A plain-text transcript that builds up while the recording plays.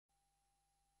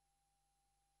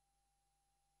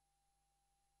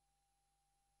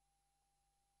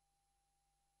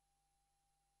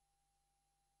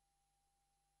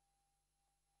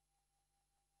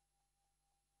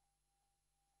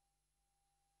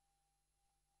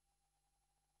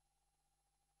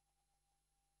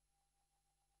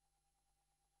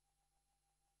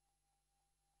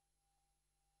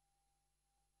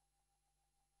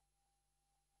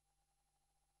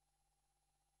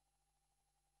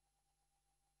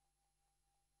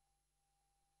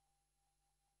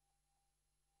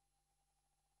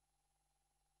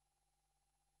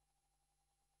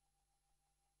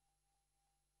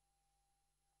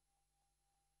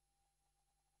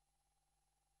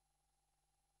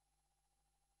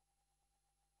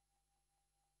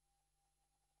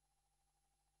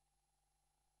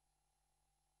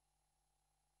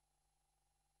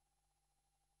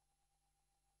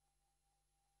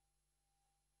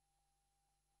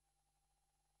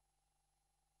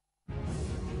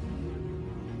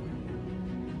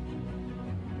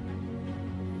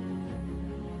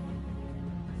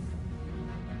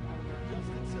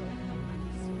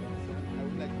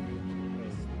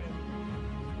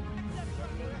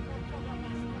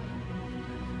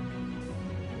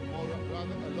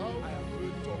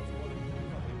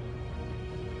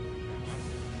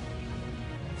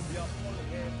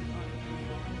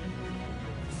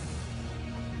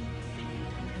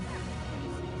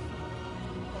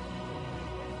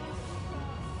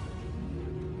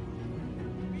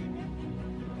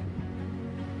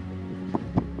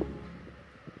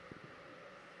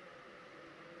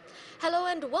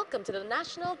and welcome to the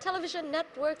National Television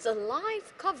Network's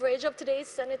live coverage of today's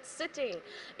Senate sitting.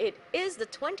 It is the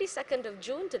 22nd of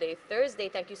June today, Thursday.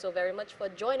 Thank you so very much for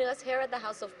joining us here at the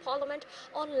House of Parliament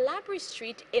on Labrie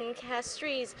Street in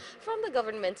Castries. From the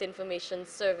Government Information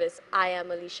Service, I am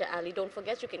Lucia. Don't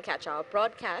forget you can catch our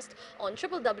broadcast on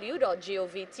www.govt.lc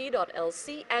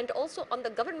and also on the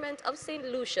Government of St.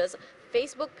 Lucia's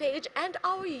Facebook page and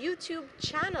our YouTube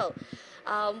channel.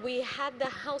 We had the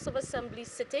House of Assembly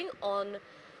sitting on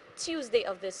Tuesday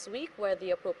of this week, where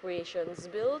the Appropriations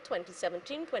Bill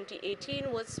 2017-2018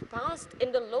 was passed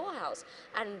in the lower house,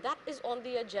 and that is on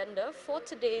the agenda for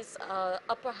today's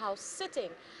upper house sitting.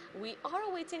 We are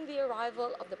awaiting the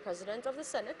arrival of the President of the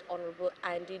Senate, Honorable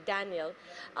Andy Daniel.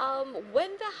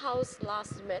 When the House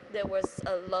last met, there was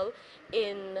a lull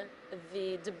in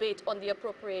the debate on the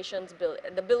Appropriations Bill.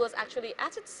 The bill was actually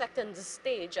at its second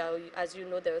stage. As you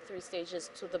know, there are three stages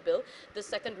to the bill. The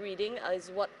second reading is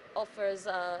what offers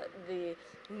the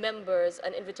members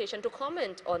an invitation to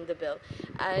comment on the bill.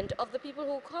 And of the people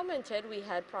who commented, we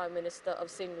had Prime Minister of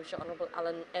St. Lucia, Honorable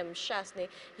Alan M. Shasney.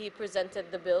 He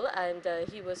presented the bill, and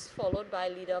he was followed by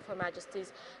Leader of Her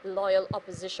Majesty's Loyal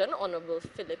Opposition, Honorable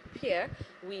Philip Pierre.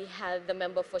 We had the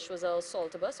member for Choiseul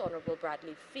Saltibus, Honorable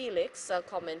Bradley Felix,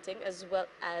 commenting, as well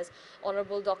as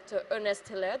Honorable Dr. Ernest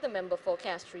Hilaire, the member for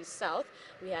Castries South.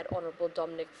 We had Honorable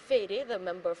Dominic Fede, the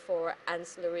member for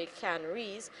Ancillary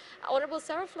Canneries, Honorable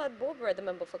Sarah Flood Bober, the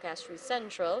member for Castries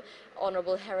Central,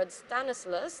 Honorable Herod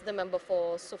Stanislas, the member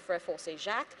for Soufre Force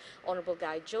Jacques, Honorable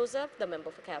Guy Joseph, the member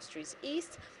for Castries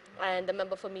East, and the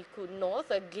member for Micoud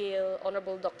North,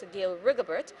 Honorable Dr. Gail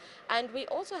Rigobert, and we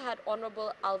also had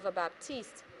Honorable Alva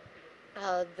Baptiste.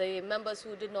 The members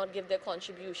who did not give their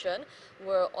contribution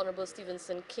were Honorable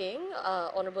Stevenson King,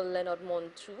 Honorable Leonard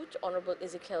Montoute, Honorable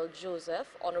Ezekiel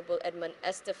Joseph, Honorable Edmund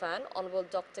Estefan, Honorable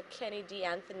Dr. Kenny D.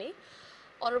 Anthony,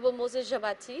 Honorable Moses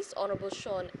Jean-Baptiste, Honorable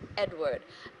Sean Edward.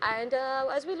 And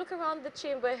as we look around the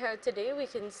chamber here today, we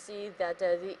can see that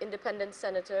the independent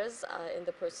senators, in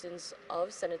the persons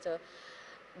of Senator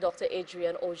Dr.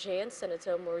 Adrian Auger and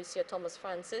Senator Mauricio Thomas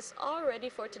Francis, are ready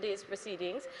for today's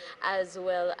proceedings, as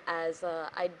well as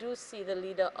I do see the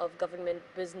leader of government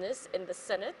business in the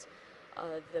Senate,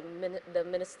 the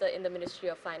minister in the Ministry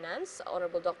of Finance,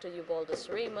 Honorable Dr. Eubaldus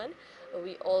Raymond.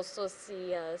 We also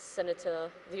see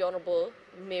the Honorable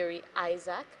Mary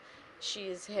Isaac. She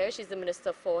is here. She's the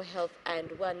Minister for Health and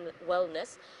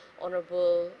Wellness.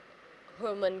 Honorable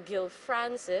Herman Gill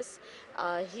Francis.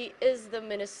 He is the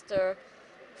Minister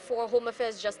for Home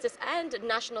Affairs, Justice and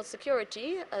National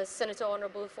Security. Senator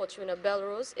Honorable Fortuna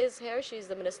Belrose is here. She's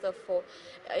the Minister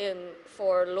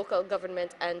for Local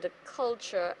Government and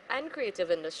Culture and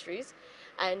Creative Industries.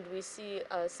 And we see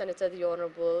Senator the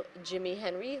Honorable Jimmy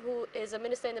Henry, who is a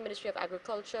minister in the Ministry of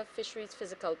Agriculture, Fisheries,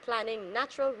 Physical Planning,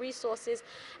 Natural Resources,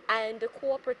 and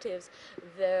Cooperatives.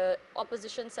 The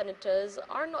opposition senators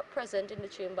are not present in the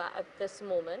chamber at this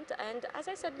moment. And as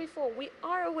I said before, we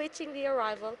are awaiting the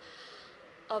arrival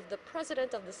of the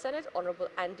President of the Senate, Honorable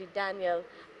Andy Daniel.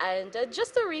 And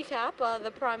just to recap,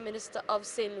 the Prime Minister of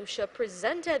St. Lucia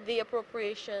presented the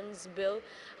Appropriations Bill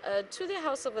to the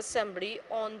House of Assembly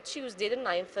on Tuesday, the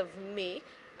 9th of May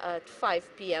at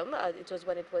 5 p.m. It was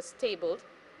when it was tabled.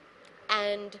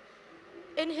 And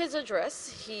in his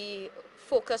address, he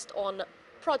focused on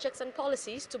projects and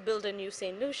policies to build a new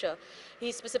St. Lucia.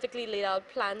 He specifically laid out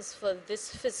plans for this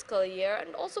fiscal year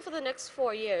and also for the next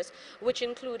 4 years, which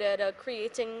included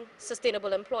creating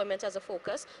sustainable employment as a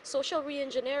focus, social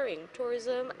re-engineering,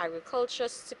 tourism, agriculture,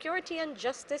 security and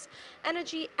justice,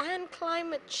 energy and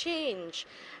climate change.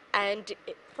 And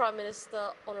Prime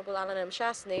Minister Honorable Alan M.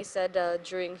 Shasney said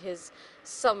during his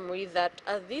summary that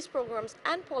these programs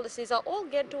and policies are all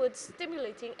geared towards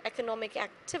stimulating economic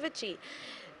activity.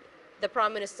 The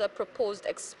Prime Minister proposed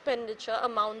expenditure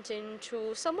amounting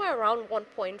to somewhere around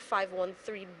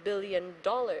 $1.513 billion.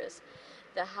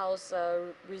 The House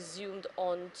resumed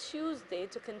on Tuesday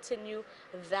to continue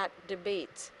that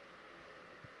debate.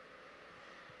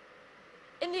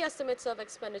 In the estimates of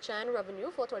expenditure and revenue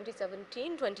for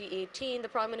 2017-2018, the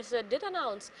Prime Minister did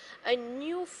announce a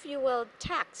new fuel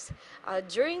tax.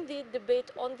 During the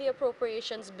debate on the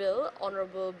Appropriations Bill,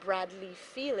 Honorable Bradley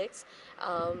Felix,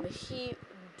 he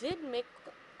did make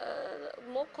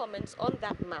more comments on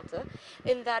that matter,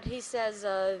 in that he says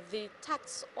the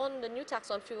new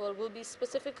tax on fuel will be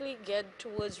specifically geared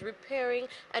towards repairing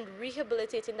and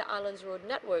rehabilitating the Islands Road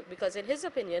network, because in his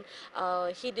opinion,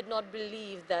 he did not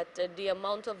believe that the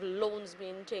amount of loans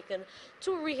being taken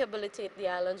to rehabilitate the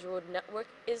Islands Road network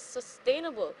is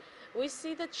sustainable. We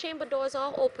see the chamber doors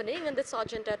are opening and the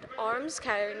Sergeant at Arms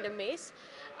carrying the mace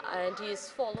And he is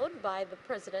followed by the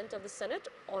President of the Senate,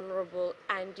 Honorable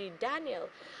Andy Daniel.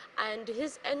 And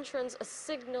his entrance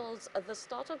signals the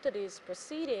start of today's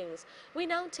proceedings. We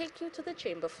now take you to the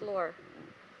chamber floor.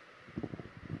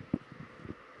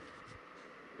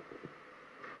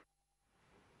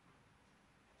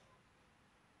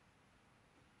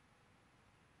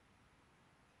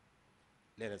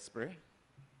 Let us pray.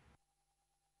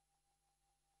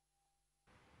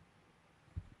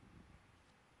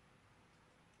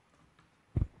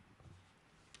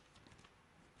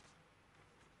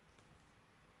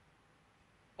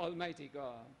 Almighty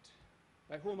God,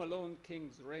 by whom alone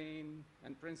kings reign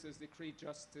and princes decree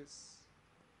justice,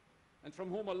 and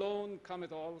from whom alone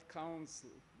cometh all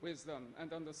counsel, wisdom,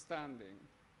 and understanding,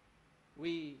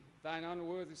 we, thine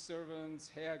unworthy servants,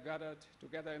 here gathered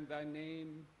together in thy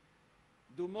name,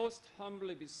 do most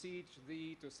humbly beseech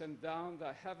thee to send down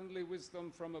thy heavenly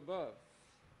wisdom from above,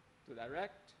 to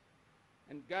direct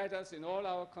and guide us in all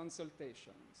our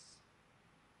consultations,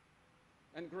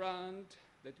 and grant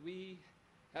that we,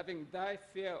 having thy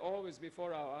fear always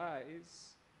before our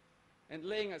eyes, and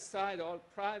laying aside all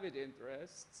private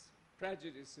interests,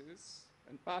 prejudices,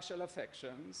 and partial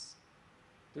affections,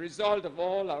 the result of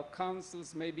all our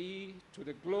counsels may be to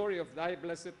the glory of thy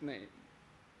blessed name,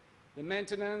 the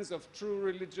maintenance of true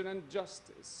religion and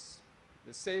justice,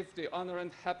 the safety, honor,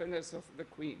 and happiness of the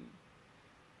Queen,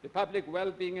 the public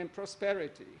well-being and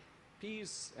prosperity,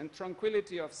 peace and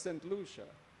tranquility of St. Lucia,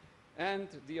 and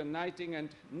the uniting and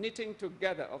knitting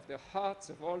together of the hearts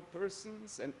of all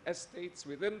persons and estates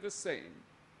within the same,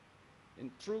 in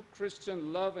true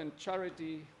Christian love and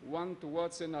charity one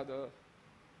towards another,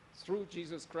 through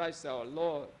Jesus Christ our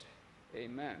Lord.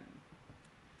 Amen.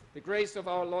 The grace of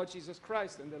our Lord Jesus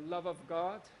Christ and the love of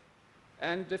God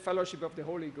and the fellowship of the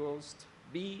Holy Ghost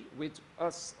be with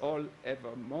us all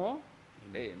evermore.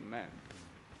 Amen. Amen.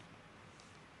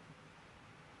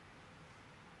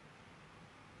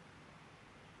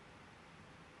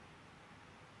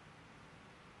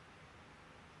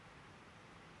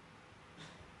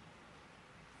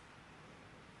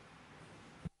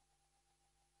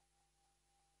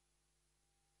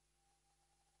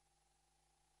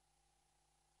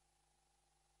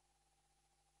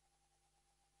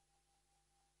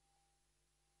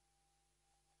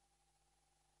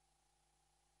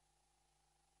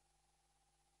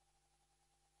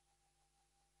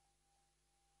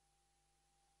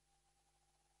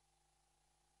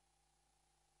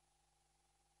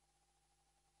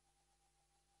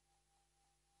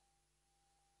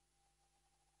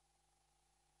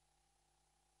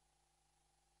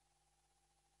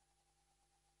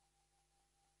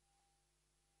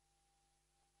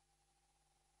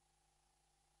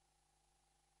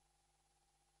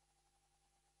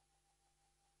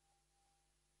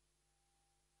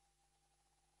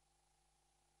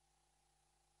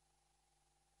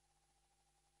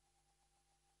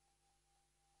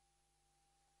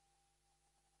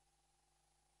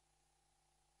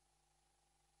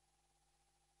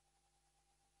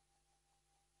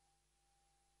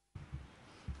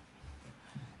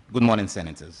 Good morning,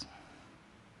 Senators.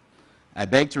 I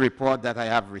beg to report that I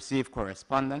have received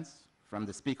correspondence from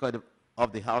the Speaker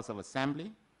of the House of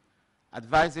Assembly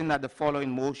advising that the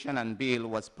following motion and bill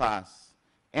was passed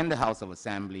in the House of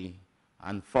Assembly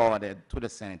and forwarded to the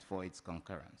Senate for its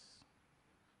concurrence.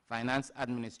 Finance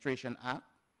Administration Act,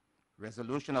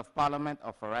 Resolution of Parliament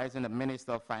authorizing the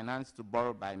Minister of Finance to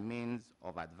borrow by means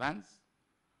of advance,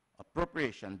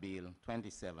 Appropriation Bill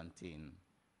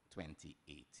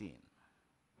 2017-2018.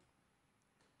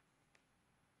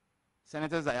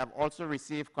 Senators, I have also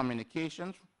received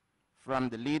communications from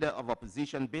the Leader of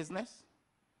Opposition Business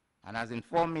and has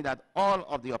informed me that all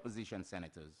of the opposition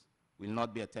senators will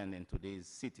not be attending today's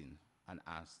sitting and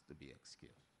asked to be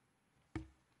excused.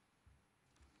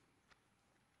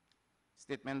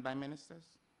 Statement by ministers.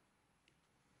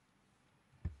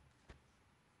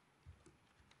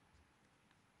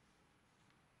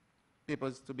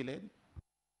 Papers to be laid.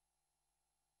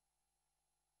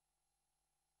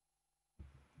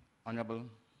 Honorable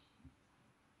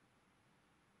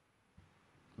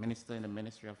Minister in the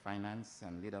Ministry of Finance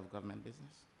and Leader of Government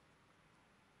Business.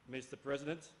 Mr.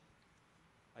 President,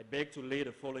 I beg to lay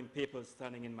the following papers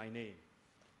standing in my name.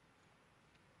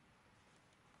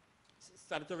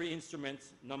 Statutory Instrument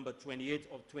number 28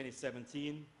 of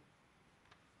 2017,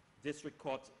 District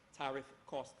Court Tariff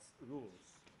Costs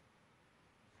Rules.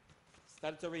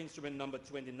 Statutory Instrument number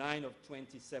 29 of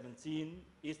 2017,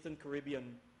 Eastern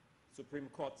Caribbean Supreme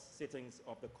Court Sittings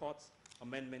of the Courts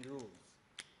Amendment Rules.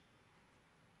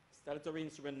 Statutory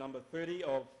Instrument number 30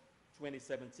 of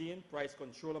 2017, Price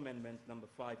Control Amendment number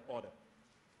 5 Order.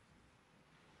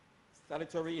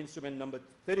 Statutory Instrument Number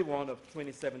 31 of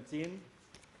 2017,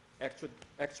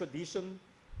 Extradition,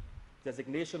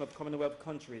 Designation of Commonwealth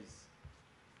Countries,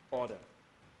 Order.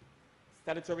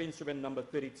 Statutory Instrument Number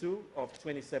 32 of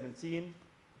 2017,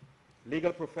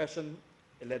 Legal Profession,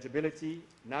 Eligibility,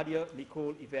 Nadia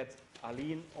Nicole Yvette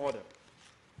Aline, Order.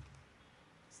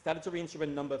 Statutory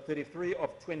Instrument Number 33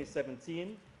 of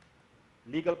 2017,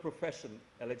 Legal Profession,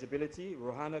 Eligibility,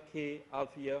 Rohana K.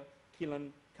 Althea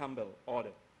Killan Campbell, Order.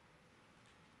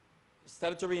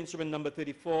 Statutory Instrument Number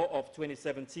 34 of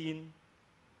 2017,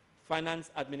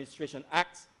 Finance Administration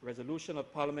Act, Resolution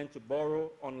of Parliament to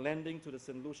borrow on lending to the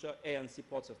St. Lucia Air and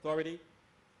Seaports Authority,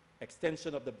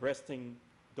 extension of the breasting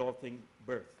Dorothy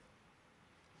berth.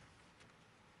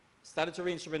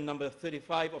 Statutory Instrument Number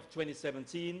 35 of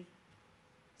 2017,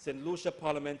 St. Lucia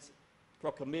Parliament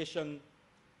Proclamation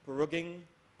proroguing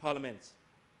Parliament.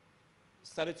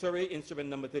 Statutory Instrument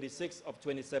Number 36 of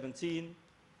 2017,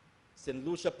 St.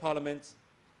 Lucia Parliament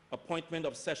Appointment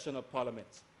of Session of Parliament.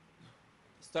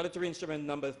 Statutory Instrument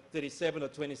Number 37 of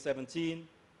 2017,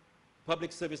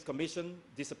 Public Service Commission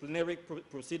Disciplinary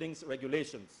Proceedings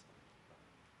Regulations.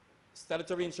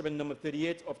 Statutory Instrument Number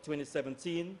 38 of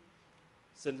 2017,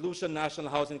 St. Lucia National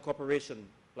Housing Corporation,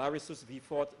 Larissus v.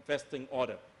 Fort Vesting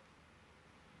Order.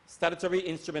 Statutory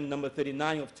Instrument Number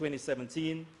 39 of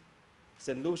 2017,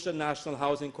 St. Lucia National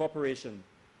Housing Corporation,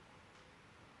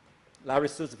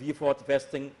 Larissus v. Fort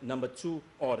Vesting Number 2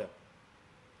 Order.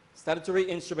 Statutory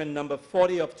Instrument Number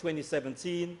 40 of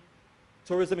 2017,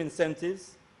 Tourism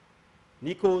Incentives,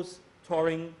 Nikos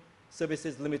Touring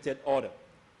Services Limited Order.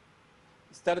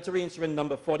 Statutory Instrument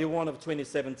Number 41 of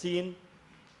 2017,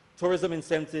 Tourism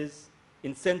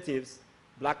Incentives,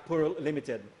 Black Pearl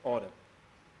Limited Order.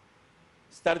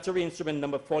 Statutory Instrument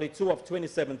Number 42 of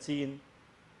 2017,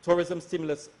 Tourism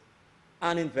Stimulus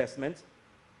and Investment,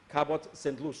 Cabot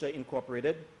St. Lucia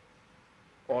Incorporated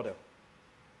Order.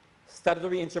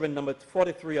 Statutory Instrument Number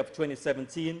 43 of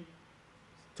 2017,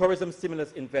 Tourism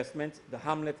Stimulus Investment, the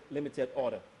Hamlet Limited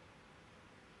Order.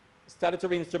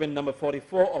 Statutory Instrument Number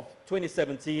 44 of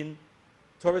 2017,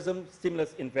 Tourism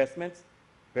Stimulus Investment,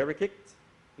 Berikit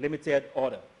Limited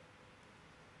Order.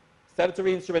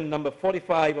 Statutory Instrument Number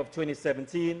 45 of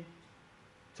 2017,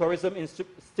 Tourism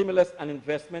Stimulus and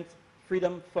Investment,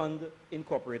 Freedom Fund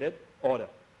Incorporated Order.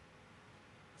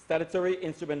 Statutory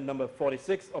Instrument Number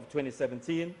 46 of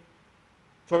 2017,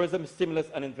 Tourism Stimulus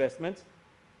and Investment,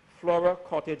 Flora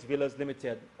Cottage Villas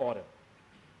Limited Order.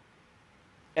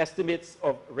 Estimates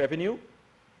of Revenue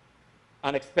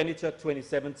and Expenditure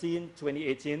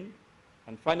 2017-2018,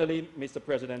 and finally, Mr.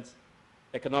 President,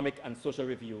 Economic and Social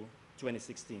Review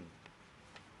 2016.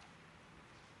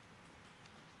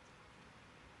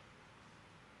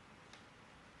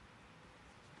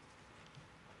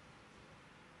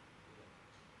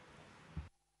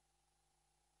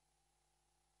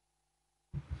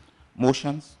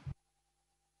 Motions?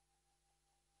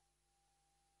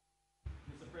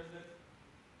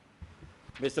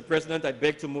 Mr. President, I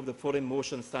beg to move the following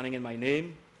motion standing in my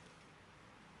name.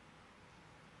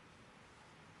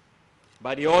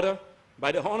 By the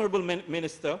Honorable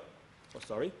Minister,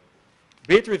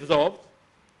 be it resolved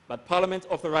that Parliament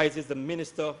authorizes the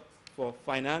Minister for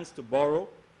Finance to borrow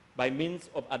by means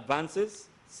of advances,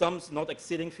 sums not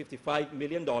exceeding $55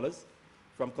 million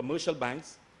from commercial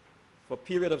banks for a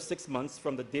period of 6 months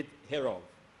from the date hereof,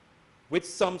 which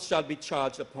sums shall be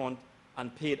charged upon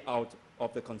and paid out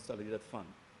of the consolidated fund.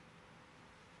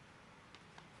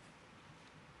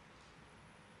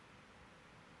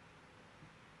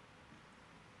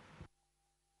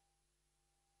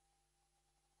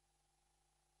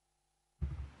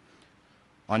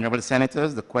 Honorable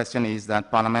Senators, the question is that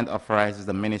Parliament authorizes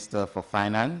the Minister for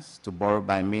Finance to borrow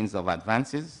by means of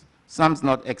advances, sums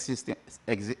not exceeding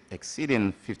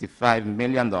 $55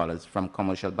 million from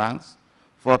commercial banks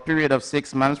for a period of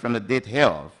 6 months from the date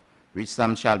hereof, which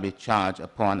sum shall be charged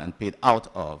upon and paid out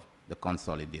of the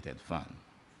consolidated fund.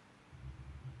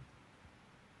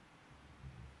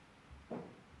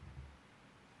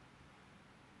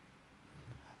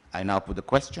 I now put the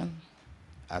question.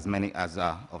 As many as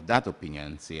are of that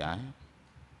opinion, say aye.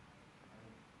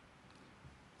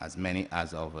 As many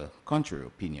as of a contrary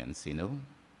opinion, say no.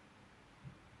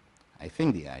 I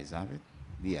think the ayes have it.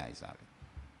 The ayes have it.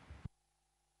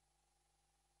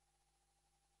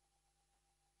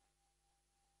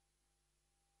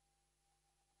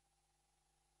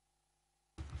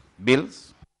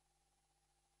 Bills?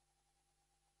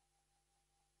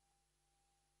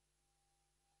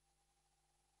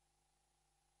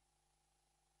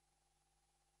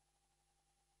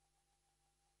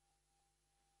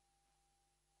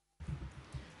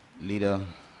 Leader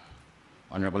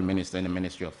Honorable Minister in the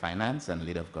Ministry of Finance and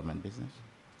Leader of Government Business.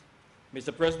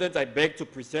 Mr. President, I beg to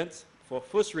present for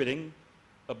first reading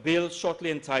a bill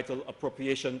shortly entitled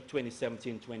Appropriation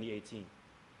 2017-2018.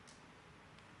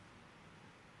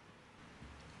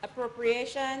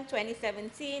 Appropriation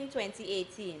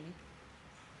 2017-2018.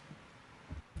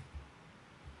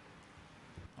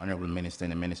 Honorable Minister in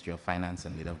the Ministry of Finance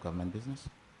and Leader of Government Business.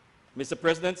 Mr.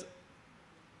 President,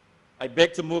 I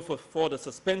beg to move for the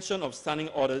suspension of Standing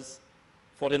Orders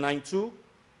 49-2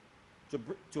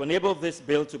 to enable this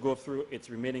bill to go through its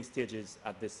remaining stages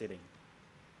at this sitting.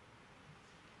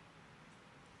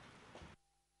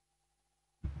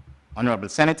 Honorable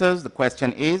Senators, the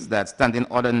question is that Standing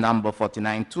Order number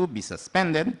 49-2 be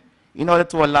suspended in order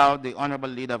to allow the Honorable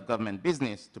Leader of Government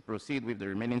Business to proceed with the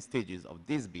remaining stages of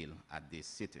this bill at this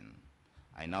sitting.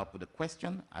 I now put the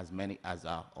question. As many as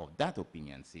are of that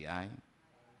opinion, say aye.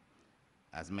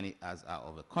 As many as are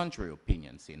of a contrary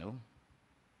opinion, say no.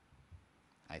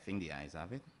 I think the ayes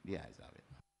have it. The ayes have it.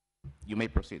 You may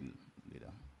proceed,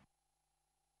 Leader.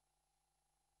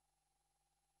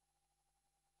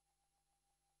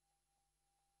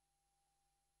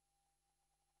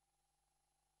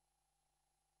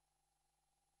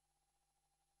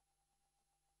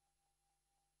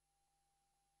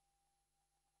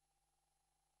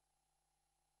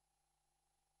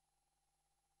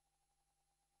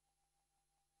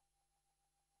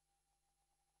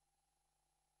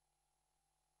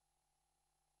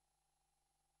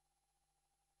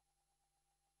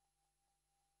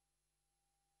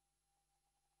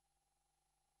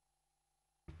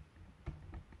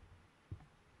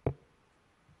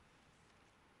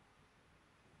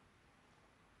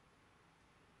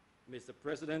 Mr.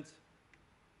 President,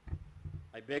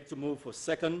 I beg to move for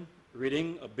second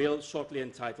reading a bill shortly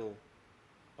entitled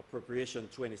Appropriation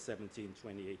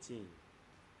 2017-2018.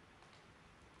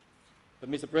 But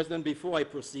Mr. President, before I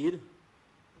proceed,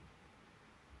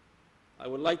 I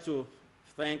would like to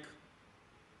thank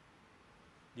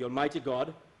the Almighty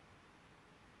God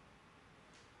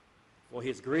for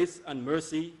His grace and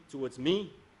mercy towards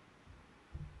me,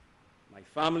 my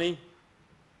family,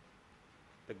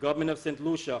 the government of St.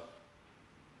 Lucia,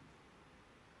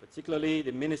 particularly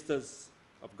the ministers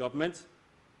of government,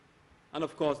 and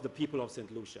of course the people of St.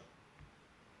 Lucia.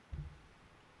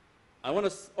 I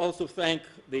want to also thank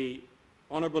the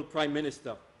Honorable Prime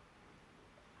Minister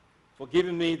for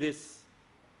giving me this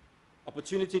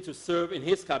opportunity to serve in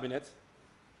his cabinet,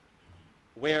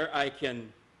 where I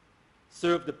can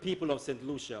serve the people of St.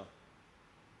 Lucia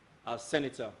as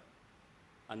Senator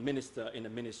and Minister in the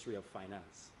Ministry of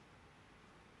Finance.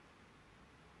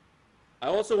 I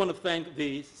also want to thank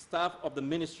the staff of the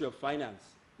Ministry of Finance,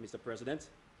 Mr. President,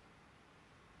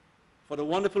 for the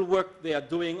wonderful work they are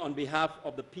doing on behalf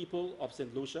of the people of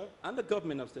St. Lucia and the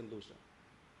government of St. Lucia.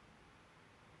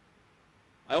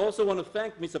 I also want to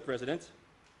thank Mr. President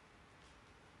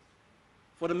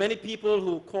for the many people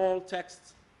who call,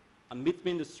 text, and meet me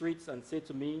in the streets and say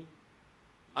to me,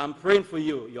 "I'm praying for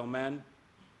you, young man."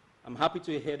 I'm happy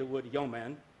to hear the word young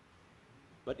man,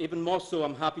 but even more so,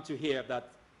 I'm happy to hear that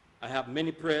I have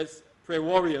many prayer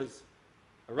warriors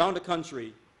around the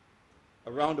country,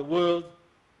 around the world,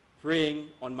 praying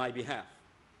on my behalf.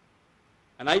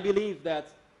 And I believe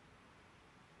that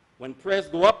when prayers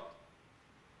go up,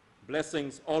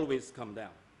 blessings always come down.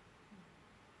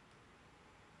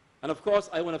 And of course,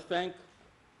 I want to thank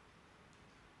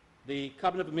the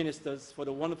Cabinet of Ministers for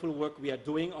the wonderful work we are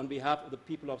doing on behalf of the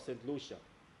people of St. Lucia.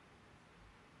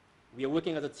 We are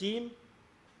working as a team,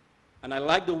 and I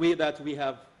like the way that we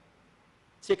have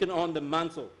taken on the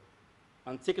mantle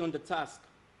and taken on the task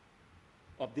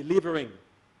of delivering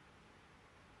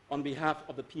on behalf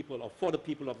of the people, or for the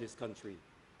people of this country,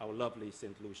 our lovely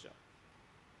St. Lucia.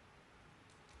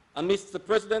 And Mr.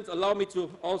 President, allow me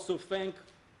to also thank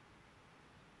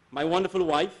my wonderful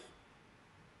wife,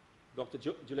 Dr.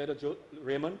 Joseph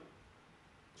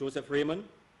Raymond.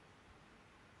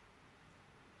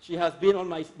 She has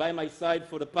been by my side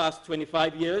for the past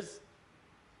 25 years.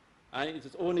 And it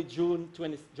is only June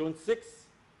 6th,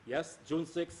 yes, June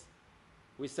 6th,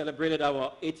 we celebrated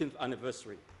our 18th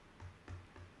anniversary.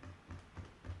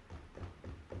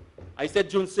 I said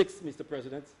June 6th, Mr.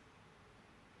 President.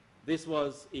 This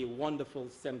was a wonderful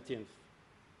 17th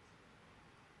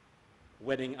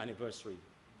wedding anniversary,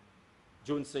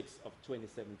 June 6th of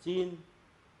 2017.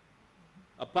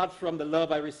 Apart from the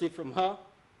love I received from her,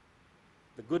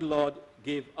 the good Lord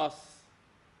gave us,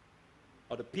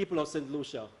 or the people of St.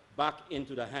 Lucia, back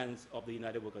into the hands of the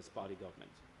United Workers' Party government.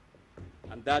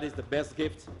 And that is the best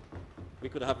gift we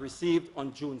could have received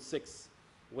on June 6th,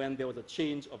 when there was a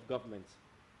change of government.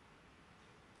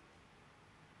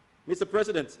 Mr.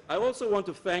 President, I also want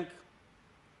to thank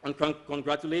and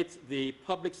congratulate the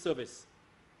public service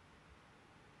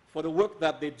for the work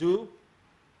that they do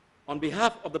on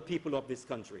behalf of the people of this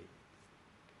country.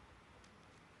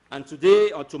 And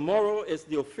today or tomorrow is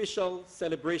the official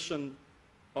celebration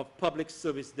of Public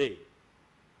Service Day.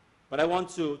 But I want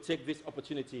to take this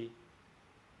opportunity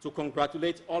to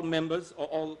congratulate all members or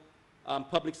all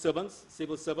public servants,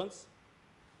 civil servants,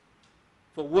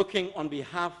 for working on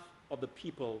behalf of the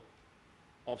people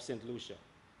of St. Lucia.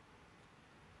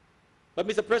 But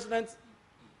Mr. President,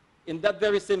 in that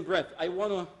very same breath, I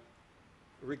want to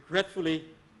regretfully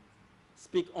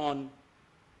speak on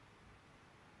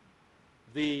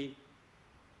the,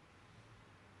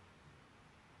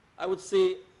 I would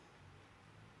say,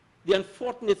 the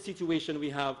unfortunate situation we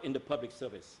have in the public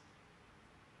service,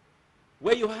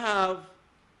 where you have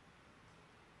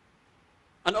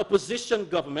an opposition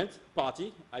government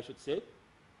party, I should say,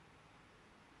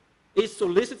 is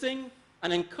soliciting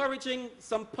and encouraging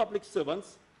some public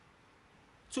servants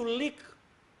to leak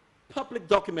public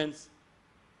documents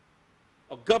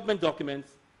or government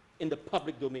documents in the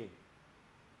public domain.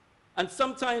 And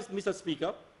sometimes, Mr.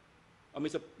 Speaker, or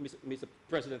Mr.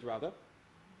 President rather,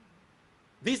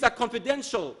 these are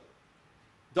confidential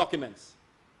documents.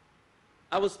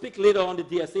 I will speak later on the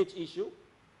DSH issue.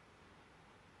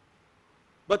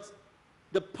 But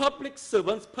the public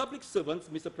servants,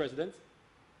 Mr. President,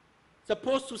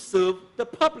 supposed to serve the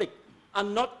public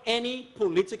and not any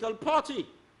political party.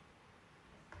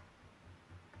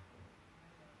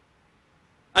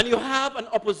 And you have an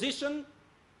opposition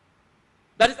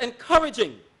that is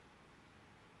encouraging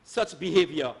such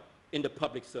behavior in the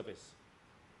public service.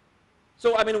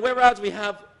 So, I mean, whereas we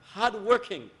have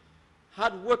hard-working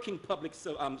public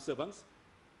servants,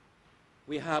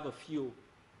 we have a few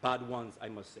bad ones, I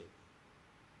must say.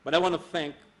 But I want to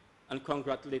thank and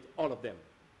congratulate all of them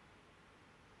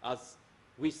as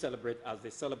they celebrate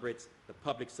the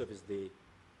Public Service Day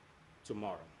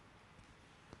tomorrow.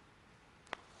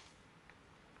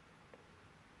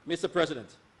 Mr. President,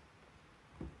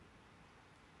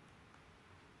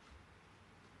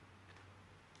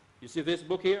 you see this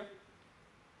book here?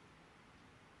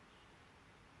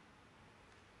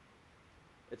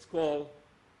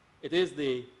 It is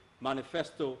the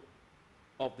Manifesto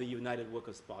of the United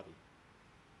Workers' Party.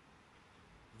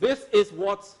 This is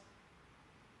what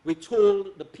we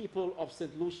told the people of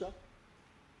St. Lucia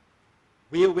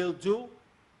we will do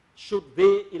should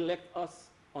they elect us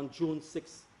on June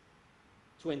 6,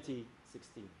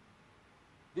 2016.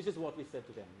 This is what we said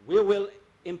to them. We will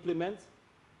implement,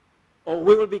 or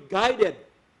we will be guided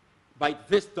by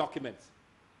this document.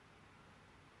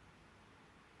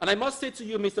 And I must say to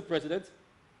you, Mr. President,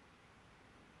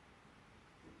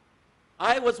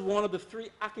 I was one of the 3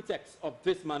 architects of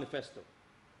this manifesto.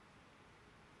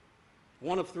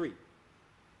 One of 3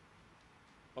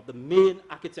 of the main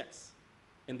architects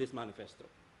in this manifesto.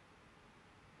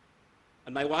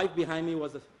 And my wife behind me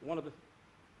was one of the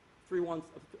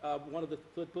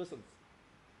third persons,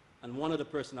 and one other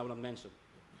person I will not mention.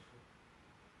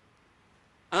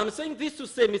 And I'm saying this to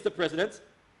say, Mr. President,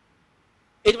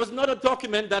 it was not a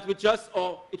document that we just,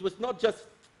 or it was not just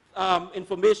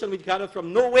information we gathered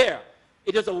from nowhere.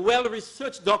 It is a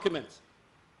well-researched document.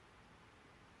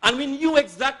 And we knew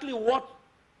exactly what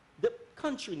the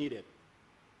country needed.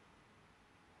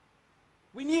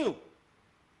 We knew.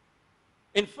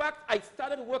 In fact, I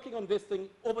started working on this thing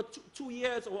over 2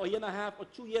 years or a year and a half or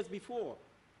 2 years before,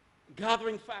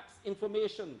 gathering facts,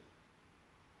 information,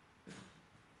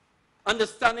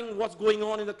 understanding what's going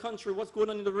on in the country, what's going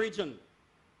on in the region,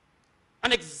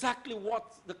 and exactly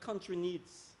what the country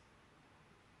needs.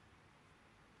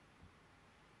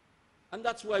 And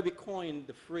that's why we coined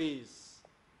the phrase,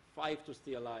 5 to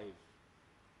stay alive.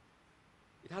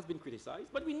 It has been criticized,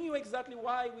 but we knew exactly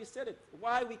why we said it,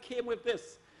 why we came with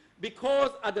this.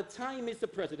 Because at the time,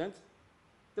 Mr. President,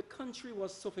 the country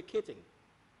was suffocating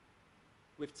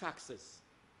with taxes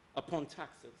upon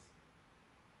taxes.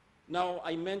 Now,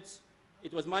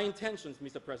 it was my intentions,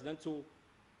 Mr. President, to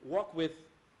work with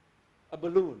a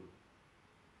balloon.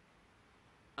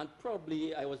 And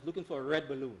probably I was looking for a red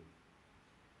balloon.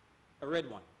 A red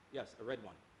one, yes, a red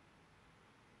one.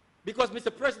 Because,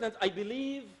 Mr. President, I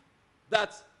believe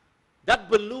that that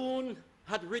balloon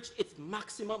had reached its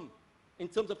maximum in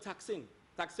terms of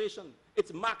taxation,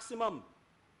 its maximum.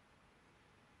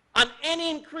 And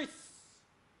any increase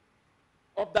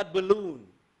of that balloon,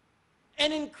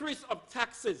 any increase of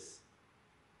taxes,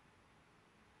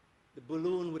 the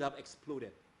balloon would have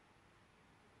exploded.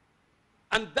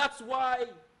 And that's why,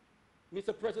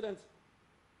 Mr. President,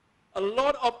 a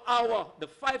lot of the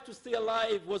 5 to stay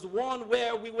alive was one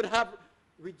where we would have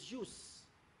reduce,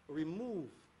 remove,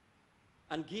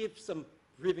 and give some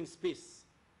breathing space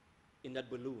in that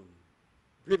balloon,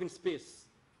 breathing space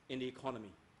in the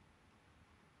economy.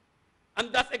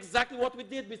 And that's exactly what we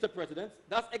did, Mr. President.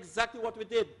 That's exactly what we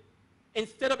did.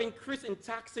 Instead of increasing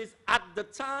taxes at the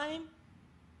time,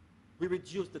 we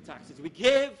reduced the taxes. We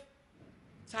gave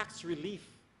tax relief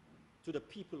to the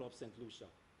people of St. Lucia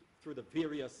through the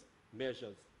various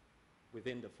measures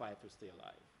within the Fight to Stay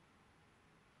Alive.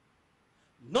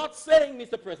 Not saying,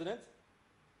 Mr. President,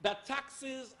 that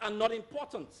taxes are not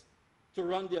important to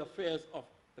run the affairs of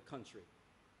the country.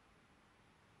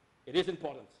 It is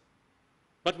important.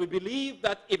 But we believe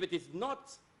that if it is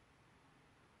not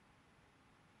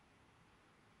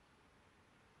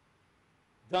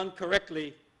done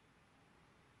correctly,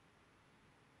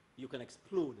 you can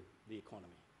explode the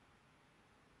economy.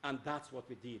 And that's what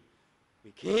we did. We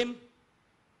came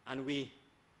and we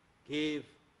gave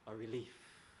a relief.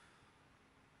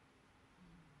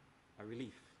 A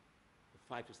relief. The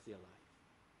fight to stay alive.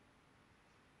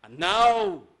 And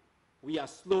now we are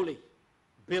slowly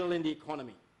building the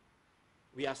economy.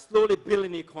 We are slowly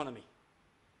building the economy.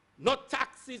 Not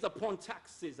taxes upon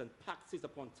taxes and taxes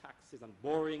upon taxes and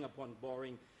borrowing upon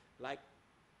borrowing like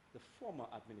the former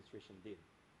administration did.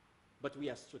 But we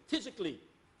are strategically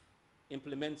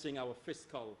implementing our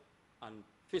fiscal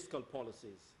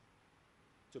policies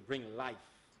to bring life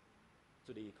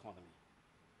to the economy.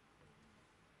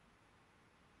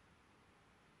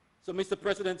 So, Mr.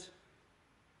 President,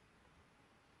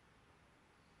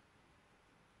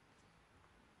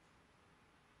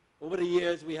 over the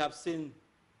years, we have seen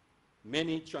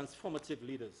many transformative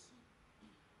leaders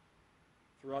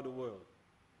throughout the world.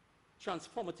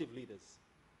 Transformative leaders.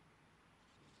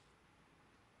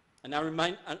 And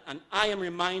I am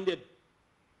reminded,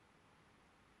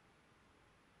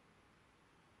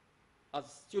 as a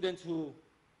student who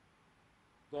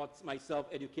got myself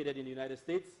educated in the United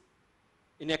States,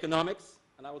 in economics,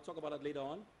 and I will talk about that later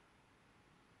on,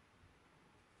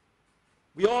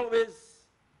 we always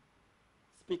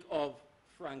speak of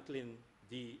Franklin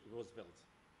D. Roosevelt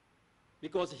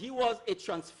because he was a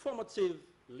transformative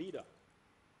leader.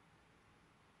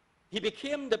 He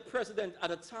became the president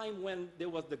at a time when there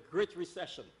was the Great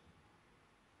Recession.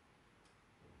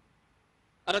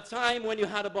 At a time when you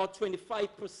had about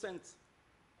 25%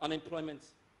 unemployment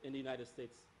in the United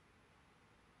States.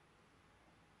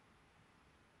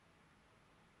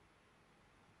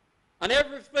 And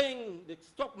everything, the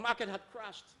stock market had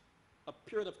crashed. A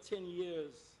period of 10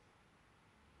 years,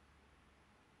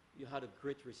 you had a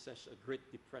Great Recession, a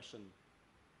Great Depression.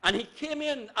 And he came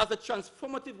in as a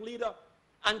transformative leader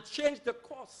and changed the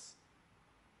course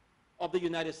of the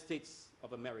United States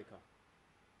of America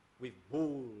with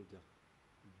bold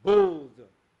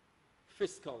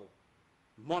fiscal,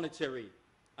 monetary,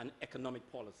 and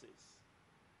economic policies.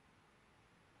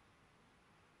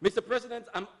 Mr. President,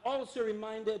 I'm also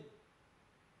reminded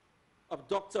of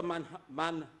Dr.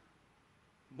 Manmohan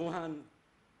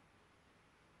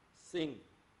Singh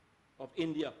of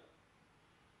India,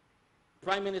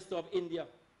 Prime Minister of India.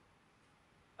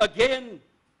 Again,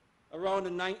 around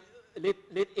the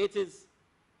late 80s,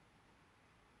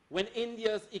 when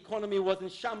India's economy was in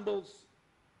shambles,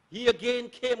 he again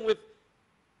came with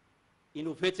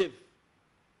innovative,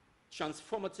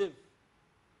 transformative,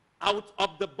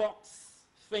 out-of-the-box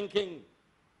thinking.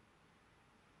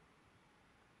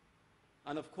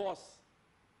 And of course,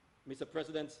 Mr.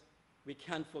 President, we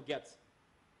can't forget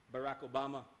Barack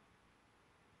Obama,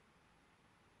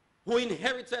 who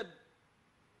inherited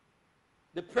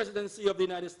the presidency of the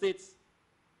United States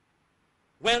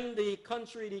when the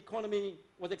country, the economy,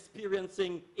 was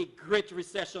experiencing a great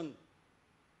recession.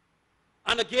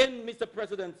 And again, Mr.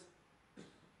 President,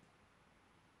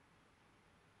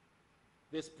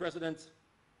 this president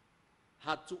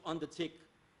had to undertake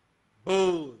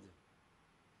bold,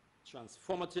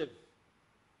 transformative,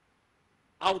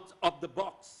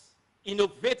 out-of-the-box,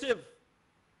 innovative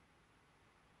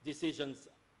decisions.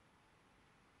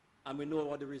 And we know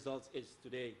what the result is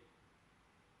today.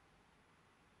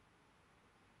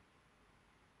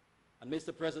 And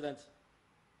Mr. President,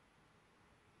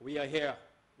 we are here,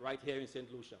 right here in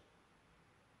St. Lucia.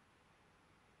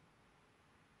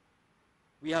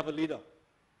 We have a leader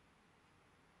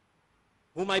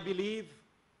whom I believe,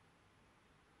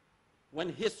 when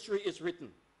history is written,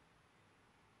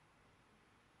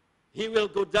 he will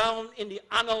go down in the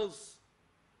annals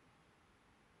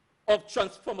of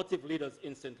transformative leaders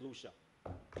in St. Lucia.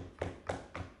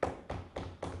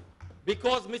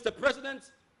 Because, Mr.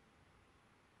 President,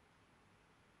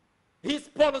 his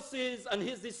policies and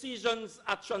his decisions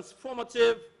are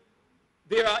transformative,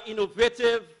 they are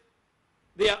innovative,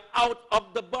 They are out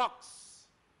of the box.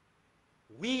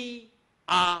 We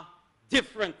are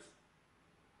different.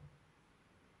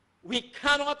 We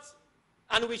cannot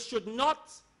and we should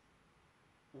not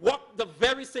walk the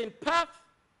very same path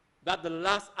that the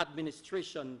last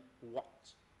administration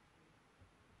walked.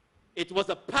 It was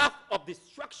a path of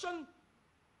destruction.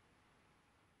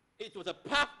 It was a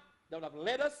path that would have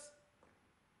led us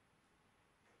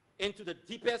into the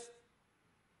deepest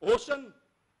ocean,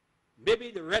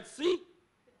 maybe the Red Sea.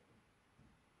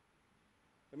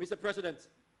 But Mr. President,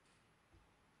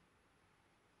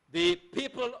 the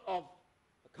people of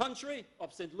the country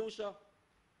of St. Lucia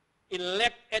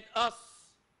elected us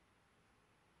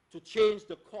to change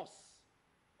the course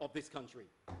of this country.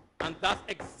 And that's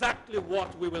exactly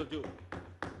what we will do.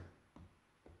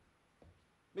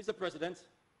 Mr. President,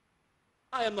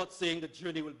 I am not saying the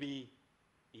journey will be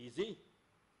easy,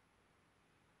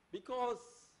 because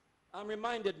I'm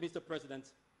reminded, Mr.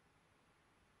 President,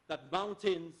 that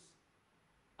mountains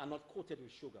are not coated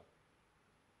with sugar.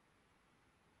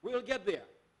 We will get there.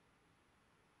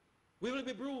 We will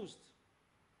be bruised.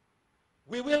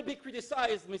 We will be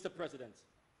criticized, Mr. President.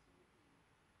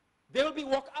 There will be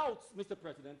walkouts, Mr.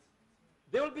 President.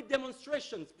 There will be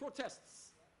demonstrations,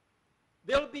 protests.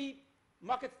 There will be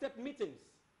market step meetings.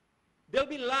 There will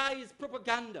be lies,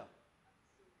 propaganda.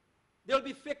 There will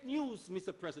be fake news,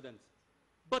 Mr. President.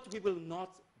 But we will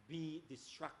not be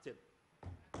distracted.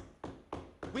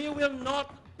 We will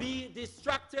not be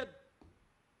distracted.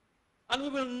 And we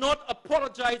will not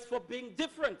apologize for being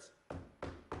different.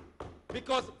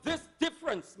 Because this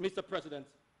difference, Mr. President,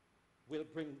 will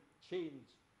bring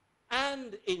change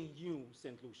and a new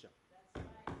St. Lucia.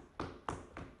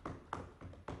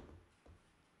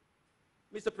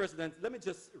 Mr. President, let me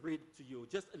just read to you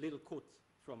just a little quote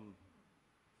from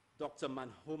Dr.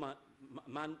 Manmohan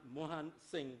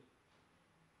Singh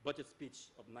budget speech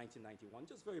of 1991,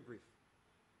 just very brief.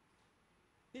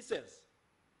 He says,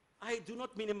 I do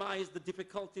not minimize the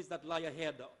difficulties that lie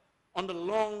ahead on the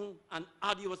long and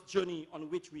arduous journey on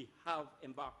which we have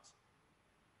embarked.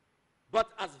 But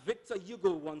as Victor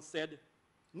Hugo once said,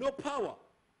 no power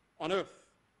on earth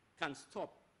can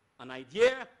stop an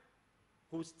idea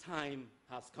whose time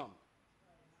has come.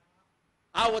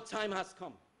 Our time has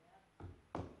come.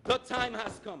 The time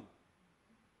has come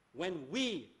when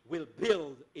we will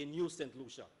build a new St.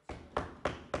 Lucia.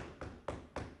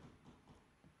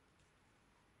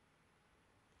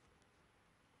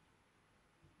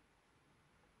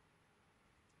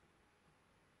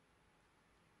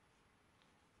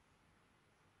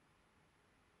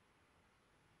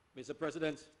 Mr.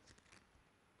 President,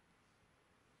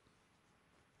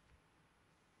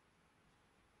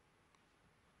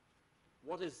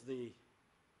 what is the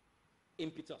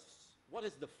impetus? What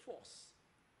is the force?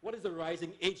 What is the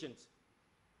rising agent?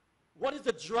 What is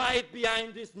the drive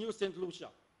behind this new St. Lucia?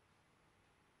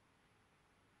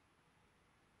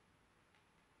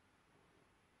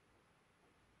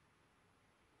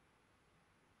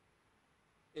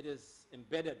 It is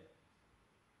embedded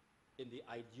in the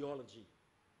ideology,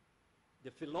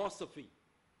 the philosophy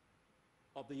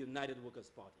of the United Workers'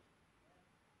 Party.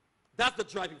 That's the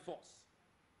driving force.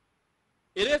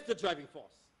 It is the driving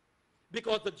force.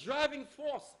 Because the driving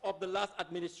force of the last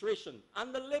administration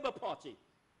and the Labour Party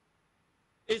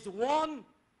is one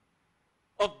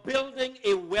of building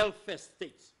a welfare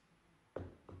state.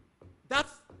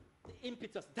 That's the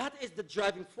impetus. That is the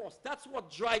driving force. That's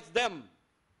what drives them.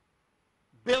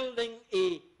 Building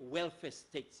a welfare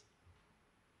state.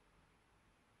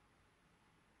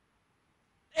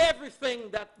 Everything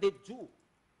that they do,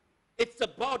 it's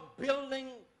about building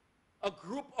a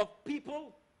group of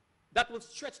people that will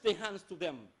stretch their hands to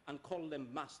them and call them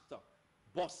master,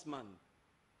 boss man.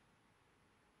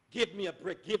 Give me a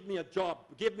break, give me a job,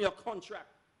 give me a contract.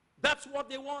 That's what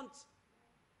they want.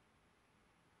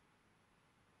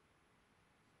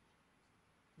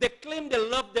 They claim they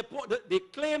love the poor. They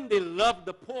claim they love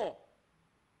the poor.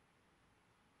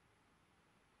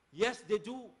 Yes, they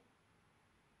do.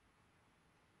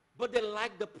 But they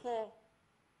like the poor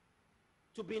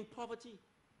to be in poverty.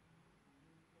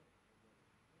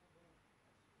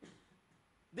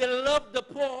 They love the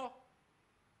poor,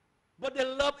 but they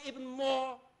love even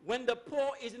more when the poor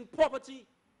is in poverty.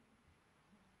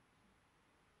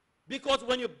 Because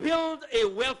when you build a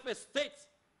welfare state,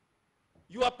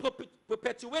 you are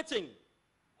perpetuating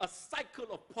a cycle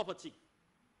of poverty.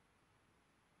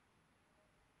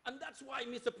 And that's why,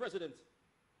 Mr. President,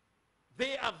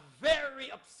 they are very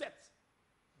upset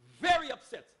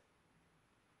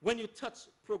when you touch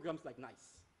programs like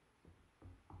NICE.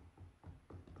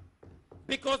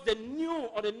 Because they knew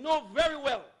or they know very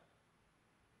well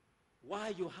why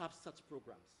you have such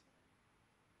programs.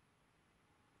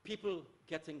 People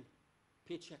getting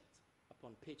paycheck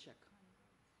upon paycheck,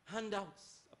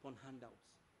 handouts upon handouts,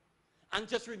 and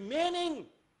just remaining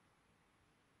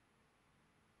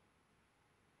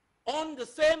on the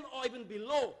same or even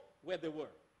below where they were.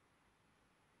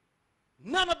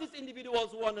 None of these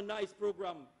individuals who are on a nice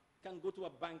program can go to a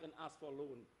bank and ask for a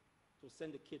loan to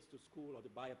send the kids to school or to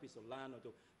buy a piece of land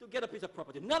or to get a piece of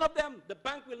property. None of them. The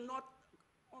bank will not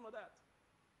honor that.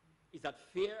 Is that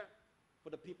fair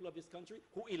for the people of this country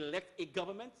who elect a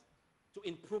government to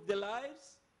improve their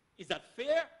lives? Is that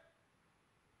fair?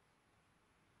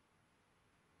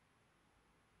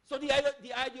 So the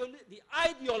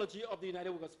ideology of the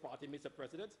United Workers' Party, Mr.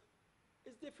 President,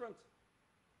 is different.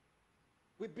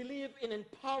 We believe in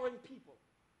empowering people.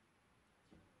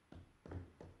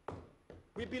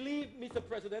 We believe, Mr.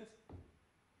 President,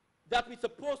 that we're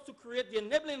supposed to create the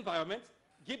enabling environment,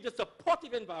 give the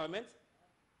supportive environment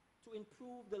to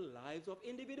improve the lives of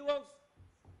individuals.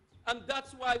 And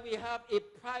that's why we have a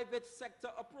private sector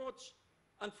approach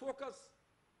and focus.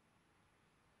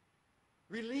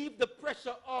 Relieve the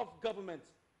pressure of government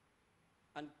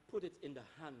and put it in the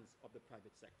hands of the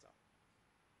private sector.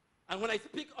 And when I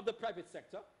speak of the private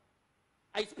sector,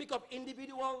 I speak of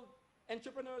individual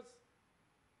entrepreneurs,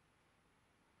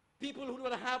 people who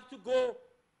don't have to go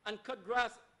and cut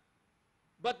grass,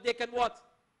 but they can what?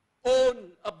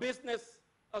 Own a business,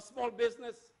 a small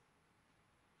business,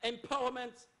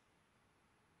 empowerment.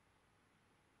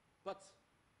 But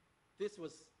this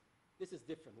is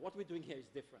different. What we're doing here is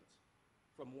different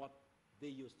from what they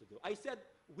used to do. I said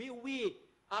we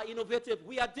are innovative,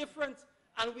 we are different,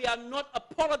 and we are not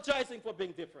apologizing for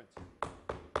being different.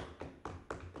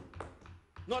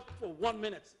 Not for 1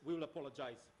 minute we will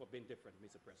apologize for being different,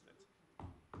 Mr. President.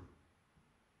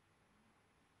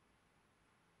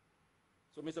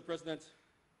 So, Mr. President,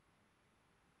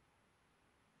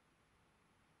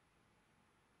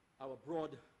 our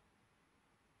broad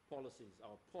policies,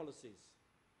 our policies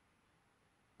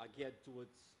are geared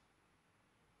towards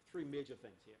three major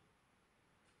things here.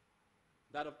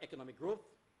 That of economic growth,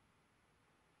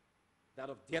 that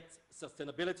of debt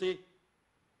sustainability,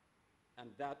 and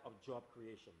that of job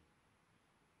creation.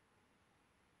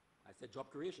 I said job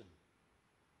creation.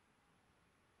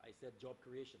 I said job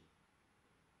creation.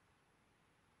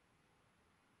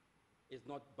 It's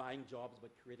not buying jobs,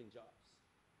 but creating jobs.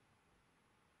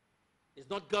 It's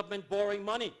not government borrowing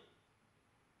money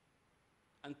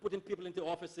and putting people into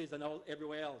offices and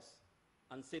everywhere else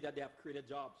and say that they have created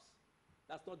jobs.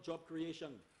 That's not job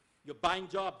creation. You're buying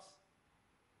jobs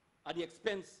at the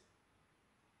expense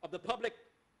of the public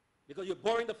because you're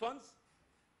borrowing the funds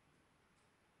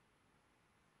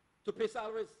to pay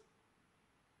salaries.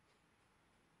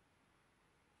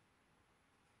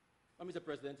 Well, Mr.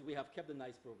 President, we have kept the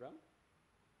NICE program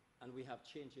and we have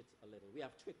changed it a little. We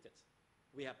have tweaked it.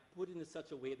 We have put it in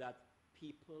such a way that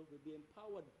people will be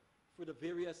empowered through the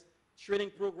various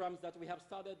training programs that we have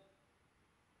started.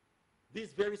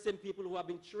 These very same people who have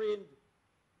been trained,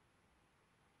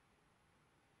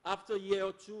 after a year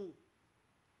or two,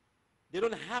 they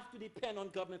don't have to depend on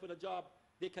government for the job.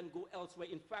 They can go elsewhere.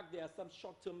 In fact, there are some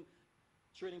short-term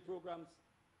training programs.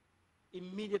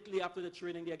 Immediately after the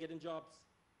training, they are getting jobs.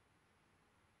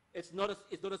 It's not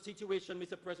a situation,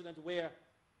 Mr. President, where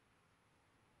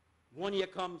 1 year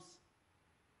comes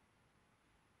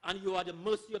and you are at the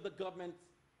mercy of the government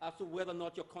as to whether or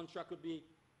not your contract could be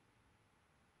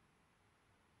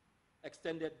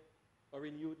extended or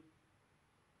renewed.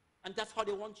 And that's how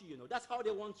they want you, you know. That's how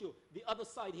they want you. The other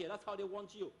side here, that's how they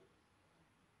want you.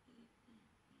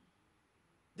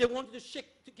 They want you to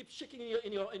shake, to keep shaking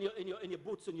in your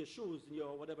boots, in your shoes, in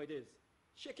your whatever it is.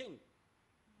 Shaking.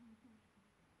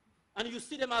 And you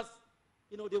see them as,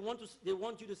 you know, they want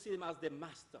you to see them as their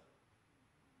master.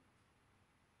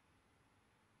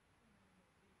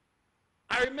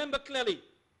 I remember clearly,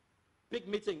 big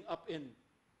meeting up in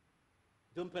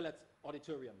Dumpelet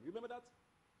Auditorium. You remember that?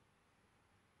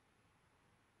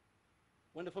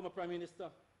 When the former Prime Minister, a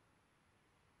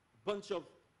bunch of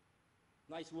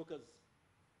nice workers.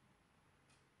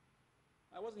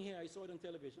 I wasn't here, I saw it on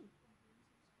television.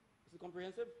 Is it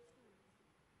comprehensive?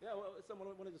 Yeah, well, it's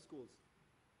one of the schools.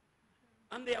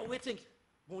 And they are waiting.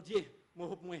 Mon Dieu, I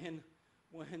hope my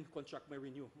contract may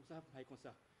renew.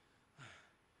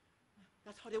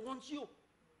 That's how they want you.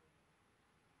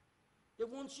 They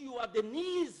want you at the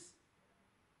knees.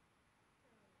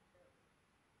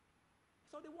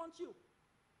 That's how they want you.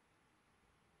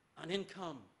 And then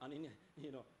come, and in,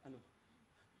 you know, and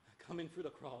coming through the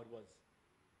crowd was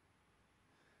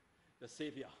the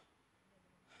Savior.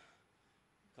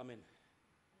 Coming.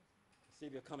 The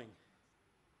Savior coming.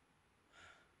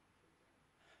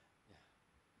 Yeah.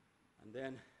 And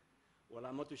then Well,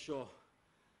 I'm not too sure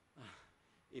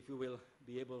if we will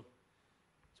be able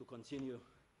to continue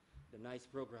the nice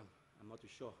program. I'm not too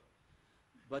sure.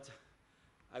 But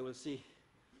I will see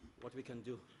what we can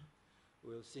do.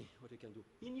 We'll see what we can do.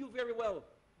 He knew very well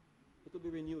it will be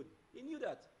renewed. He knew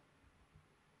that.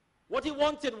 What he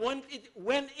wanted,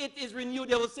 when it is renewed,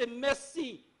 they will say,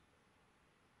 Merci,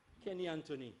 Kenny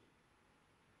Anthony.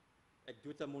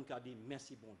 Ekduta Munkadi,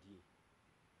 Merci, bon Dieu.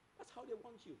 That's how they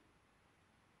want you.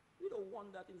 We don't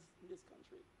want that in this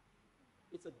country.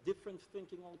 It's a different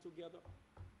thinking altogether.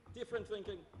 Different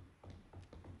thinking.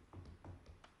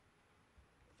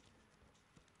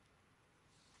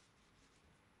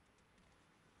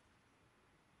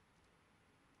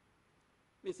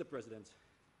 Mr. President,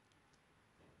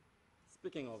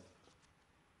 speaking of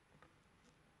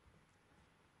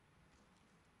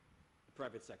the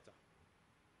private sector,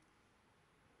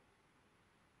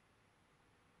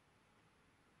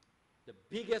 the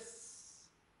biggest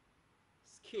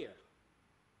scare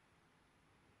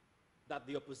that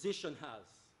the opposition has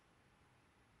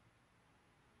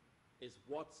is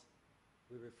what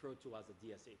we refer to as the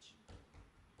DSH.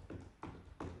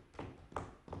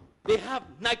 They have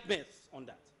nightmares on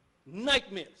that.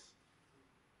 Nightmares.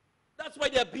 That's why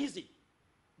they're busy.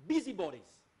 Busybodies.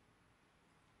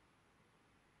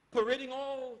 Parading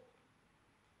all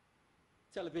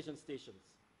television stations,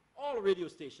 all radio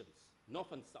stations,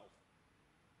 north and south.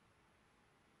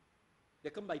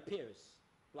 They come by pairs,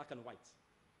 black and white.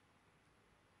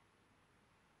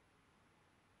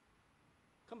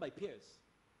 Come by pairs.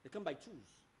 They come by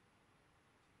twos.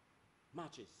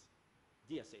 Marches.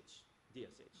 DSH.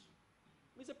 DSH.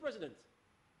 Mr. President,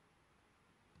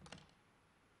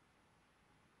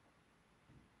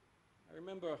 I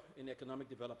remember in economic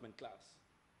development class,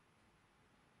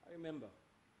 I remember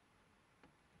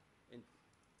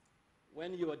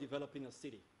when you are developing a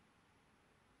city,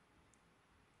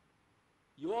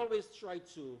 you always try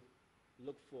to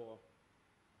look for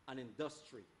an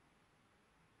industry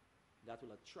that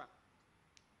will attract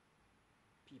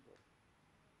people,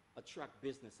 attract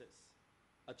businesses,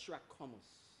 attract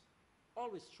commerce.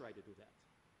 Always try to do that.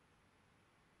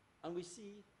 And we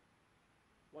see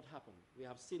what happened. We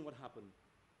have seen what happened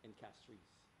in Castries,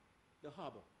 the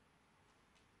harbor.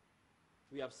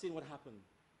 We have seen what happened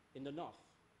in the north,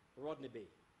 Rodney Bay.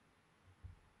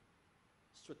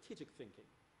 Strategic thinking,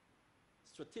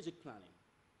 strategic planning.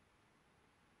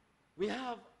 We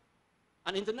have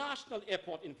an international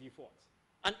airport in Vieux Fort,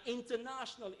 an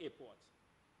international airport.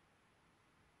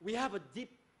 We have a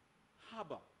deep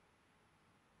harbor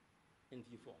in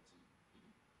Vieux Fort.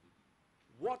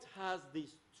 What has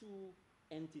these two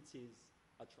entities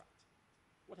attract?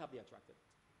 What have they attracted?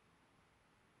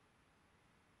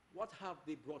 What have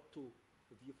they brought to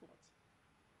Vieux Fort?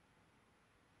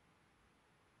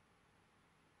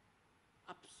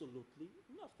 Absolutely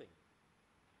nothing.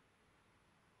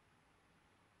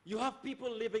 You have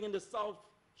people living in the south,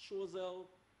 Choiseul.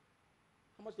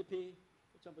 How much they pay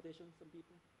for transportation, some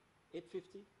people?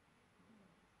 $8.50?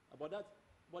 About that?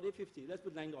 About $8.50. Let's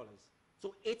put $9.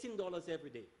 So $18 every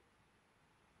day.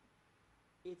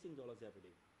 $18 every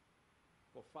day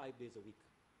for 5 days a week.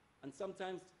 And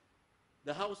sometimes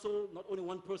the household, not only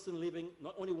one person living,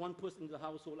 not only one person in the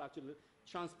household actually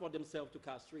transport themselves to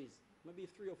Castries, maybe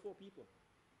 3 or 4 people.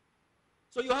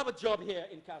 So you have a job here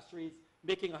in Castries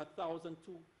making $1,000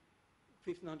 to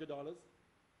 $1,500.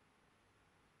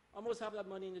 Almost have that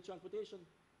money in the transportation.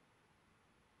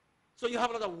 So you have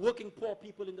a lot of working poor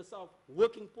people in the south.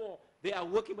 Working poor. They are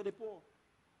working but they're poor.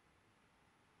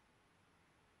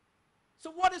 So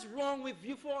what is wrong with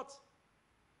Vieux Fort?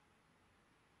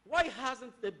 Why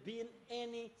hasn't there been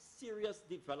any serious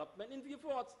development in Vieux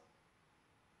Fort?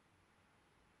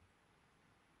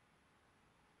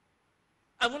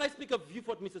 And when I speak of Vieux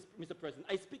Fort, Mr. President,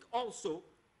 I speak also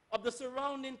of the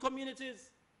surrounding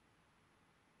communities.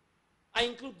 I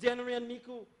include Dennery and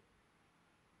Miku,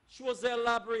 Choiseul,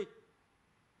 Labrie.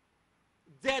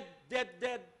 Dead.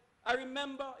 I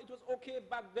remember it was okay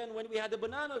back then when we had the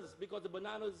bananas, because the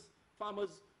bananas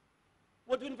farmers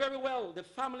were doing very well. The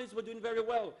families were doing very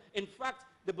well. In fact,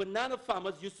 the banana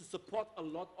farmers used to support a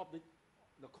lot of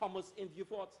the commerce in Vieux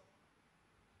Fort.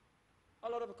 A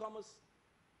lot of the commerce.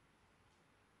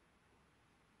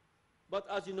 But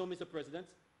as you know, Mr. President,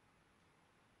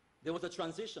 there was a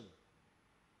transition.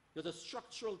 There was a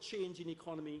structural change in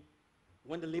economy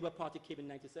when the Labour Party came in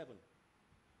 '97.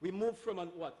 We moved from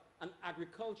an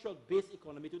agricultural-based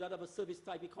economy to that of a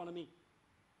service-type economy,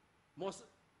 more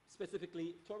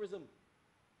specifically tourism.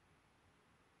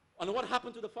 And what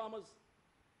happened to the farmers?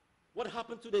 What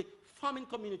happened to the farming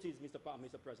communities, Mr.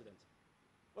 President?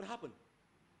 What happened?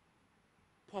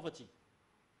 Poverty.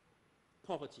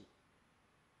 poverty.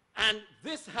 And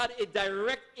this had a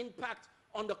direct impact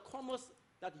on the commerce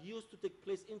that used to take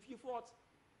place in Vieux Fort,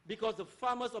 because the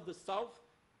farmers of the south,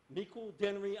 Micoud,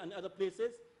 Dennery, and other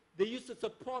places, they used to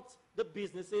support the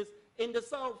businesses in the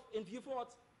south, in Vieux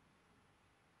Fort.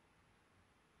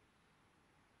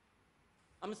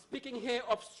 I'm speaking here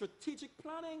of strategic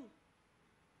planning.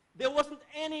 There wasn't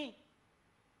any.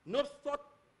 No thought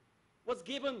was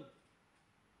given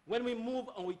when we moved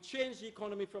and we changed the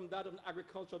economy from that of an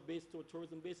agriculture base to a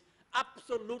tourism base.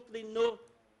 Absolutely no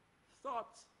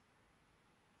thought.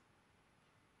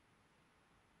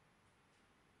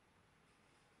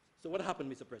 So what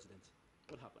happened, Mr. President?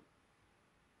 What happened?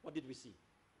 What did we see?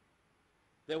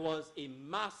 There was a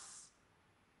mass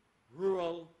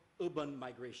rural-urban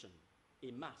migration,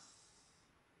 a mass.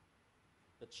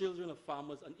 The children of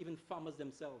farmers, and even farmers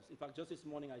themselves. In fact, just this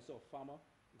morning I saw a farmer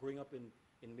growing up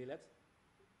in Millet.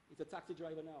 He's a taxi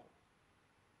driver now.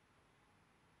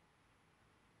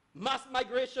 Mass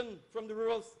migration from the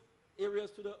rural areas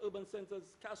to the urban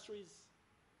centers, Castries,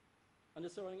 and the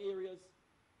surrounding areas.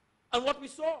 And what we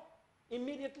saw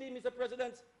immediately, Mr.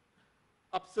 President,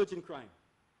 upsurge in crime.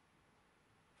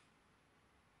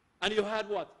 And you had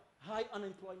what? High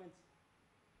unemployment,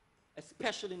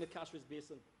 especially in the Castries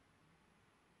Basin.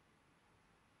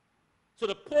 So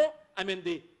the poor,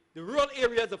 the rural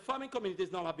areas, the farming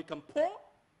communities now have become poor,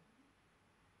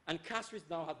 and Castries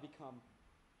now have become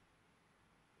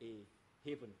a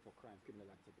haven for crime, criminal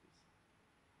activities.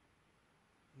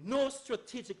 No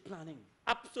strategic planning,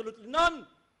 absolutely none.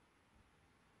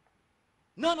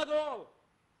 None at all.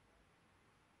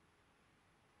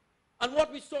 And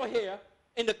what we saw here,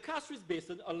 in the Castries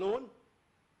Basin alone,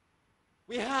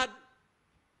 we had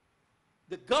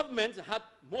the government had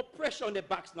more pressure on their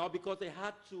backs now because they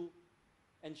had to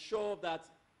ensure that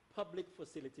public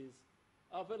facilities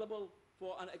are available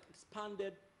for an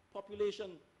expanded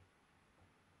population.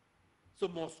 So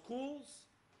more schools,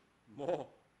 more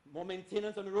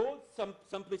maintenance on the roads,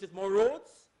 some places more roads,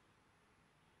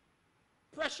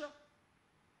 pressure.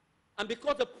 And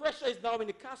because the pressure is now in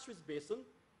the Castries Basin,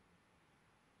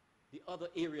 the other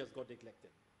areas got neglected.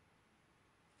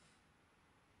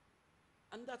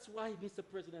 And that's why, Mr.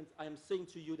 President, I am saying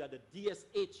to you that the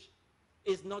DSH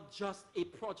is not just a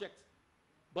project,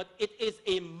 but it is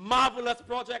a marvelous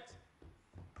project.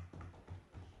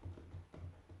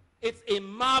 It's a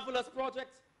marvelous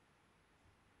project.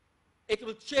 It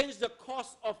will change the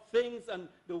course of things and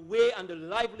the way and the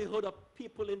livelihood of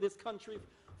people in this country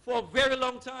for a very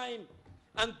long time.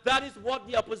 And that is what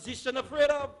the opposition are afraid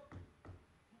of.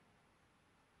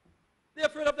 They're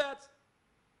afraid of that.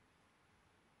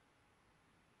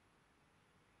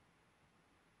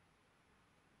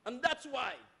 And that's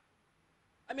why,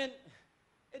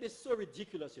 it is so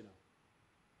ridiculous, you know.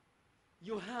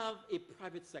 You have a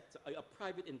private sector, a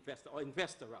private investor, or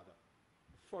investor rather,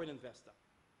 a foreign investor.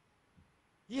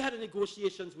 He had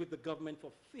negotiations with the government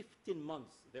for 15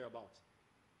 months, thereabout.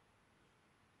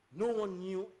 No one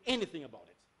knew anything about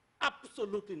it.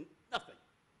 Absolutely nothing.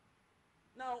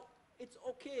 Now, it's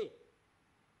okay,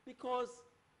 because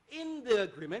in the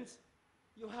agreement,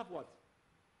 you have what?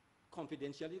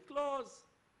 Confidentiality clause.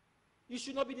 You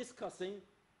should not be discussing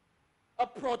a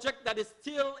project that is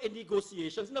still in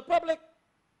negotiations in the public.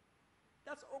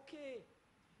 That's okay.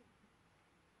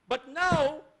 But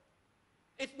now,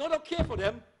 it's not okay for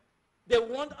them. They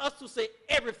want us to say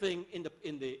everything in the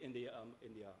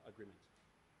agreement.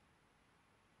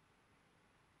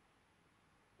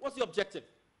 What's the objective?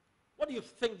 What do you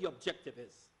think the objective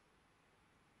is?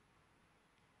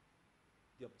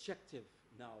 The objective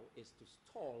now is to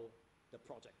stall the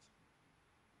project.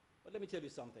 But let me tell you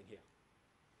something here.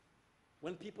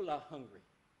 When people are hungry,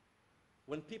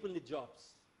 when people need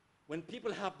jobs, when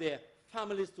people have their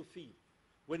families to feed,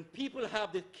 when people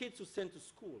have their kids to send to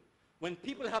school, when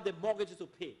people have their mortgages to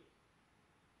pay,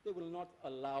 they will not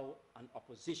allow an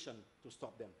opposition to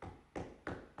stop them.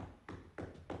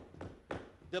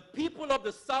 The people of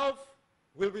the South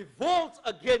will revolt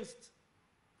against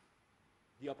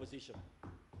the opposition,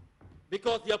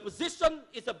 because the opposition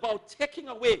is about taking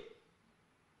away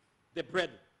the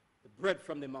bread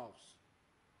from their mouths.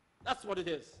 That's what it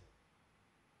is.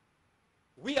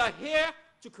 We are here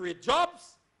to create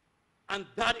jobs, and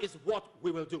that is what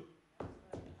we will do.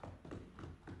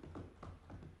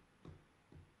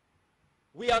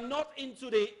 We are not into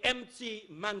the empty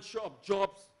mantra of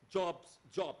jobs, jobs,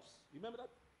 jobs. You remember that?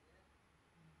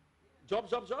 Jobs,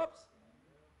 jobs, jobs?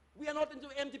 We are not into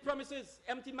empty promises,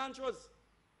 empty mantras.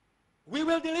 We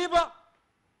will deliver,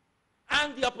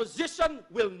 and the opposition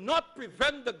will not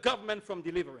prevent the government from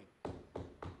delivering.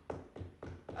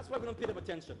 That's why we don't pay them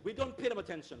attention. We don't pay them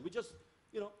attention. We just,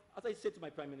 as I said to my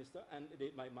Prime Minister and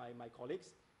my colleagues,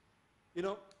 you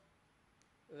know,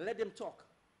 let them talk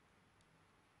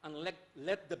and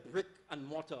let the brick and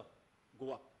mortar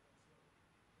go up.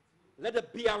 Let the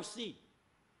BRC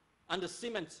and the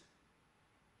cement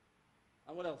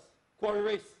and what else? Quarry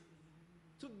race.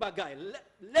 Took bagay.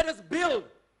 Let us build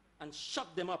and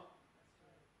shut them up.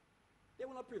 They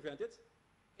will not prevent it.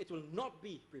 It will not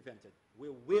be prevented. We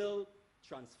will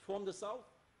transform the South,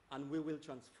 and we will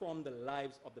transform the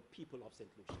lives of the people of St.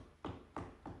 Lucia.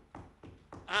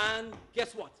 And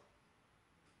guess what?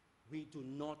 We do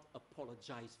not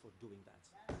apologize for doing that.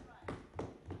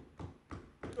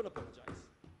 We don't apologize.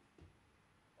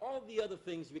 All the other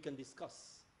things we can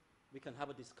discuss. We can have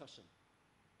a discussion.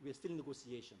 We are still in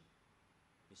negotiation.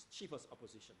 Mischievous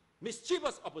opposition.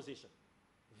 Mischievous opposition.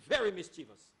 Very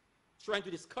mischievous. Trying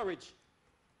to discourage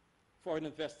foreign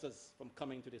investors from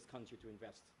coming to this country to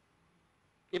invest.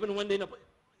 Even when they know.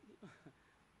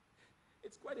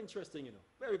 It's quite interesting, you know.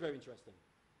 Very, very interesting.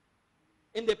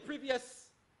 In the previous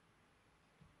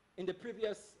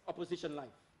opposition life,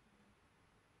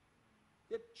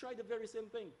 they tried the very same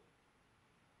thing.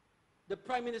 The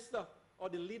Prime Minister or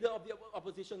the leader of the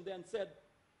opposition then said,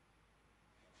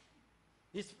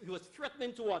 he was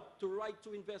threatening to what? To write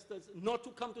to investors not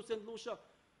to come to St. Lucia.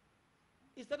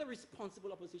 Is that a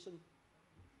responsible opposition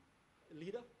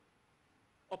leader?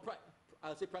 Or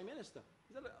I'll say Prime Minister.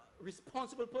 Is that a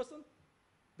responsible person?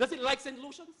 Does it like St.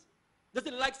 Lucians? Does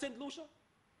it like St. Lucia?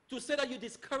 To say that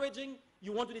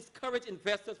you want to discourage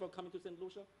investors from coming to St.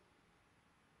 Lucia?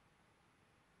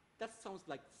 That sounds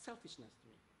like selfishness to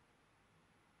me.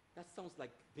 That sounds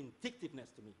like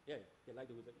vindictiveness to me. Yeah, they like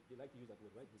to use that word,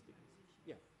 right? Vindictiveness.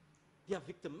 Yeah. They are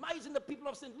victimizing the people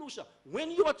of St. Lucia.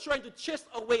 When you are trying to chase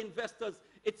away investors,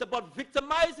 it's about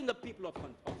victimizing the people of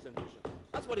St. Lucia.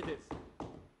 That's what it is.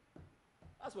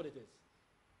 That's what it is.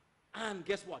 And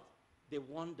guess what? They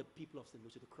want the people of St.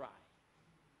 Lucia to cry.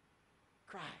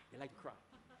 Cry. They like to cry.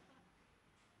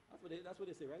 That's what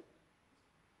they say, right?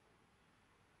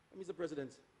 Mr.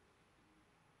 President,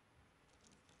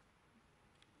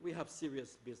 we have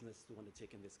serious business to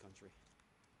undertake in this country.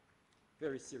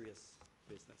 Very serious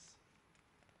business.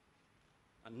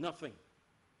 And nothing.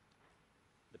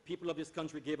 The people of this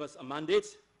country gave us a mandate,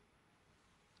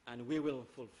 and we will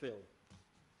fulfill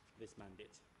this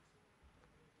mandate.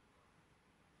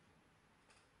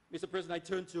 Mr. President, I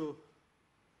turn to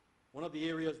one of the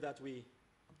areas that we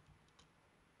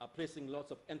are placing lots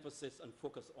of emphasis and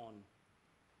focus on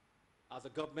as a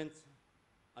government,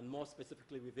 and more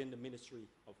specifically within the Ministry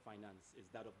of Finance, is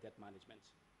that of debt management.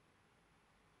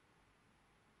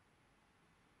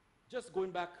 Just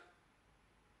going back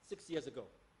 6 years ago,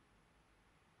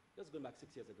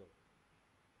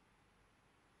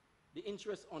 the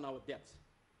interest on our debt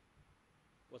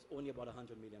was only about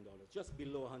 $100 million, just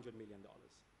below $100 million.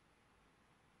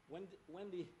 When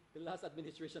the last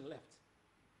administration left,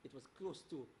 it was close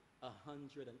to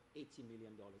 $180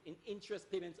 million in interest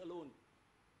payments alone.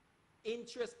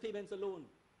 Interest payments alone.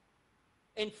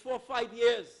 In 4 or 5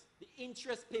 years, the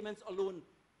interest payments alone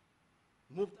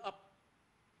moved up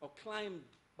or climbed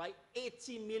by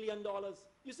 $80 million.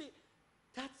 You see,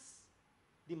 that's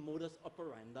the modus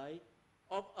operandi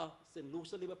of a St.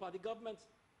 Lucia Labour Party government.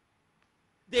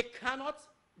 They cannot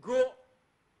grow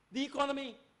the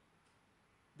economy.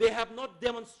 They have not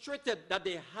demonstrated that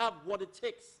they have what it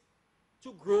takes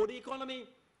to grow the economy.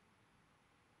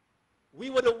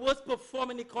 We were the worst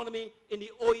performing economy in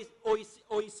the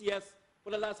OECS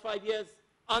for the last 5 years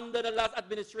under the last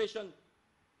administration.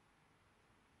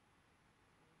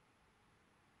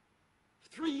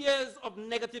 3 years of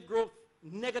negative growth,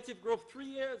 3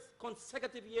 years,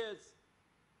 consecutive years.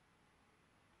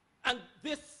 And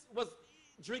this was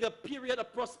during a period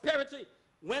of prosperity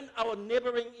when our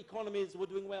neighboring economies were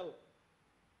doing well.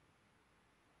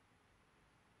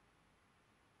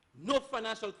 No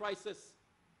financial crisis,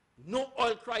 no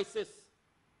oil crisis,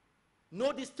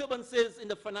 no disturbances in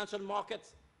the financial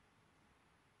markets.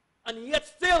 And yet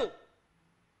still,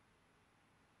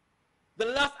 the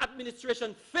last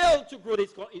administration failed to grow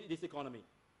this economy.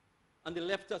 And they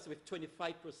left us with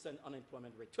 25%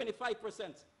 unemployment rate.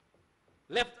 25%.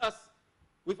 Left us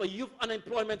with a youth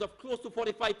unemployment of close to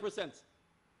 45%.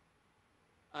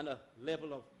 And a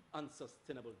level of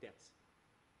unsustainable debt.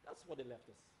 That's what they left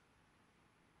us.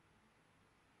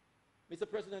 Mr.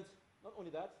 President, not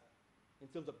only that, in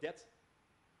terms of debt,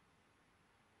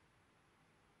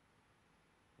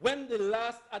 when the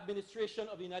last administration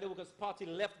of the United Workers' Party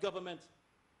left government,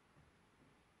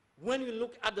 when we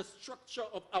look at the structure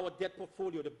of our debt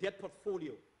portfolio, the debt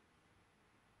portfolio,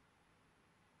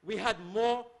 we had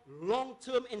more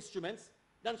long-term instruments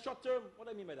than short-term. What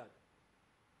do I mean by that?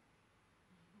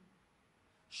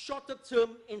 Shorter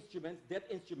term instruments, debt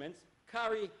instruments,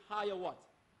 carry higher what?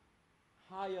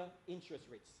 Higher interest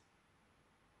rates.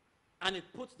 And it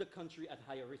puts the country at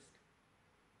higher risk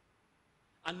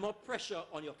and more pressure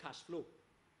on your cash flow.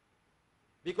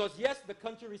 Because yes, the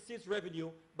country receives revenue,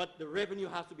 but the revenue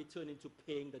has to be turned into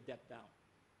paying the debt down.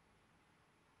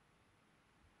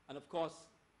 And of course,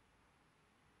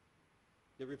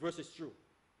 the reverse is true.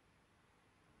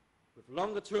 With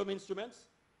longer term instruments,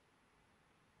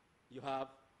 you have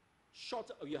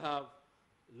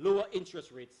lower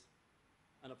interest rates,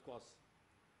 and of course,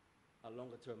 a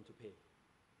longer term to pay.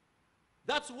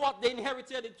 That's what they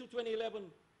inherited in 2011.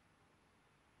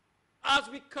 As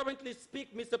we currently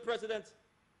speak, Mr. President,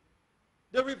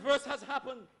 the reverse has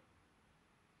happened.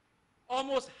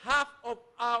 Almost half of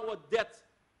our debt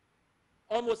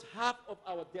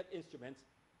instruments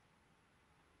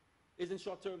is in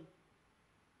short term.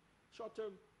 Short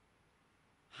term.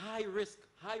 High risk,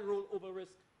 high rollover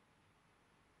risk.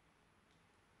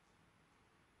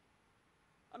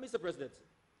 And Mr. President,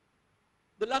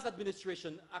 the last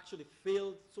administration actually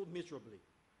failed so miserably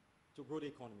to grow the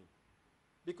economy.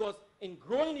 Because in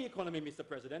growing the economy, Mr.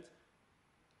 President,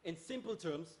 in simple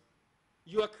terms,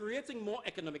 you are creating more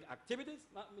economic activities,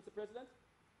 Mr. President,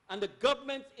 and the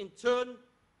government in turn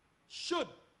should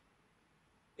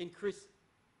increase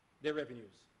their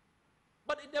revenues.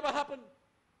 But it never happened.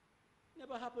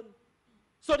 Never happened.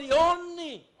 So the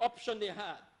only option they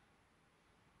had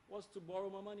was to borrow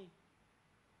more money.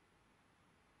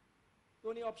 The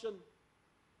only option.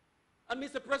 And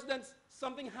Mr. President,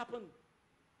 something happened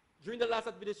during the last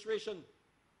administration.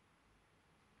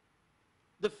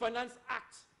 The Finance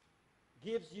Act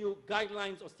gives you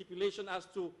guidelines or stipulation as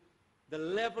to the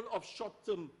level of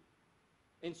short-term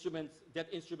instruments, debt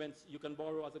instruments you can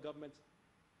borrow as a government.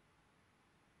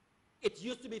 It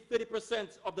used to be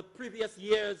 30% of the previous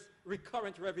year's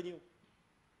recurrent revenue.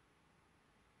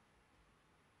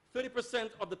 30%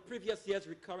 of the previous year's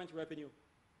recurrent revenue.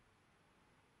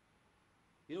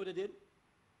 You know what they did?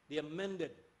 They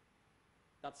amended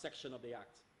that section of the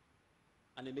act,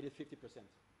 and they made it 50%.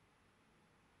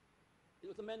 It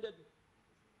was amended.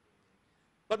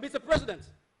 But Mr. President,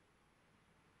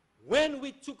 when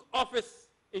we took office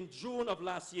in June of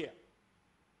last year,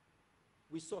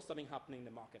 we saw something happening in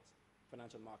the market,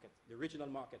 financial market, the regional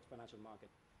market, financial market,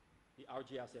 the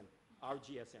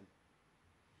RGSM.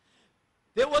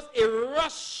 There was a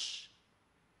rush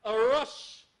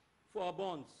for our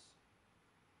bonds.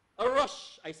 A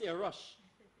rush, I say a rush.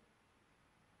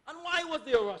 And why was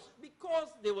there a rush? Because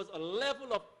there was a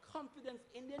level of confidence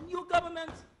in the new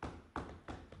government.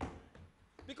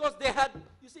 Because they had,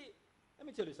 you see, let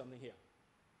me tell you something here.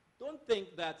 Don't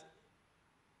think that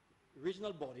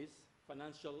regional bodies,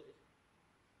 financial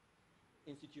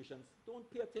institutions, don't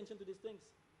pay attention to these things.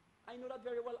 I know that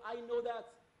very well. I know that.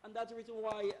 And that's the reason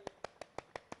why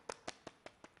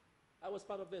I was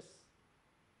part of this.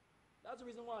 That's the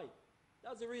reason why.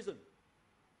 That's the reason.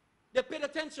 They paid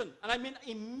attention. And I mean,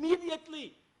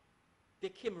 immediately, they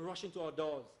came rushing to our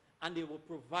doors. And they were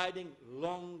providing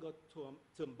longer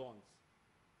term bonds.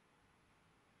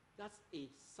 That's a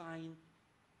sign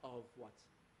of what?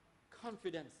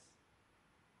 Confidence.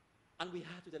 And we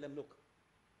had to tell them, look,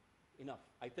 enough.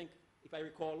 I think, if I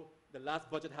recall, the last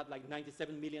budget had like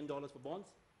 $97 million for bonds.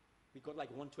 We got like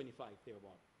 125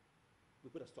 thereabout. We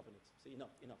put a stop on it. Say, enough.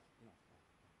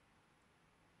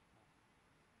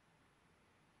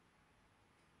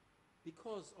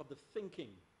 Because of the thinking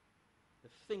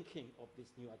of this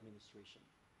new administration,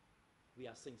 we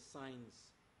are seeing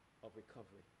signs of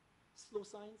recovery. Slow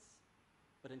signs,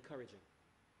 but encouraging.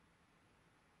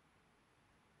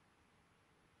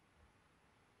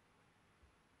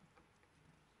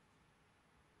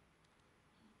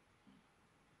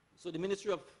 So the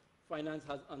Ministry of Finance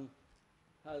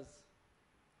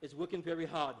is working very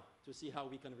hard to see how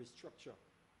we can restructure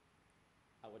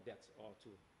our debts, or to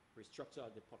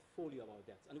restructure the portfolio of our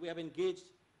debts. And we have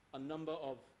engaged a number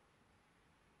of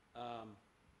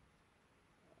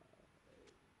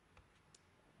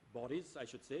bodies, I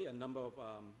should say, a number of,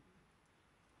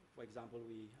 for example,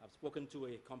 we have spoken to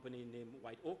a company named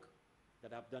White Oak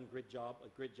that have done a great job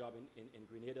in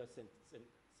Grenada,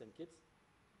 St. Kitts,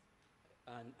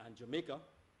 and Jamaica.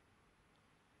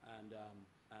 And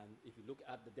if you look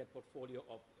at the debt portfolio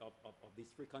of these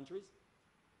three countries,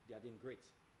 they are doing great.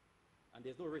 And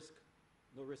there's no risk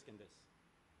in this.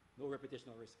 No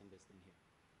reputational risk in this thing here.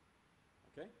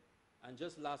 Okay? And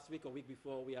just last week or week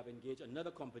before, we have engaged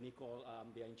another company called,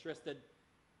 they are interested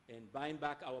in buying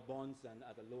back our bonds and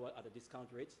at a discount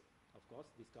rate, of course,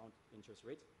 discount interest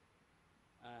rate.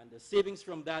 And the savings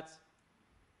from that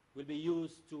will be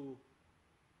used to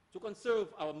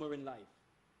conserve our marine life.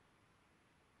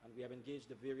 And we have engaged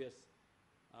the various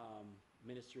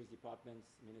ministries, departments,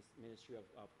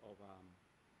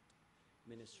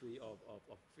 Ministry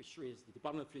of Fisheries, the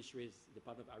Department of Fisheries, the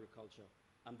Department of Agriculture,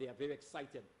 and they are very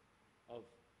excited of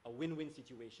a win-win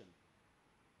situation.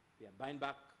 We are buying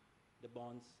back the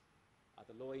bonds at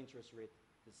a lower interest rate.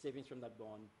 The savings from that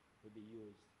bond will be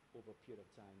used over a period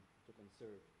of time to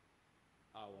conserve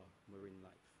our marine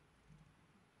life.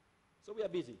 So we are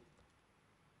busy.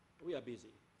 We are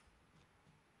busy.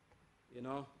 You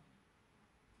know,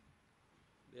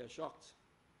 they are shocked.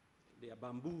 They are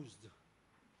bamboozled.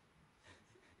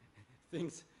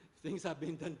 things have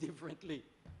been done differently.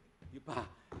 You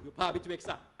probably to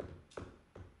accept.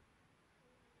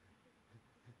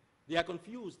 They are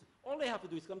confused. All they have to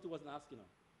do is come to us and ask, you know.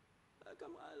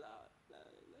 Come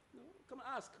and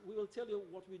ask. We will tell you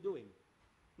what we're doing.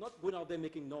 Not going out there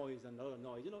making noise and a lot of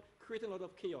noise. You know, creating a lot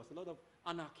of chaos, a lot of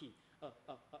anarchy,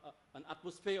 an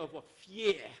atmosphere of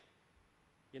fear.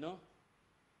 You know,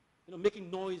 making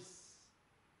noise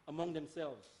among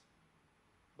themselves.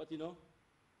 But you know,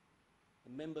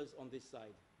 the members on this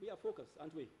side, we are focused,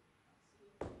 aren't we?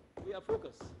 We are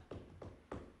focused.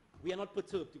 We are not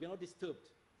perturbed. We are not disturbed.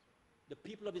 The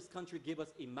people of this country gave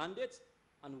us a mandate,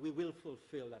 and we will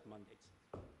fulfill that mandate.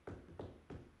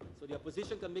 So the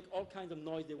opposition can make all kinds of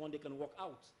noise they want. They can walk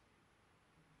out.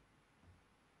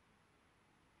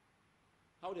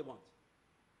 How they want.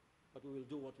 But we will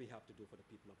do what we have to do for the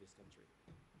people of this country.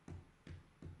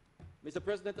 Mr.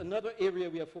 President, another area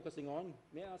we are focusing on.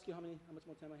 May I ask you how much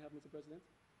more time I have, Mr. President?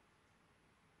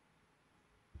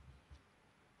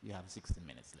 You have 16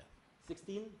 minutes left.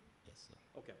 16? Yes, sir.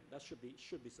 Okay, that should be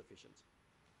sufficient.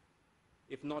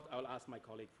 If not, I'll ask my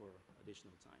colleague for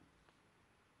additional time.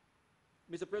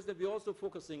 Mr. President, we're also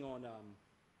focusing on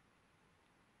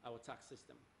our tax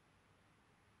system,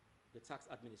 the tax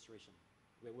administration.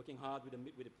 We're working hard with the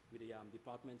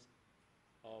Department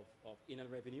of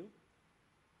Inland Revenue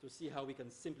to see how we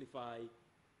can simplify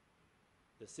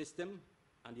the system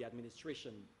and the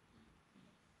administration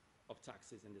of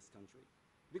taxes in this country.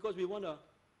 Because we want a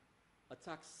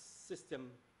tax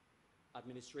system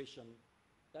administration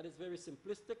that is very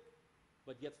simplistic,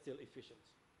 but yet still efficient.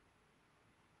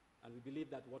 And we believe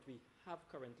that what we have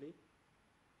currently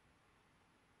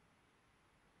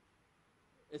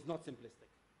is not simplistic,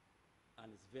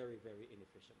 and it's very, very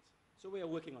inefficient. So we are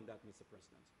working on that, Mr.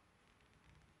 President.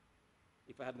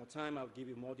 If I had more time, I'll give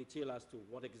you more detail as to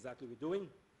what exactly we're doing,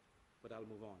 but I'll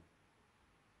move on.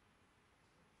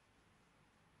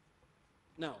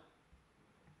 Now,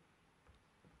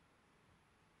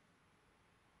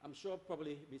 I'm sure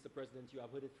probably, Mr. President, you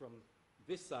have heard it from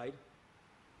this side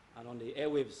and on the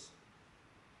airwaves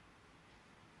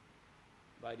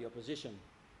by the opposition.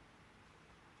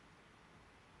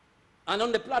 And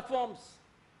on the platforms.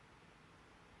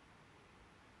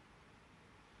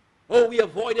 Oh, we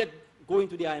avoided going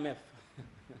to the IMF.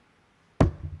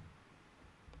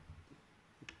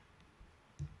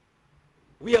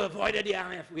 We avoided the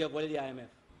IMF. We avoided the IMF.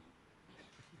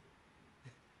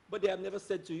 But they have never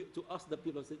said to us, the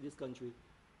people of this country,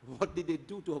 what did they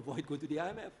do to avoid going to the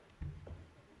IMF?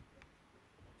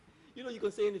 You know, you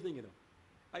can say anything, you know.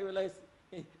 I realize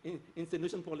in St.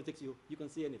 Lucian politics, you can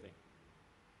say anything.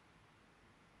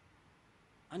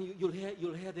 And you'll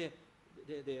hear the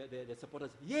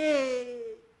supporters,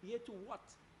 yay! Yay to what?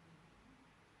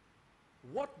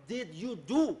 What did you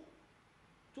do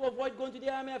to avoid going to the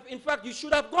IMF? In fact, you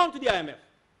should have gone to the IMF.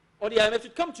 Or the IMF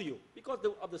should come to you because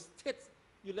of the state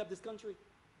you left this country.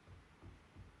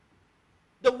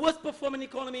 The worst performing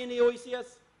economy in the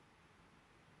OECS.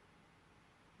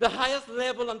 The highest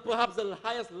level and perhaps the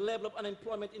highest level of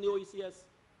unemployment in the OECS.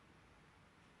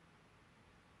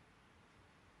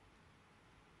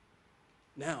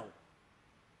 Now,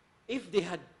 if they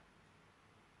had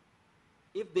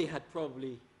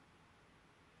probably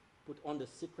put on the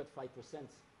secret 5%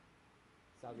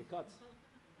 salary cuts,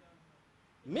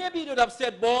 maybe they would have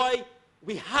said, boy,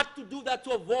 we had to do that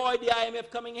to avoid the IMF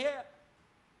coming here.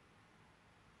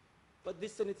 But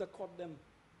this senator caught them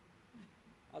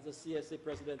as a CSA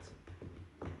president.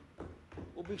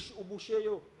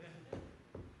 Ubusheyo.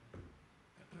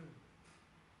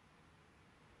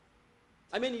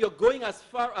 I mean, you're going as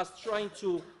far as trying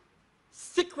to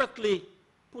secretly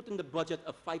put in the budget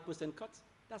a 5% cut.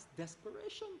 That's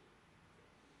desperation.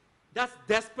 That's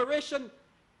desperation.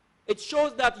 It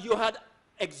shows that you had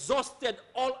exhausted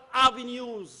all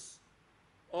avenues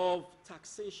of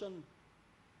taxation.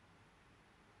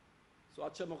 So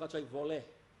achemokachai vole.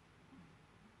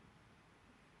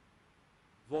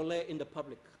 Vole in the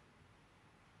public.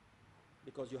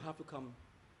 Because you have to come.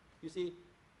 You see,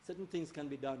 certain things can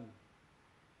be done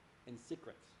in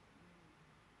secret.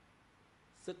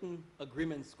 certain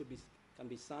agreements can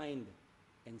be signed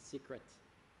in secret.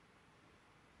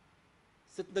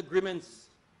 Certain agreements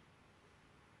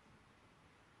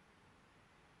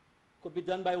could be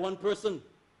done by one person,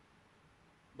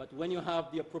 but when you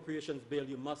have the appropriations bill,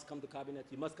 you must come to cabinet,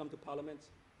 you must come to parliament,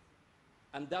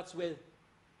 and that's where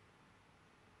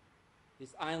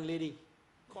this Iron Lady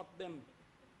caught them.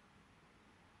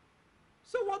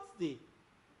 So what's the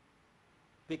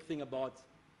big thing about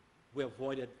we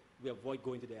avoid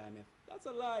going to the IMF? That's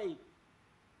a lie.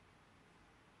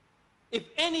 If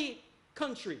any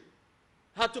country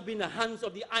had to be in the hands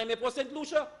of the IMF, was St.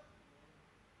 Lucia?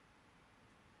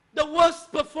 The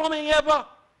worst performing ever. I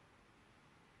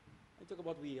talk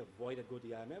about we avoided going to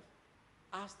the IMF.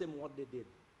 Ask them what they did.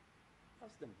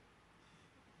 Ask them.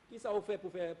 Qu'est-ce qu'on fait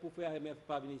pour faire IMF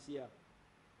pas venir ici?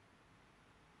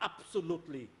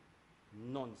 Absolutely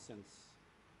nonsense.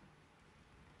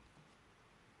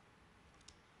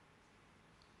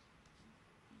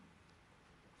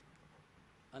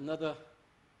 Another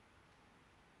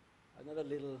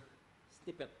little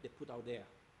snippet they put out there.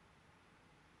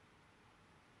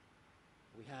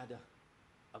 We had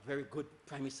a very good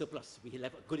primary surplus. We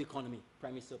have a good economy,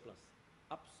 primary surplus.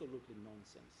 Absolutely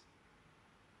nonsense.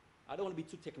 I don't want to be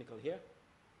too technical here.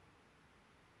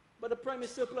 But the primary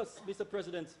surplus, Mr.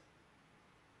 President,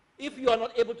 if you are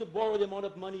not able to borrow the amount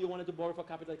of money you wanted to borrow for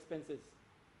capital expenses,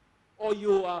 or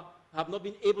you have not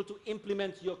been able to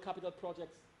implement your capital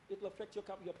projects, it will affect your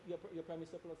primary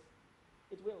surplus.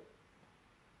 It will.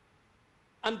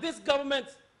 And this government,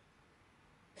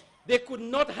 they could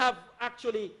not have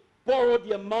actually borrowed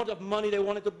the amount of money they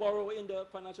wanted to borrow in the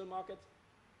financial market.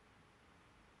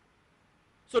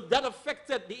 So that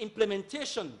affected the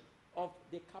implementation of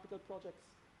the capital projects.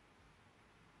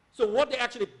 So what they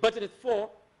actually budgeted for,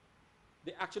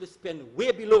 they actually spend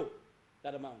way below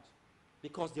that amount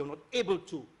because they were not able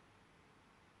to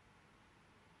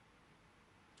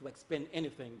expend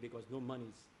anything because no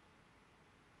monies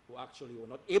were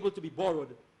not able to be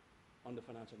borrowed on the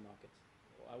financial market.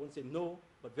 I wouldn't say no,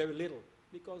 but very little,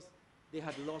 because they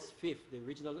had lost faith. The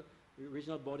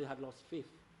regional body had lost faith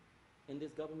in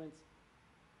this government.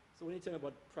 So when you tell me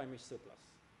about primary surplus,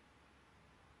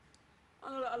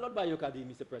 a lot by Yokadi,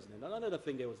 Mr. President. Another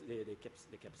thing they kept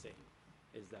saying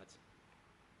is that,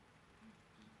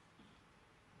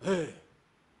 hey,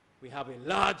 we have a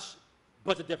large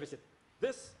budget deficit.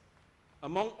 This,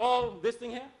 among all this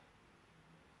thing here,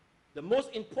 the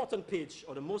most important page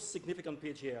or the most significant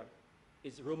page here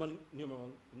is Roman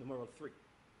numeral 3.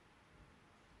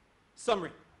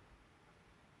 Summary.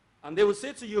 And they will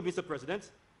say to you, Mr.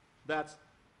 President, that,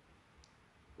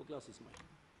 what glass is mine?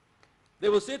 They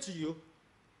will say to you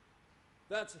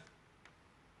that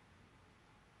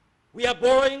we are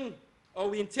borrowing, or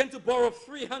we intend to borrow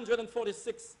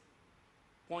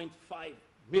 $346.5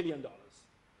 million.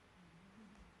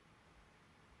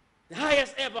 The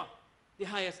highest ever. The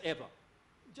highest ever.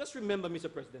 Just remember, Mr.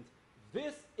 President,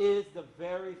 this is the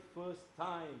very first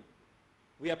time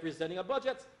we are presenting a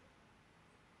budget.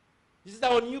 This is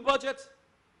our new budget.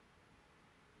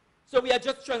 So we are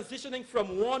just transitioning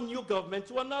from one new government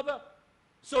to another.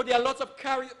 So there are lots of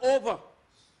carryover.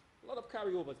 A lot of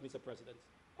carryovers, Mr. President.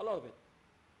 A lot of it.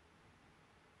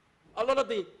 A lot of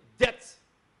the debt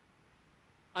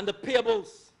and the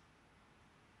payables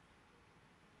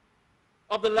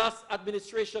of the last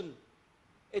administration,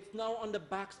 it's now on the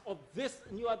backs of this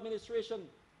new administration.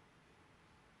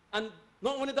 And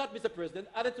not only that, Mr. President,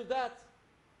 added to that,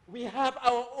 we have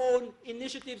our own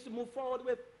initiatives to move forward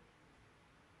with.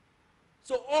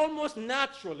 So almost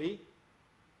naturally,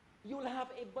 you will have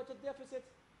a budget deficit.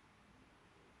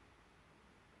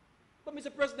 But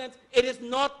Mr. President, it is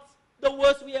not the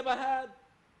worst we ever had.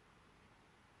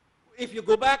 If you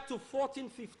go back to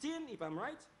 14-15, if I'm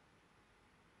right,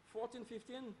 14-15,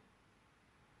 oh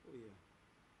yeah.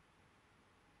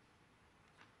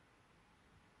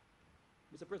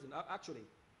 Mr. President, actually,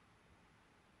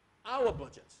 our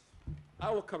budget,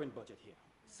 our current budget here,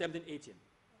 17-18,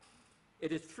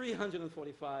 it is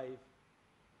 345,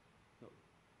 no,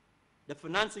 the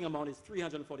financing amount is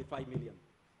 345 million.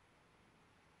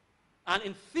 And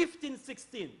in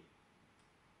 15-16,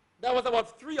 that was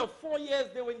about 3 or 4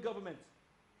 years they were in government,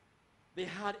 they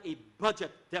had a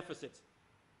budget deficit.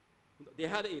 They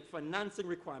had a financing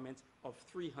requirement of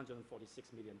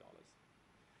 $346 million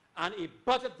and a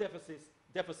budget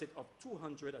deficit of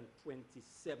 $227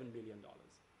 million.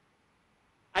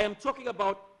 I am talking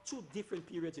about 2 different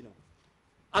periods, you know.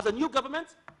 As a new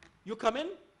government, you come in,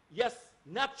 yes,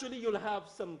 naturally you'll have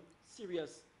some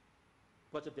serious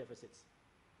budget deficits.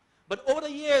 But over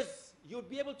the years, you'll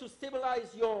be able to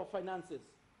stabilize your finances,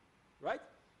 right?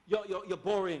 Your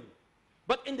borrowing.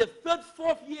 But in the third,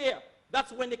 fourth year,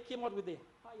 that's when they came out with the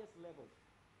highest level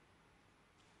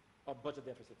of budget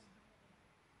deficits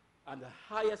and the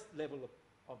highest level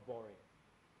of borrowing.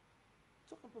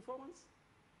 Talking performance?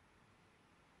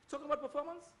 Talking about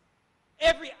performance?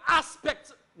 Every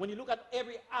aspect, when you look at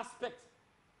every aspect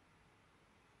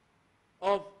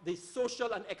of the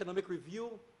social and economic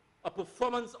review, a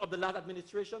performance of the last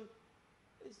administration,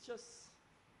 it's just,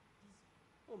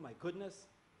 oh my goodness,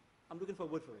 I'm looking for a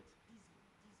word for it.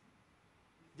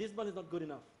 This one is not good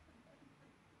enough.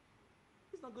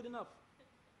 It's not good enough.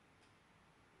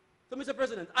 So, Mr.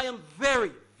 President, I am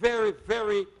very, very,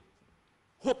 very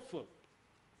hopeful.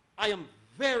 I am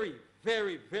very,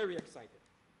 very, very excited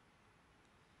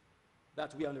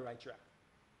that we are on the right track.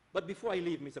 But before I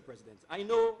leave, Mr. President, I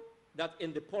know that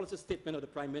in the policy statement of the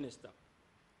Prime Minister,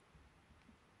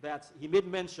 that he made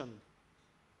mention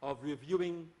of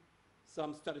reviewing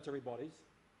some statutory bodies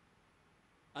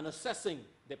and assessing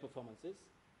their performances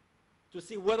to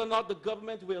see whether or not the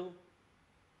government will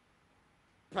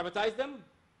privatize them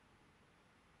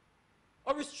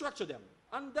or restructure them.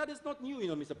 And that is not new, you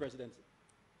know, Mr. President.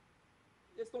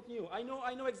 It's not new. I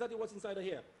know exactly what's inside of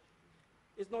here.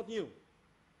 It's not new.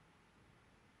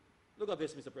 Look at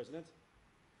this, Mr. President.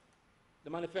 The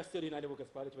Manifesto of the United Workers'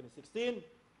 Party 2016,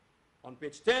 on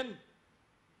page 10,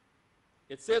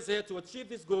 it says here, to achieve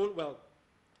this goal, well,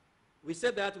 we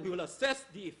said that we will assess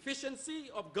the efficiency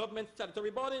of government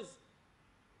statutory bodies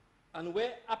and,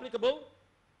 where applicable,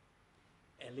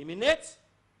 eliminate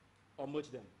or merge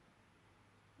them.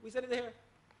 We said it here.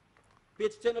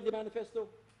 Page 10 of the manifesto.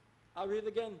 I'll read it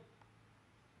again.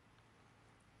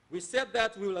 We said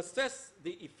that we will assess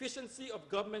the efficiency of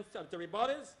government statutory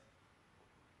bodies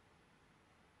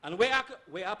and, where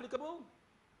applicable,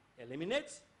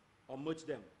 eliminate or merge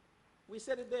them. We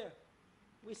said it there.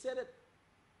 We said it.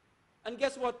 And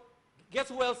guess what? Guess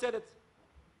who else said it?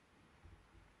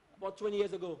 About 20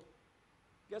 years ago.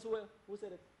 Guess who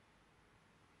said it?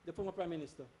 The former Prime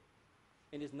Minister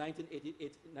in his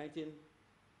 1998-99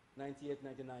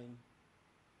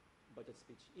 budget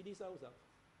speech. Edie Souza.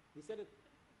 He said it.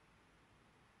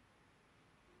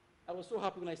 I was so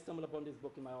happy when I stumbled upon this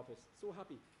book in my office. So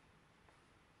happy.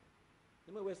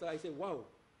 Remember where I said, wow.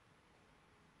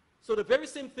 So the very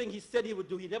same thing he said he would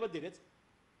do, he never did it.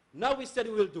 Now we said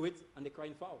we will do it, and they're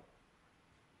crying foul.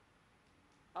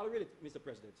 I'll read it, Mr.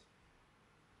 President.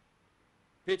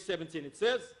 Page 17, it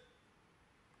says,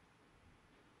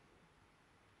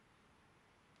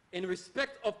 in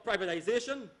respect of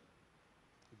privatization,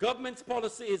 government's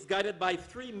policy is guided by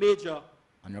three major...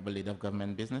 Honorable Leader of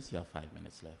Government Business, you have 5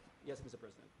 minutes left. Yes, Mr.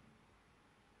 President.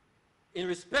 In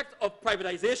respect of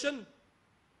privatization,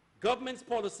 government's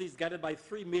policy is guided by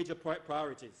three major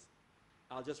priorities.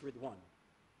 I'll just read one.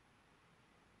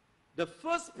 The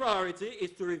first priority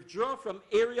is to withdraw from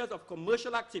areas of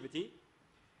commercial activity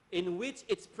in which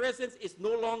its presence is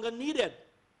no longer needed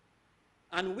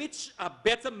and which are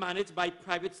better managed by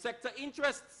private sector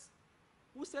interests.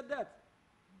 Who said that?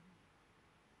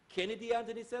 Kennedy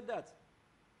Anthony said that.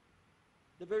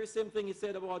 The very same thing he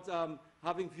said about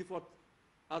having Viewport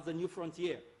as the new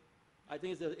frontier. I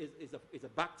think it's a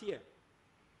back tier.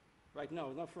 Right now,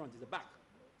 it's not front, it's a back.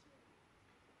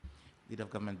 Leader of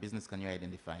Government Business, can you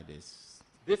identify this?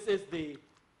 This is the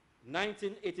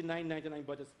 1989-99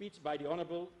 budget speech by the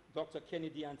Honorable Dr.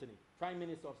 Kennedy Anthony, Prime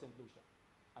Minister of St. Lucia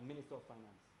and Minister of Finance.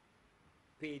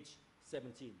 Page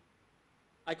 17.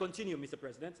 I continue, Mr.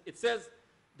 President. It says,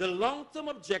 the long-term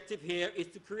objective here is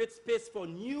to create space for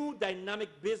new dynamic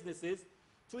businesses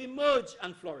to emerge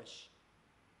and flourish.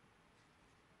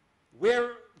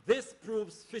 Where this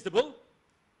proves feasible,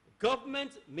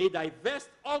 government may divest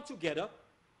altogether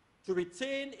to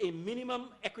retain a minimum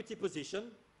equity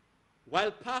position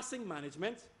while passing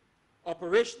management,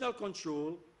 operational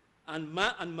control, and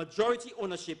majority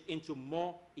ownership into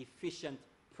more efficient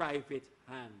private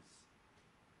hands.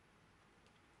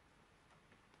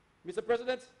 Mr.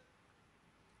 President,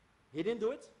 he didn't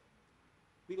do it.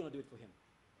 We're going to do it for him.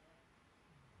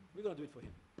 We're going to do it for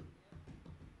him.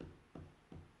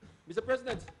 Mr.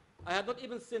 President, I had not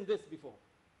even seen this before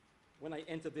when I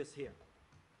entered this here.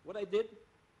 What I did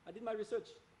my research.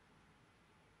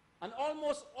 And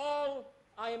almost all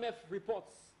IMF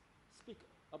reports speak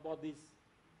about these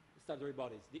statutory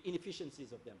bodies, the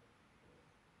inefficiencies of them.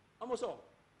 Almost all.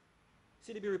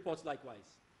 CDB reports likewise.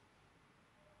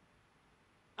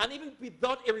 And even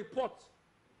without a report,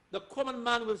 the common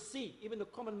man will see, even the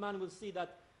common man will see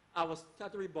that our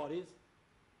statutory bodies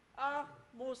are,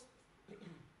 most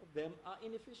of them are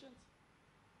inefficient.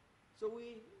 So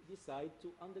we decide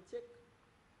to undertake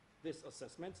this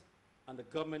assessment, and the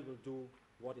government will do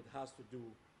what it has to do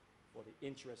for the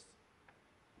interest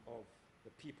of the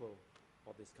people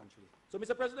of this country. So,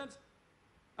 Mr. President,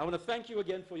 I want to thank you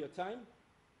again for your time.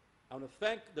 I want to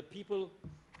thank the people,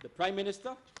 the Prime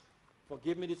Minister, for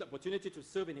giving me this opportunity to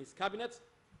serve in his cabinet.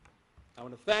 I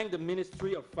want to thank the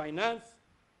Ministry of Finance,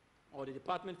 or the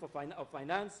Department of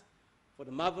Finance, for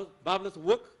the marvelous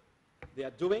work they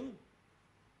are doing.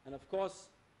 And of course,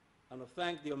 I want to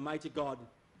thank the Almighty God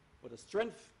for the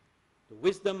strength, the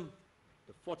wisdom,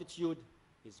 the fortitude,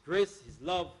 His grace, His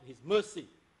love, His mercy,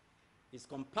 His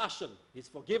compassion, His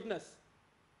forgiveness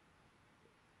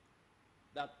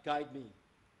that guide me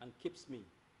and keeps me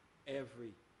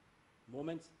every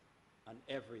moment and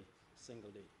every single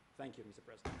day. Thank you, Mr.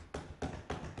 President.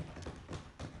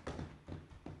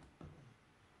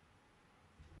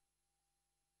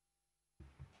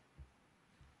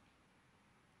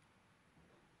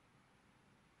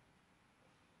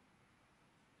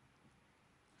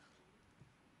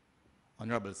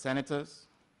 Honorable Senators,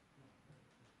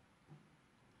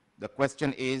 the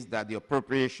question is that the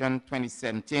Appropriation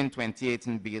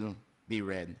 2017-2018 bill be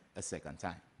read a second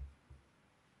time.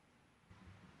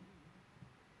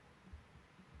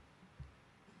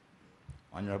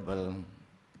 Honorable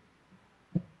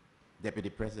Deputy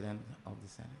President of the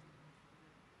Senate.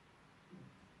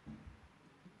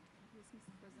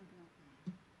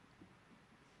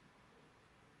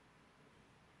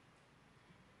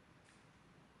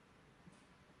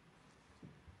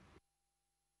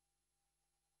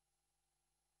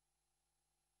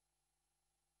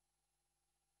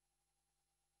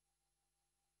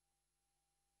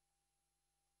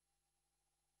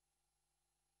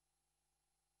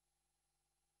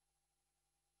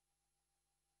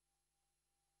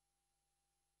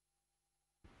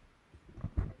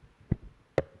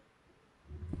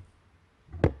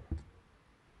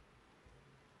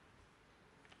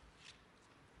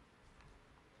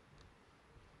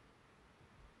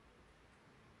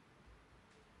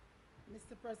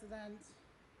 Mr. President,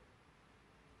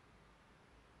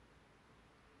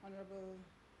 honorable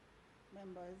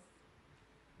members,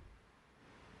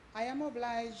 I am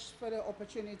obliged for the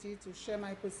opportunity to share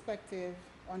my perspective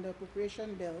on the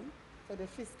appropriation bill for the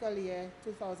fiscal year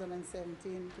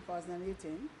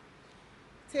 2017-2018,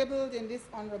 tabled in this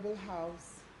honorable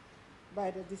House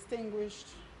by the distinguished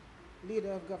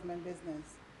leader of government business.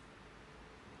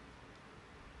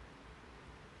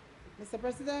 Mr.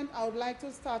 President, I would like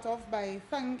to start off by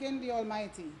thanking the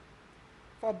Almighty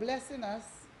for blessing us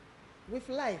with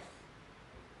life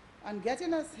and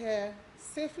getting us here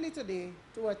safely today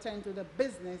to attend to the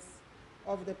business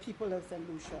of the people of St.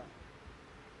 Lucia.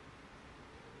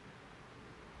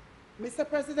 Mr.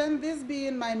 President, this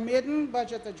being my maiden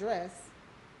budget address,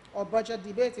 or budget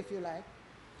debate if you like,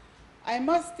 I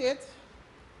must state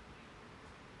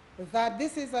that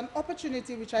this is an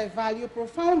opportunity which I value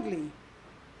profoundly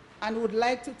and would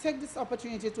like to take this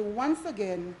opportunity to once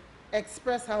again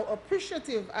express how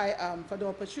appreciative I am for the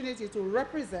opportunity to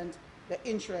represent the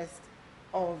interest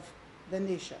of the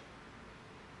nation.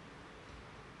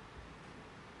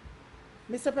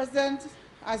 Mr. President,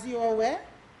 as you are aware,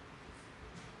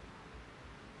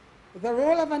 the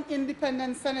role of an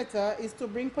independent senator is to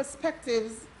bring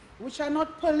perspectives which are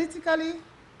not politically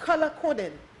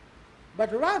color-coded,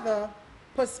 but rather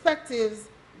perspectives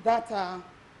that are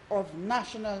of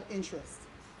national interest.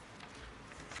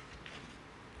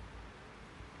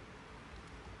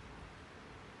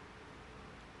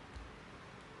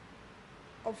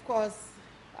 Of course,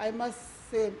 I must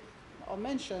say or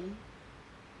mention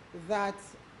that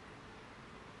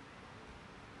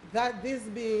this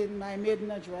being my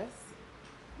maiden address,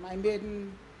 my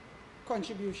maiden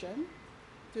contribution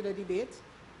to the debate,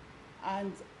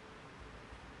 and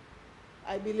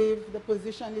I believe the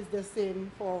position is the same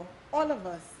for all of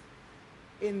us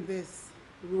in this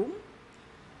room.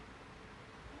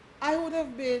 I would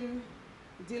have been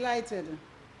delighted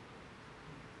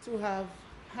to have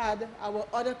had our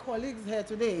other colleagues here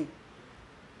today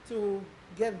to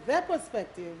get their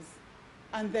perspectives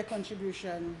and their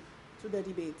contribution to the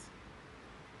debate.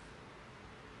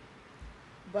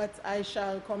 But I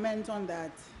shall comment on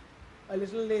that a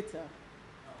little later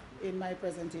in my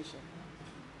presentation.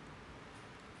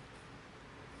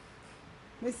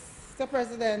 Mr.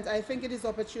 President, I think it is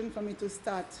opportune for me to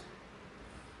start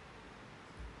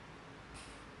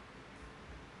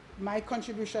my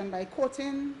contribution by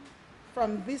quoting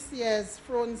from this year's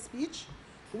throne speech,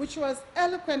 which was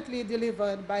eloquently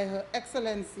delivered by Her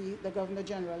Excellency, the Governor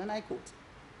General, and I quote,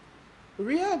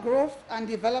 "Real growth and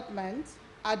development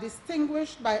are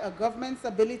distinguished by a government's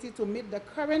ability to meet the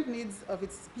current needs of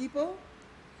its people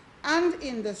and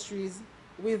industries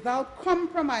without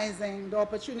compromising the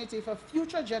opportunity for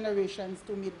future generations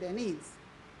to meet their needs.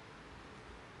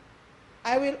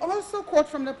 I will also quote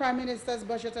from the Prime Minister's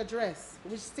budget address,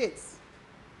 which states,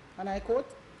 and I quote,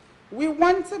 "We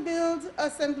want to build a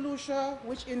St. Lucia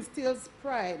which instills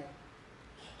pride,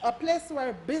 a place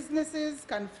where businesses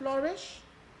can flourish,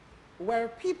 where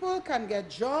people can get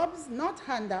jobs, not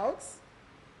handouts,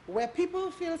 where people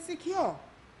feel secure,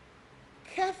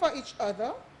 care for each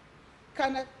other,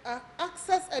 can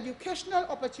access educational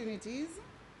opportunities,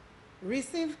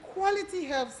 receive quality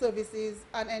health services,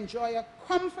 and enjoy a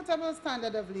comfortable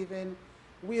standard of living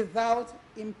without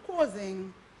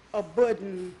imposing a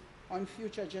burden on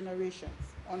future generations,"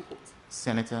 unquote.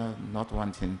 Senator, not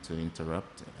wanting to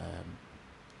interrupt,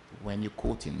 when you're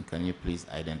quoting, can you please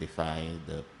identify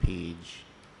the page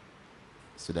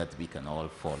so that we can all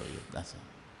follow you? That's all.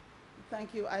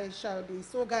 Thank you. I shall be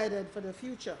so guided for the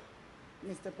future,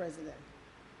 Mr. President.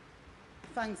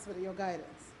 Thanks for your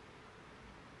guidance.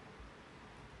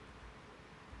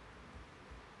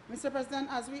 Mr. President,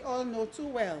 as we all know too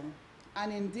well,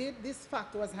 and indeed this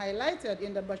fact was highlighted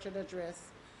in the budget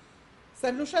address,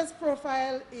 St. Lucia's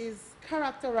profile is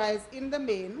characterized in the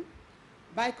main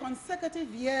by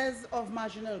consecutive years of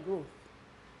marginal growth,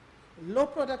 low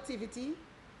productivity,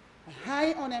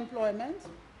 high unemployment,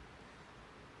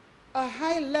 a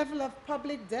high level of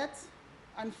public debt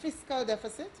and fiscal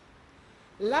deficit,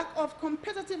 lack of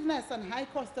competitiveness and high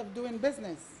cost of doing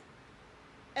business,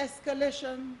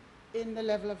 escalation in the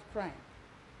level of crime.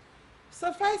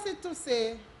 Suffice it to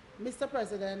say, Mr.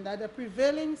 President, that the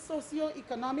prevailing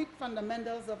socio-economic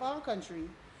fundamentals of our country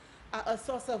are a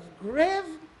source of grave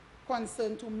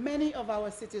concern to many of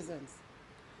our citizens.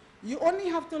 You only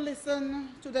have to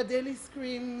listen to the daily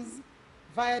screams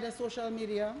via the social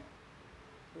media,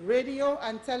 radio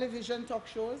and television talk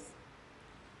shows,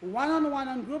 one-on-one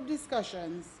and group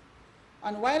discussions,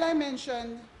 and while I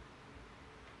mentioned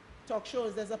talk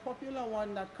shows, there's a popular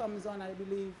one that comes on, I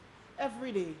believe,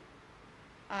 every day,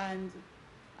 and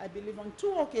I believe on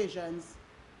 2 occasions,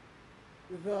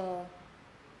 the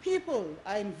people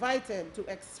are invited to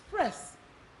express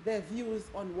their views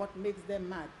on what makes them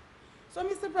mad. So,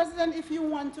 Mr. President, if you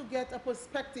want to get a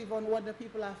perspective on what the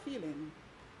people are feeling,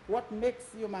 what makes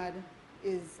you mad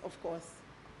is, of course,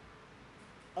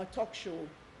 a talk show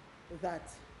that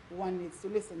one needs to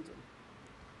listen to.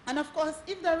 And of course,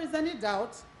 if there is any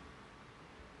doubt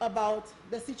about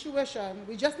the situation,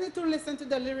 we just need to listen to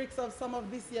the lyrics of some of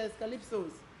this year's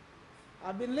calypsos.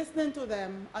 I've been listening to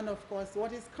them, and of course,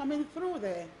 what is coming through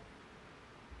there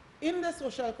in the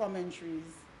social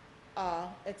commentaries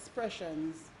are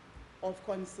expressions of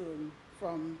concern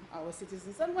from our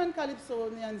citizens. And when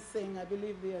calypsonians sing, I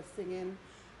believe they are singing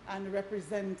and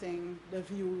representing the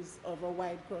views of a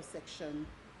wide cross-section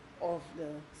of the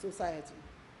society.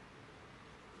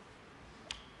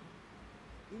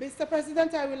 Mr.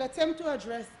 President, I will attempt to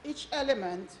address each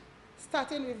element,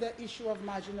 starting with the issue of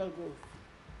marginal growth.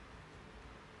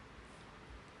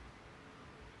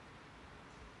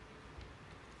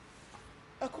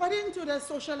 According to the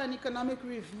Social and Economic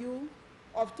Review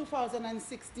of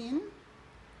 2016,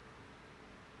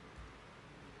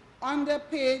 under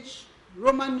page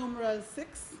Roman numeral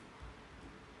 6,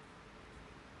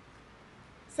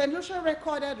 St. Lucia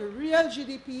recorded real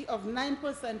GDP of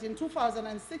 9% in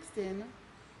 2016,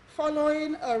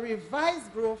 following a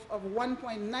revised growth of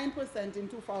 1.9% in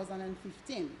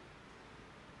 2015.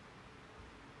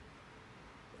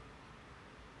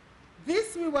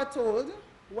 This, we were told,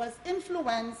 was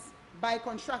influenced by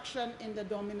contraction in the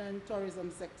dominant tourism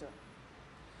sector.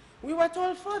 We were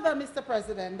told further, Mr.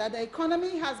 President, that the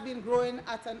economy has been growing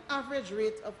at an average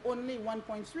rate of only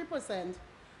 1.3%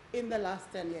 in the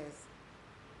last 10 years.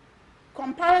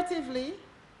 Comparatively,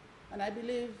 and I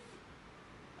believe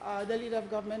the leader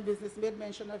of government business made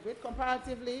mention of it,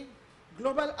 comparatively,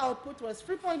 global output was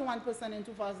 3.1% in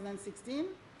 2016,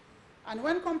 and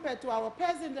when compared to our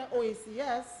peers in the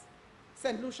OECS,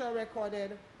 St. Lucia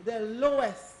recorded the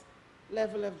lowest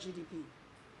level of GDP.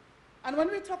 And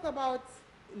when we talk about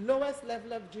lowest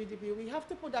level of GDP, we have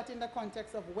to put that in the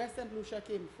context of where St. Lucia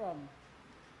came from.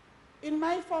 In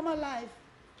my former life,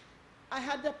 I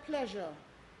had the pleasure,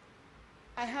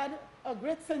 I had a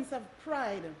great sense of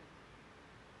pride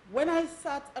when I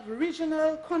sat at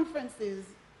regional conferences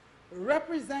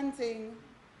representing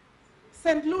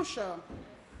St. Lucia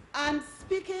and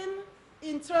speaking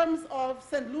in terms of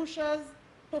St. Lucia's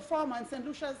performance, St.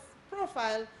 Lucia's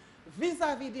profile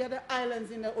vis-a-vis the other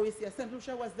islands in the OECS. St.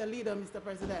 Lucia was the leader, Mr.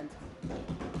 President.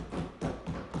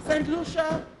 St.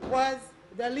 Lucia was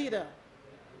the leader.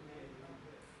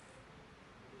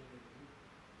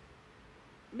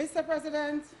 Mr.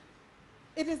 President,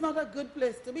 it is not a good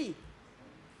place to be.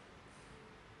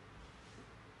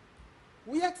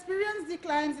 We experienced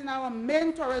declines in our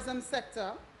main tourism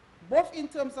sector, both in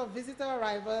terms of visitor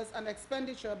arrivals and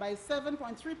expenditure by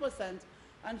 7.3%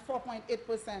 and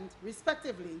 4.8%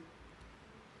 respectively.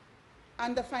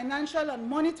 And the financial and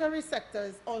monetary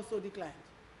sectors also declined.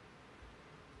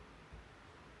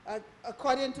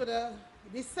 According to the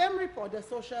same report, the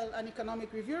Social and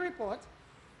Economic Review report,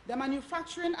 the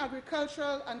manufacturing,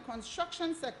 agricultural, and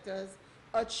construction sectors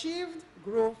achieved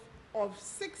growth of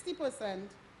 60%,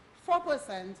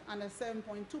 4%, and a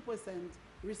 7.2%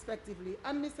 respectively.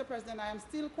 And Mr. President, I am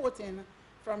still quoting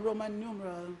from Roman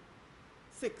numeral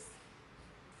 6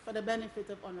 for the benefit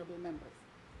of honorable members.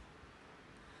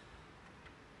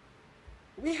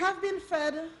 We have been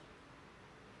fed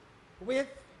with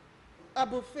a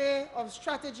buffet of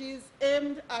strategies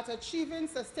aimed at achieving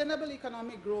sustainable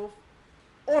economic growth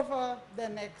over the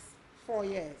next 4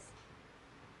 years.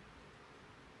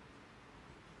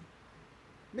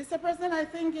 Mr. President, I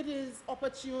think it is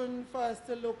opportune for us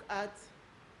to look at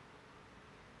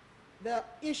the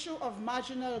issue of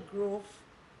marginal growth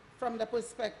from the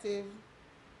perspective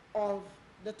of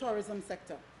the tourism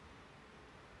sector.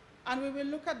 And we will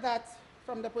look at that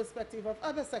from the perspective of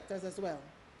other sectors as well.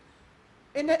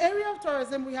 In the area of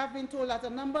tourism, we have been told that a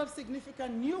number of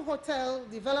significant new hotel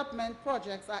development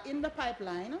projects are in the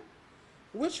pipeline,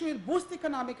 which will boost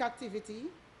economic activity.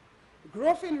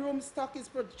 Growth in room stock is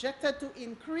projected to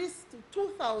increase to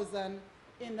 2,000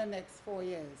 in the next 4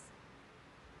 years.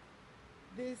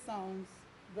 This sounds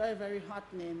very, very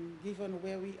heartening given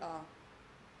where we are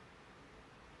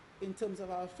in terms of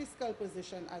our fiscal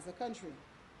position as a country.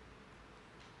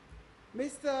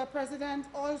 Mr. President,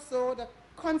 also the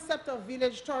concept of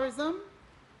village tourism,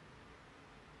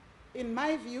 in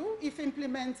my view, if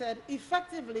implemented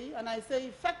effectively, and I say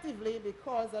effectively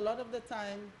because a lot of the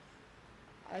time,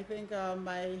 I think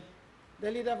the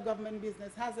leader of government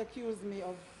business has accused me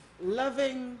of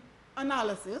loving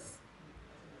analysis.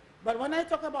 But when I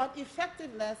talk about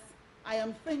effectiveness, I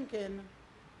am thinking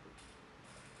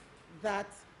that,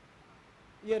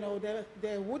 you know,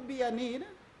 there would be a need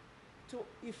to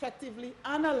effectively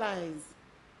analyze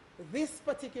this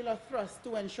particular thrust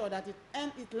to ensure that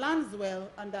it lands well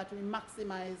and that we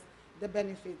maximize the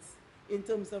benefits in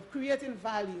terms of creating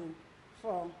value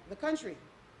for the country.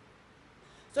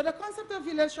 So the concept of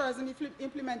village tourism, if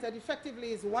implemented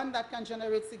effectively, is one that can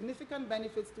generate significant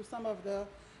benefits to some of the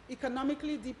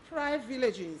economically deprived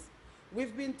villages.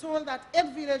 We've been told that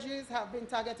 8 villages have been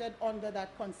targeted under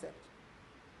that concept.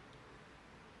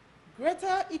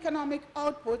 Greater economic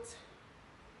output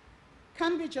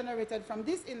can be generated from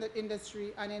this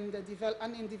industry, and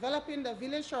in developing the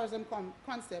village tourism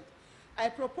concept, I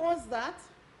propose that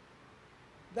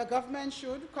the government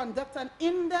should conduct an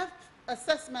in-depth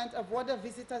assessment of what the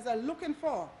visitors are looking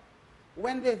for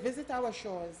when they visit our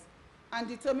shores and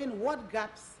determine what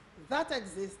gaps that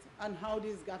exist and how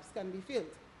these gaps can be filled.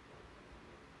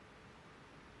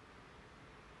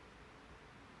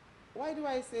 Why do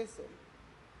I say so?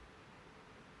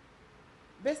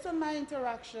 Based on my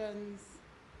interactions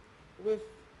with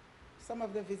some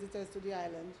of the visitors to the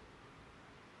island,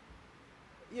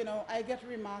 you know, I get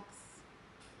remarks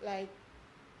like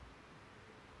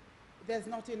there's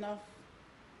not enough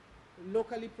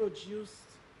locally produced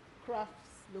crafts,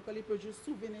 locally produced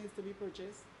souvenirs to be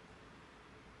purchased.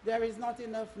 There is not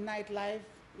enough nightlife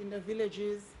in the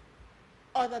villages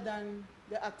other than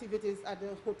the activities at the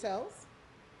hotels.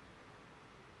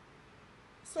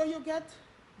 So you get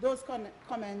those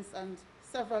comments and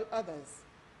several others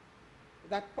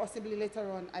that possibly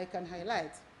later on I can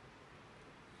highlight.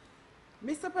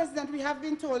 Mr. President, we have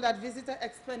been told that visitor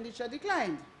expenditure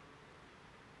declined.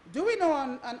 Do we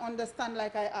know and understand,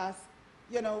 like I asked,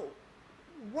 you know,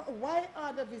 why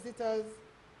are the visitors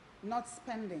not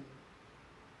spending?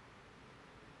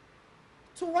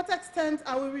 To what extent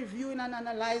are we reviewing and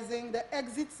analyzing the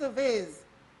exit surveys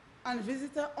and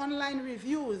visitor online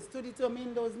reviews to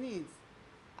determine those needs?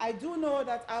 I do know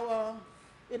that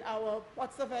in our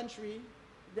ports of entry,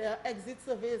 there are exit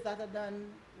surveys that are done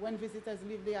when visitors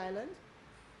leave the island.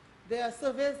 There are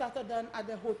surveys that are done at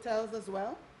the hotels as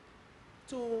well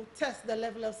to test the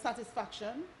level of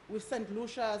satisfaction with St.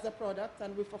 Lucia as a product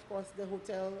and with, of course, the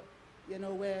hotel, you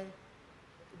know, where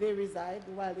they reside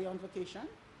while they're on vacation.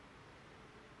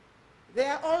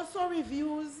 There are also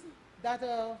reviews that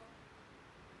are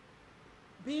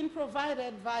being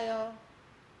provided via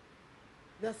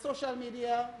the social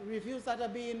media, reviews that are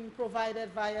being provided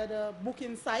via the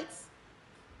booking sites.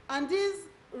 And these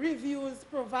reviews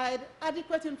provide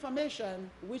adequate information,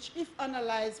 which if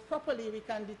analyzed properly, we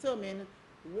can determine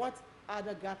what are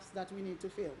the gaps that we need to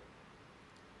fill.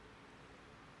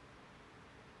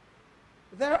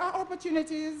 There are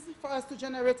opportunities for us to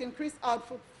generate increased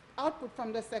output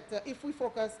from the sector if we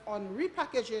focus on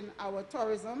repackaging our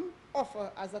tourism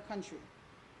offer as a country.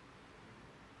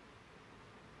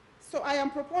 So I am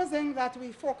proposing that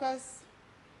we focus,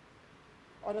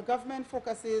 or the government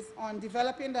focuses on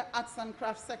developing the arts and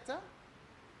crafts sector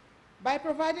by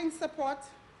providing support,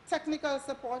 technical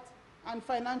support, and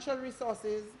financial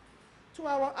resources to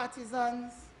our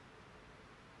artisans,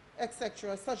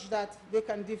 etc., such that they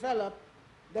can develop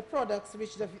the products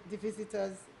which the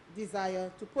visitors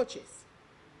desire to purchase.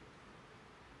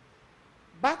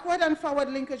 Backward and forward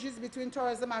linkages between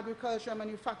tourism, agriculture,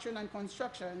 manufacturing, and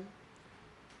construction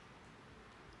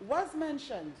was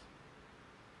mentioned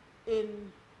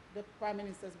in the Prime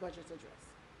Minister's budget address.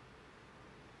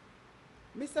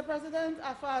 Mr. President,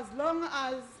 for as long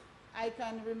as I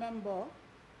can remember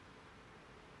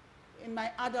in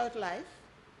my adult life,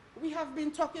 we have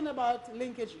been talking about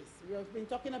linkages. We have been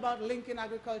talking about linking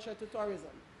agriculture to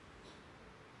tourism.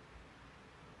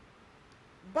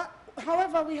 But,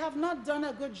 however, we have not done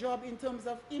a good job in terms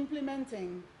of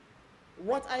implementing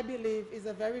what I believe is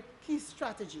a very key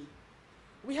strategy.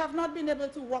 We have not been able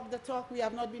to walk the talk. We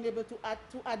have not been able to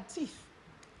add teeth,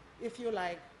 if you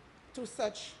like, to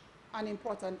such an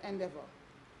important endeavor.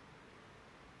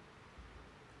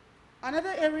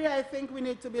 Another area I think we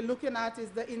need to be looking at is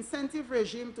the incentive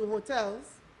regime to hotels,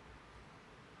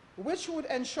 which would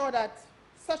ensure that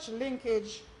such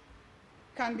linkage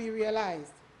can be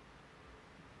realized.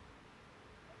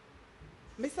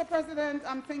 Mr. President,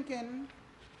 I'm thinking,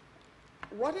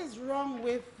 what is wrong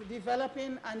with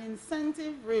developing an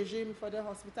incentive regime for the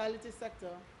hospitality sector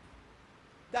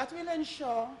that will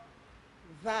ensure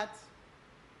that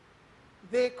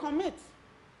they commit,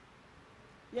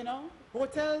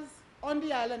 hotels on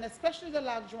the island, especially the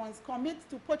large ones, commit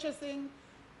to purchasing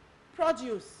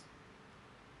produce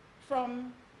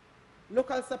from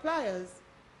local suppliers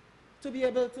to be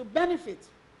able to benefit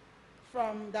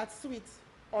from that suite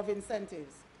of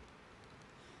incentives.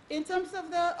 In terms of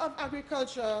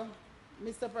agriculture,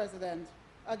 Mr. President,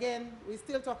 again, we're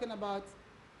still talking about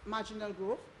marginal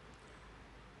growth.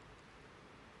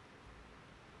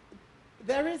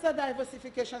 There is a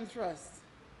diversification thrust.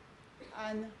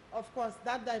 And of course,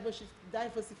 that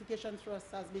diversification thrust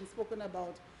has been spoken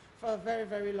about for a very,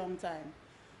 very long time.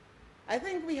 I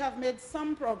think we have made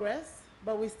some progress,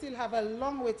 but we still have a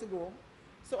long way to go.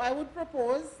 So I would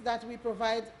propose that we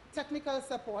provide technical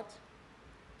support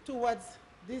towards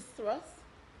this thrust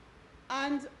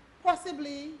and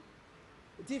possibly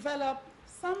develop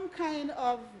some kind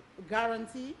of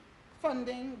guarantee,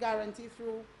 funding guarantee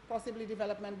through possibly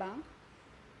Development Bank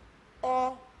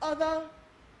or other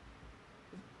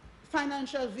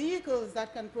financial vehicles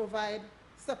that can provide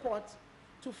support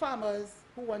to farmers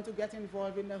who want to get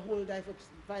involved in the whole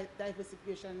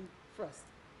diversification thrust.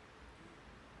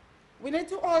 We need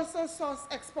to also source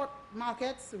export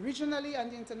markets regionally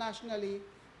and internationally,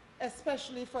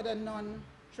 especially for the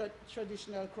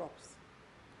non-traditional crops.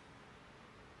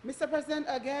 Mr. President,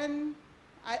 again,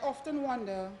 I often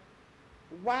wonder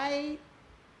why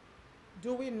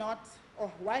do we not,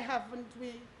 or why haven't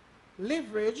we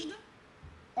leveraged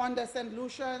on the St.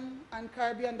 Lucian and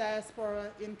Caribbean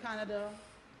diaspora in Canada,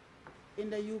 in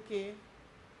the UK,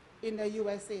 in the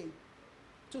USA,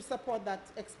 to support that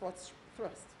export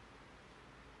thrust.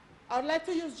 I would like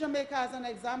to use Jamaica as an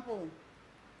example.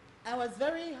 I was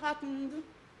very heartened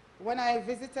when I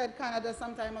visited Canada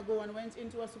some time ago and went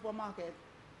into a supermarket.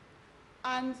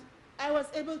 And I was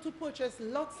able to purchase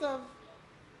lots of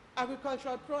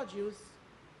agricultural produce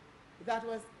that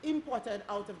was imported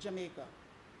out of Jamaica.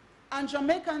 And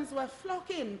Jamaicans were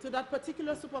flocking to that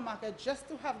particular supermarket just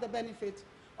to have the benefit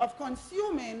of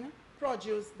consuming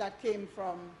produce that came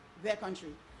from their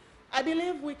country. I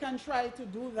believe we can try to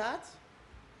do that.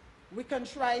 We can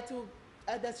try to,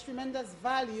 there's tremendous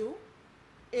value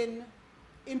in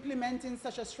implementing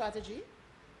such a strategy.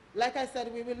 Like I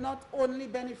said, we will not only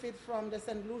benefit from the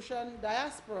St. Lucian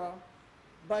diaspora,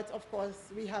 but of course,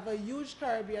 we have a huge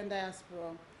Caribbean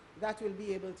diaspora that will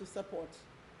be able to support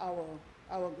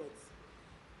our goods.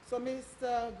 So,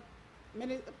 Mr.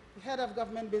 Head of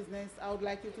Government Business, I would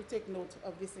like you to take note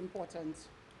of this important,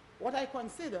 what I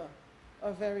consider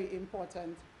a very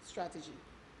important strategy.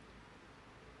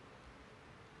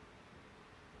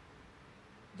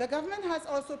 The government has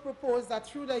also proposed that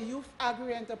through the Youth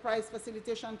Agri-Enterprise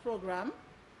Facilitation Program,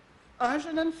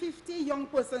 150 young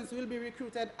persons will be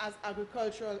recruited as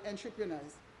agricultural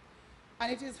entrepreneurs.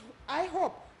 And it is, I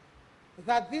hope,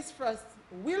 that this first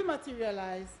will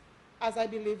materialize, as I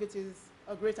believe it is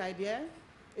a great idea.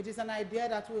 It is an idea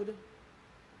that would,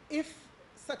 if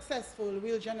successful,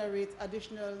 will generate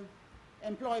additional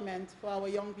employment for our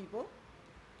young people,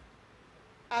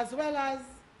 as well as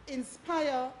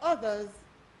inspire others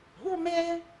who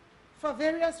may, for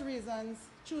various reasons,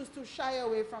 choose to shy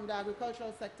away from the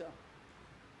agricultural sector.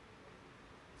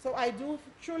 So I do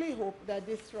truly hope that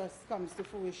this trust comes to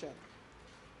fruition.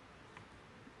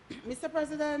 Mr.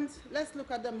 President, let's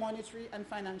look at the monetary and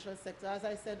financial sector. As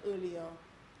I said earlier,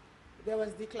 there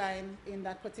was decline in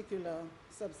that particular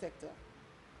subsector.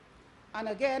 And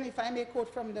again, if I may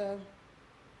quote from the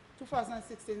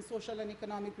 2016 Social and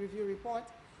Economic Review Report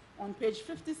on page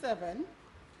 57,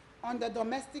 on the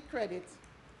domestic credit,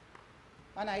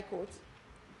 and I quote,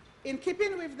 "In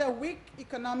keeping with the weak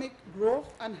economic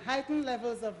growth and heightened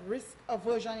levels of risk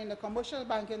aversion in the commercial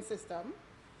banking system,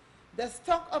 the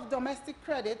stock of domestic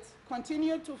credit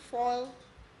continued to fall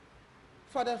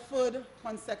for the third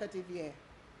consecutive year.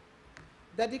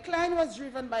 The decline was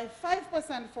driven by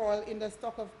 5% fall in the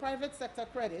stock of private sector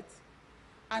credit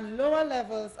and lower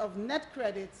levels of net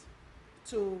credit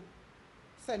to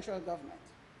central government,"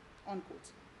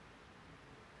 unquote.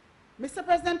 Mr.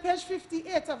 President, page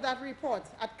 58 of that report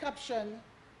at caption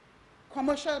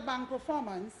 "Commercial Bank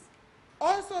Performance"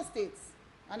 also states,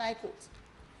 and I quote,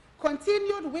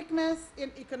 "Continued weakness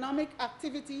in economic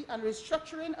activity and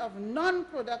restructuring of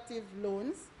non-productive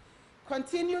loans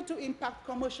continue to impact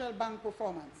commercial bank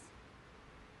performance."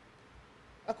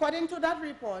 According to that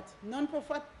report,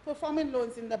 non-performing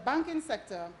loans in the banking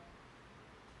sector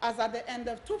as at the end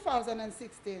of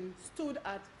 2016 stood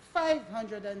at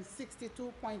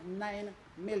 562.9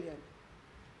 million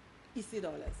EC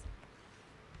dollars.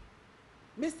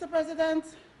 Mr. President,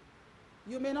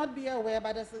 you may not be aware,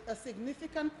 but a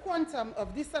significant quantum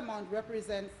of this amount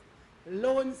represents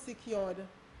loans secured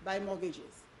by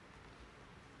mortgages.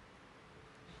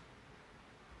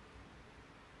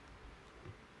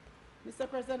 Mr.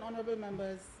 President, honorable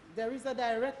members, there is a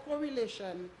direct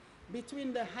correlation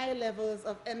between the high levels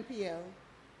of NPL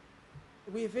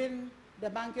within the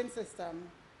banking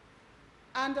system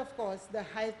and, of course, the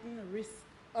heightened risk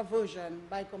aversion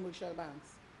by commercial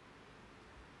banks.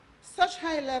 Such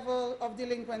high level of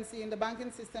delinquency in the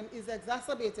banking system is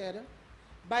exacerbated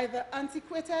by the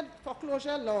antiquated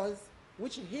foreclosure laws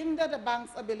which hinder the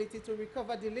bank's ability to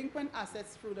recover delinquent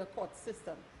assets through the court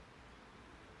system.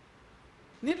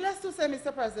 Needless to say,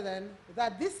 Mr. President,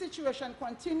 that this situation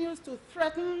continues to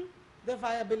threaten the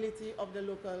viability of the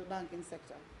local banking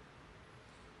sector.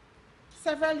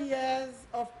 Several years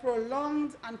of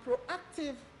prolonged and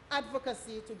proactive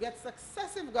advocacy to get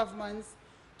successive governments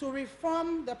to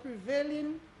reform the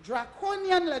prevailing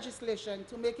draconian legislation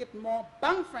to make it more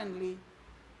bank-friendly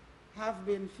have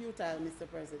been futile, Mr.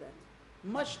 President,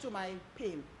 much to my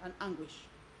pain and anguish,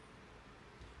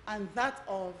 and that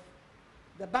of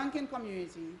the banking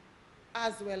community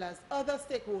as well as other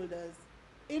stakeholders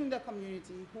in the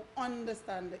community who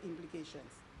understand the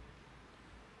implications.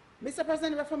 Mr.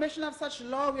 President, reformation of such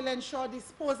law will ensure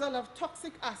disposal of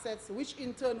toxic assets, which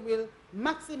in turn will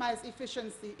maximize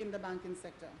efficiency in the banking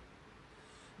sector.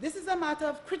 This is a matter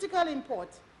of critical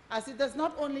import, as it does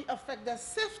not only affect the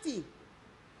safety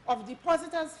of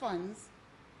depositors' funds,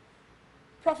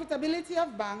 profitability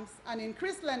of banks, and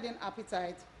increased lending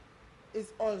appetite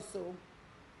is also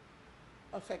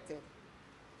affected.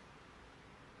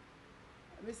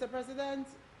 Mr. President,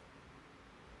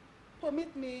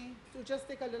 permit me to just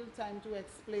take a little time to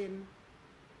explain,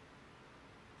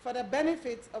 for the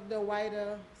benefit of the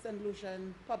wider St.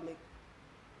 Lucian public,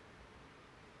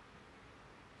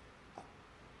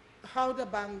 how the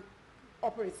bank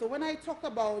operates. So when I talk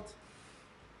about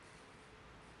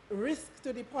risk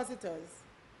to depositors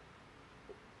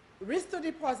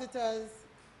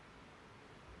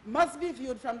must be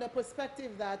viewed from the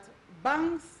perspective that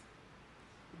banks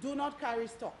do not carry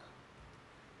stock.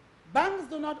 Banks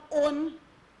do not own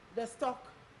the stock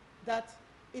that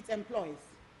it employs.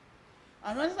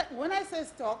 And when I say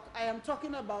stock, I am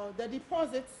talking about the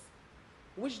deposits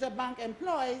which the bank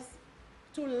employs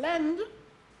to lend,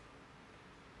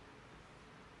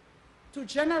 to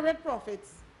generate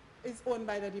profits, is owned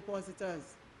by the depositors.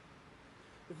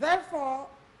 Therefore,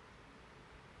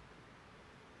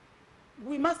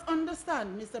 we must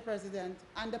understand, Mr. President,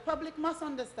 and the public must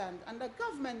understand, and the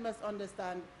government must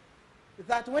understand,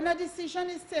 that when a decision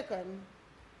is taken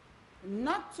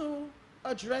not to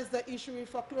address the issue with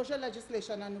foreclosure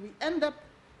legislation and we end up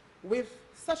with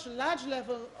such large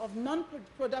level of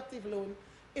non-productive loan,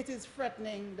 it is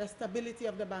threatening the stability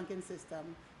of the banking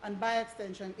system, and by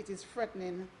extension, it is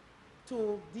threatening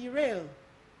to derail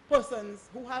persons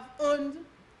who have earned,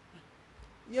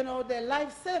 their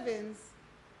life savings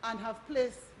and have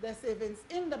placed their savings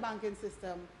in the banking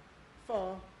system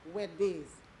for wet days.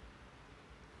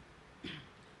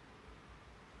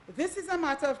 This is a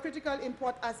matter of critical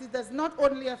import as it does not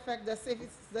only affect the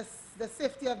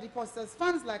safety of depositors'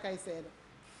 funds, like I said,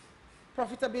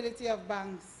 profitability of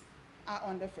banks are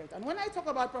under threat. And when I talk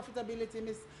about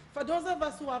profitability, for those of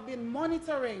us who have been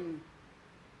monitoring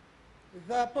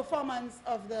the performance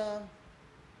of the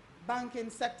banking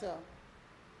sector,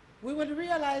 we will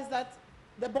realize that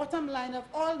the bottom line of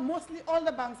mostly all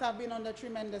the banks have been under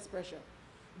tremendous pressure.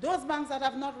 Those banks that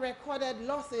have not recorded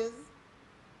losses,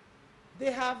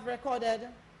 they have recorded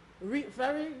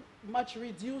very much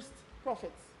reduced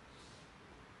profits.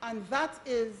 And that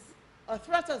is a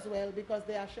threat as well because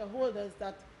they are shareholders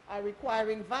that are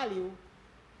requiring value,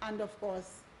 and of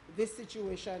course, this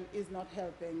situation is not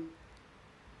helping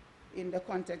in the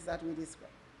context that we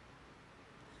described.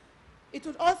 It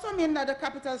would also mean that the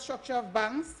capital structure of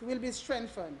banks will be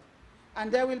strengthened,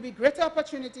 and there will be greater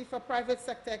opportunity for private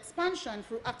sector expansion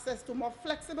through access to more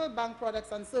flexible bank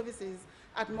products and services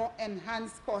at more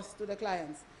enhanced cost to the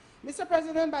clients. Mr.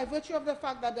 President, by virtue of the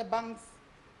fact that the banks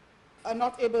are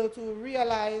not able to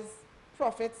realize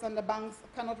profits and the banks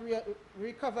cannot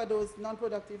recover those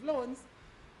non-productive loans,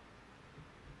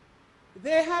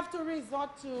 they have to resort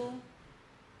to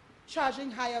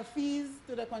charging higher fees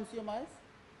to the consumers.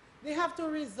 They have to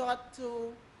resort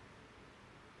to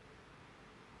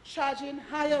charging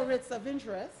higher rates of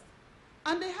interest,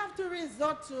 and they have to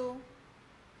resort to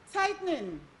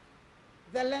tightening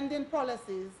the lending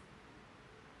policies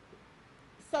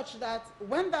such that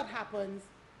when that happens,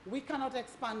 we cannot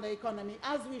expand the economy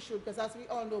as we should, because as we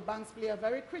all know, banks play a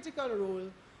very critical role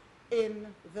in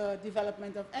the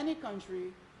development of any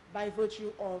country by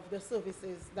virtue of the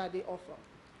services that they offer.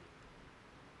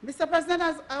 Mr.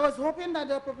 President, I was hoping that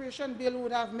the appropriation bill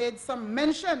would have made some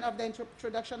mention of the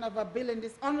introduction of a bill in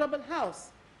this honorable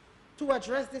House to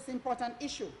address this important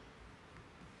issue.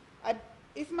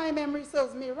 If my memory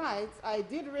serves me right, I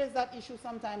did raise that issue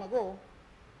some time ago,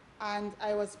 and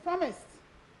I was promised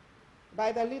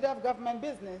by the leader of government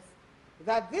business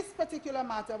that this particular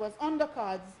matter was on the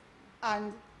cards,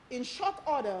 and in short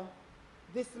order,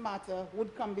 this matter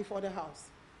would come before the House.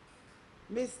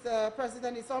 Mr.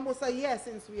 President, it's almost a year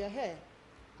since we are here,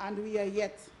 and we are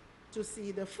yet to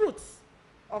see the fruits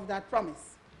of that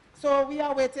promise. So we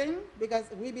are waiting because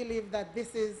we believe that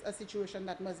this is a situation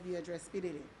that must be addressed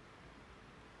speedily.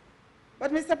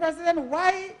 But Mr. President,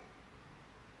 why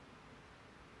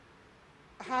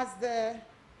has there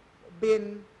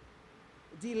been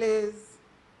delays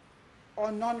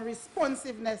or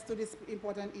non-responsiveness to this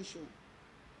important issue?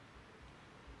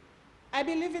 I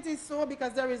believe it is so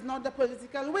because there is not the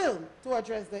political will to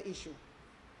address the issue.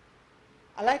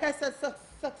 Like I said,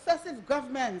 successive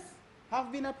governments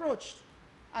have been approached,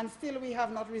 and still we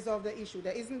have not resolved the issue.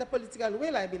 There isn't the political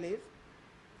will, I believe.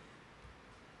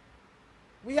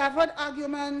 We have heard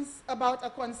arguments about a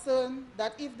concern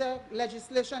that if the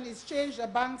legislation is changed, the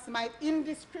banks might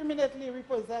indiscriminately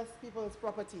repossess people's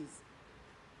properties.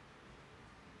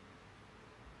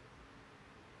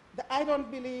 I don't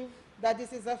believe that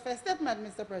this is a fair statement,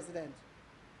 Mr. President.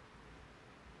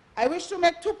 I wish to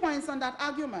make 2 points on that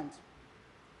argument.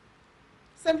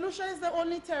 St. Lucia is the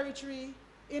only territory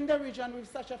in the region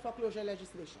with such a foreclosure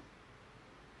legislation.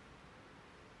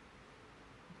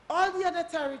 All the other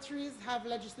territories have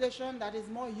legislation that is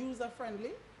more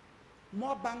user-friendly,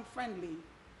 more bank-friendly,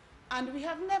 and we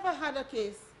have never had a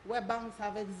case where banks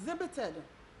have exhibited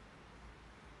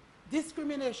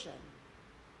discrimination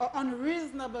or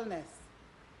unreasonableness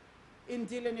in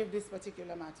dealing with this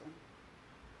particular matter.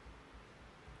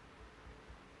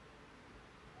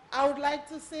 I would like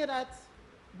to say that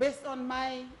based on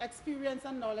my experience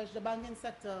and knowledge, the banking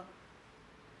sector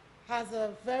has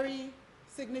a very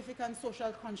significant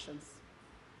social conscience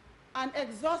and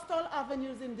exhaust all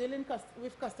avenues in dealing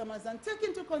with customers and take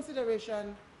into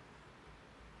consideration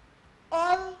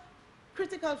all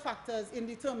critical factors in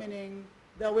determining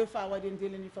the way forward in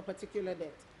dealing with a particular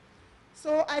debt.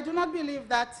 So I do not believe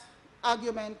that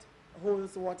argument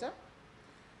holds water.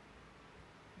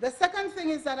 The second thing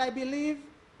is that I believe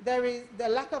there is the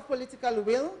lack of political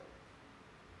will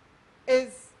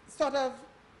is sort of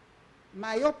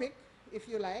myopic, if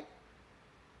you like,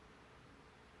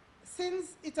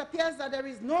 since it appears that there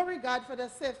is no regard for the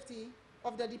safety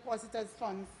of the depositors'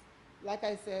 funds, like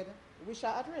I said, which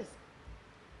are at risk.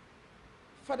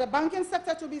 For the banking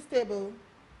sector to be stable,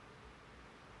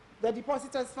 the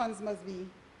depositors' funds must be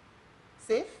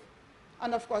safe,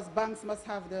 and of course banks must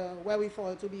have the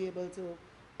wherewithal to be able to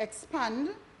expand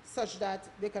such that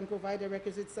they can provide the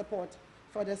requisite support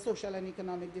for the social and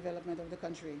economic development of the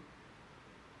country.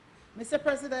 Mr.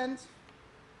 President,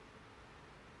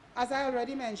 as I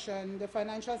already mentioned, the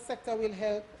financial sector will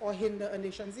help or hinder a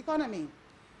nation's economy.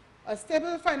 A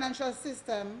stable financial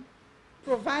system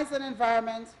provides an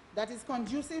environment that is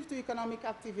conducive to economic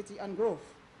activity and growth.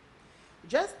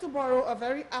 Just to borrow a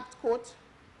very apt quote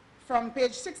from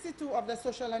page 62 of the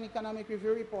Social and Economic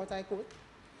Review report, I quote,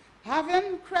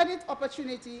 "Having credit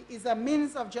opportunity is a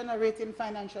means of generating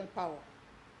financial power,"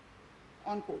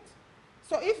 unquote.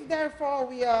 So if therefore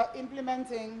we are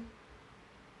implementing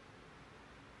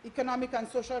economic and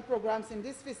social programs in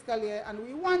this fiscal year and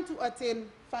we want to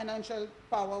attain financial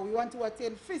power, we want to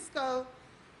attain fiscal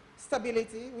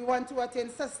stability, we want to attain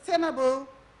sustainable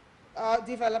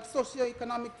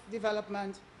socio-economic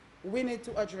development, we need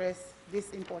to address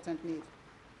this important need.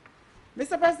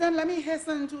 Mr. President, let me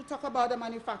hasten to talk about the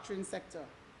manufacturing sector.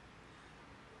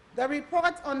 The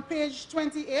report on page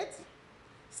 28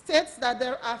 states that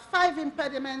there are 5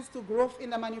 impediments to growth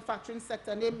in the manufacturing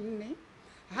sector, namely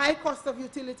high cost of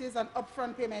utilities and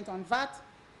upfront payment on VAT,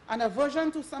 an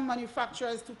aversion to some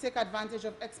manufacturers to take advantage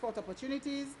of export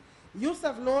opportunities, use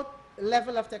of low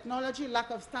level of technology, lack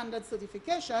of standard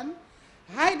certification,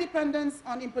 high dependence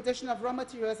on importation of raw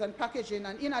materials and packaging,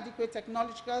 and inadequate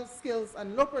technological skills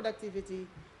and low productivity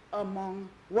among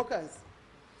workers.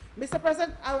 Mr.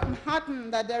 President, I am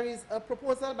heartened that there is a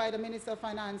proposal by the Minister of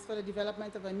Finance for the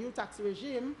development of a new tax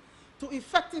regime to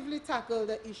effectively tackle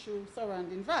the issue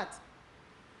surrounding VAT.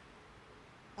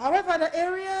 However,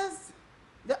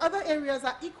 the other areas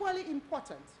are equally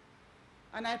important,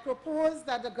 and I propose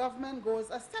that the government goes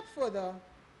a step further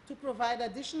to provide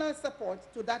additional support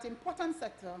to that important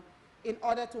sector in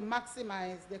order to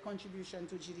maximize their contribution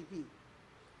to GDP.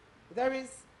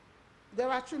 There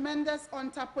are tremendous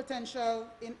untapped potential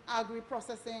in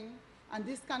agri-processing, and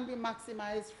this can be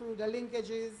maximized through the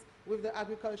linkages with the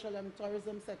agricultural and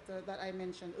tourism sector that I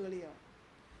mentioned earlier.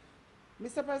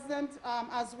 Mr. President,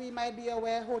 as we might be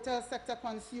aware, hotel sector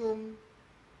consume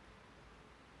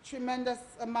tremendous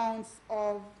amounts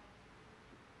of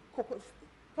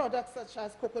products such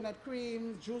as coconut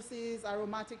cream, juices,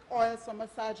 aromatic oils for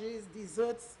massages,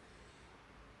 desserts.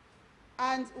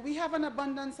 And we have an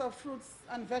abundance of fruits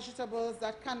and vegetables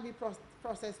that can be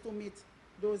processed to meet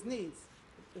those needs,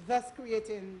 thus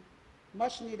creating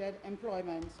much needed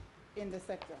employment in the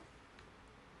sector.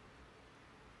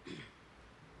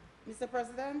 Mr.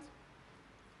 President,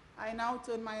 I now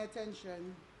turn my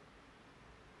attention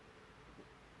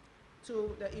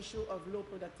to the issue of low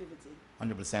productivity.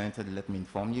 Honorable Senator, let me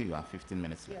inform you, you have 15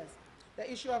 minutes left. Yes,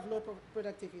 the issue of low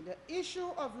productivity. The issue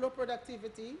of low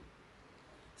productivity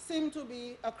seems to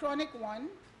be a chronic one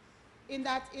in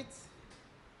that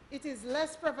it is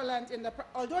less prevalent in the,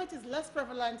 although it is less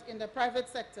prevalent in the private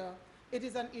sector, it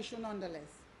is an issue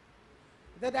nonetheless.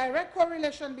 The direct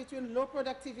correlation between low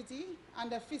productivity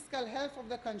and the fiscal health of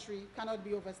the country cannot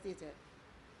be overstated.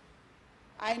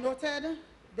 I noted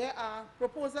there are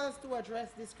proposals to address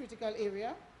this critical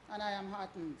area, and I am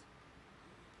heartened.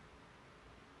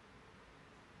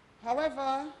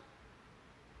 However,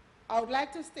 I would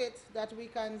like to state that we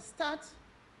can start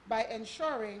by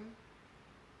ensuring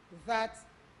that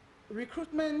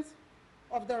recruitment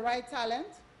of the right talent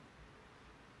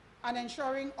and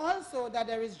ensuring also that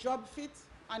there is job fit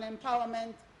and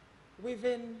empowerment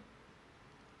within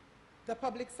the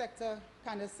public sector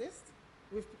can assist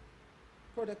with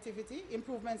productivity,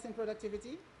 improvements in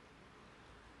productivity.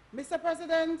 Mr.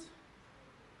 President,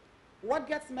 what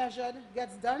gets measured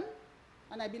gets done,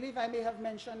 and I believe I may have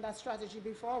mentioned that strategy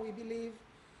before. We believe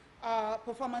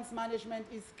performance management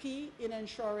is key in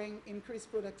ensuring increased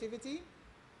productivity.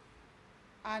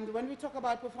 And when we talk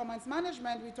about performance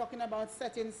management, we're talking about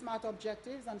setting smart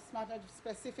objectives and smart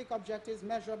specific objectives,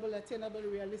 measurable, attainable,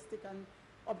 realistic, and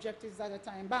objectives that are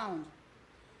time bound.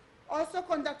 Also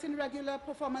conducting regular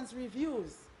performance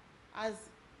reviews, as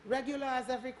regular as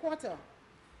every quarter,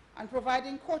 and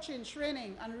providing coaching,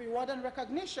 training, and reward and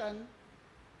recognition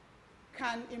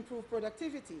can improve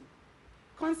productivity.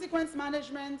 Consequence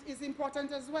management is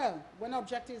important as well when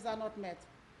objectives are not met.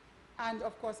 And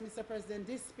of course, Mr. President,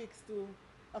 this speaks to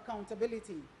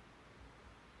accountability.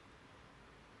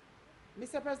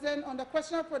 Mr. President, on the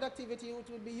question of productivity, it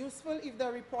would be useful if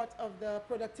the report of the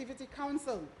Productivity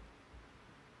Council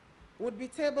would be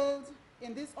tabled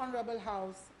in this honorable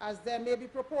House, as there may be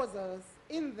proposals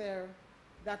in there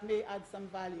that may add some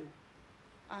value.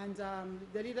 And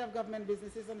the leader of government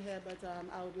business isn't here, but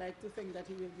I would like to think that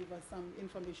he will give us some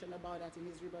information about that in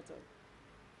his rebuttal.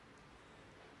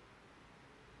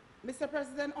 Mr.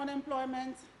 President,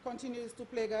 unemployment continues to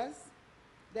plague us.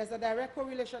 There's a direct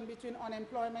correlation between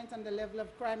unemployment and the level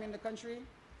of crime in the country,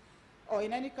 or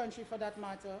in any country for that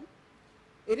matter.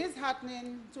 It is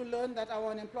heartening to learn that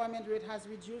our unemployment rate has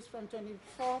reduced from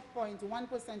 24.1%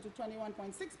 to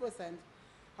 21.6%.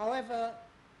 However,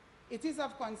 it is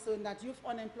of concern that youth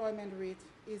unemployment rate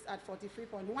is at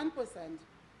 43.1%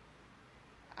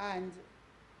 and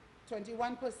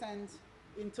 21%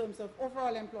 in terms of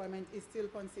overall employment is still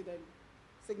considered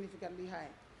significantly high.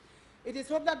 It is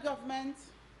hoped that government,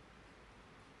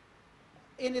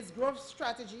 in its growth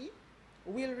strategy,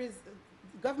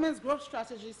 government's growth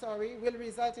strategy, will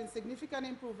result in significant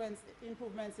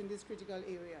improvements in this critical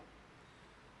area.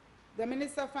 The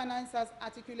Minister of Finance has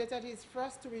articulated his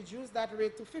thrust to reduce that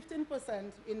rate to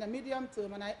 15% in the medium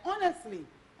term, and I honestly,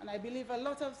 and I believe a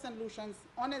lot of St. Lucians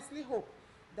honestly hope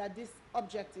that this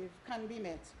objective can be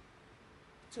met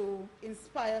to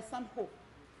inspire some hope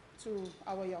to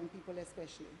our young people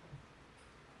especially.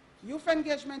 Youth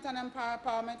engagement and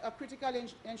empowerment are critical in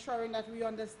ensuring that we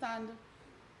understand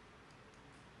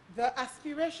the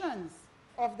aspirations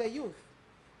of the youth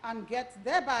and get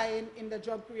their buy-in in the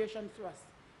job creation thrust.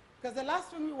 Because the last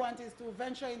thing we want is to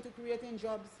venture into creating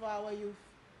jobs for our youth,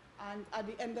 and at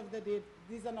the end of the day,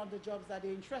 these are not the jobs that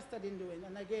they're interested in doing.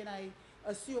 And again, I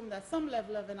assume that some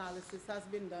level of analysis has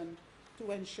been done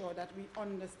to ensure that we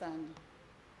understand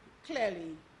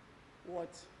clearly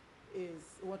what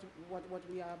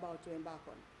we are about to embark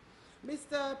on.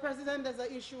 Mr. President, there's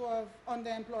an issue of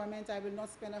underemployment. I will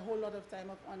not spend a whole lot of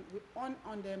time on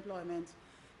underemployment,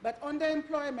 but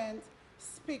underemployment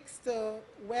speaks to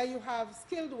where you have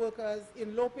skilled workers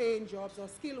in low-paying jobs or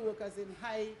skilled workers in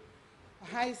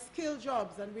high-skilled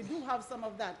jobs, and we do have some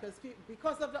of that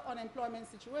because of the unemployment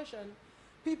situation,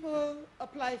 people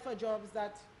apply for jobs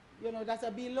that, that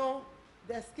are below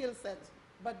their skill set,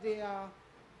 but they are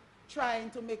trying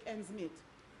to make ends meet.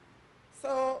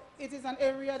 So it is an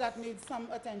area that needs some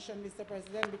attention, Mr.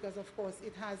 President, because of course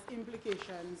it has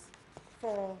implications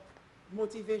for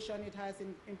motivation, it has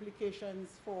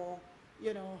implications for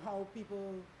how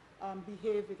people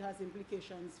behave, it has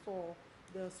implications for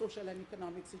the social and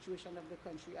economic situation of the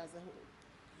country as a whole.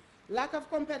 Lack of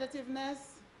competitiveness,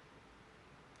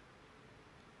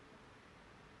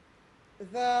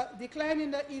 the decline in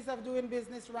the ease of doing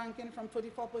business ranking from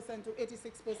 34% to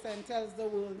 86% tells the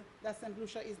world that St.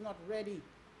 Lucia is not ready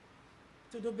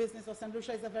to do business, or St.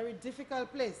 Lucia is a very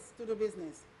difficult place to do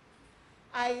business.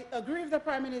 I agree with the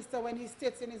Prime Minister when he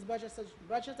states in his budget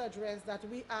address that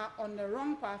we are on the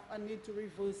wrong path and need to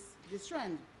reverse this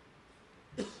trend.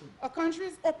 A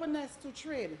country's openness to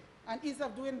trade and ease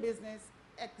of doing business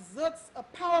exerts a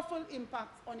powerful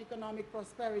impact on economic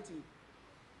prosperity.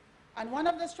 And one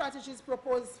of the strategies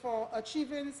proposed for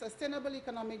achieving sustainable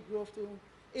economic growth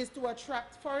is to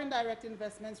attract foreign direct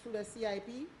investments through the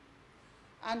CIP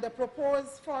and the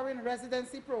proposed foreign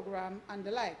residency program and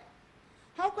the like.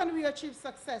 How can we achieve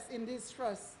success in this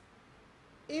thrust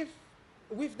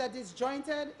with the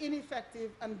disjointed,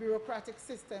 ineffective, and bureaucratic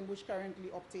system which currently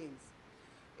obtains?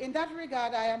 In that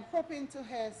regard, I am hoping to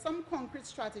hear some concrete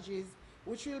strategies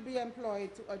which will be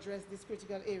employed to address this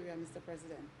critical area, Mr.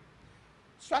 President.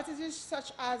 Strategies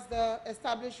such as the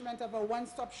establishment of a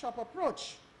one-stop shop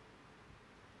approach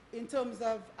in terms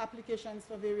of applications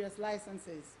for various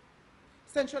licenses.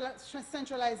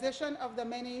 Centralization of the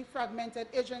many fragmented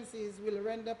agencies will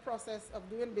render the process of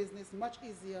doing business much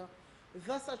easier,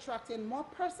 thus attracting more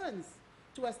persons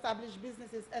to establish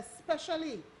businesses,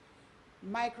 especially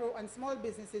micro and small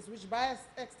businesses, which by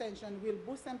extension will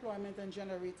boost employment and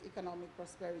generate economic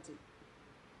prosperity.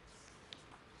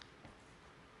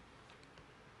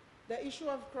 The issue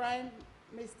of crime,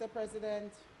 Mr.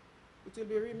 President, it will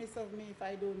be remiss of me if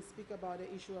I don't speak about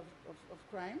the issue of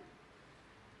crime.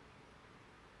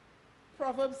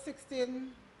 Proverbs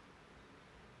 16,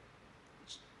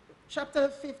 chapter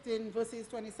 15, verses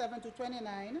 27 to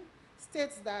 29,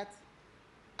 states that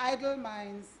idle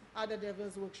minds are the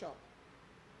devil's workshop.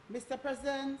 Mr.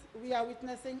 President, we are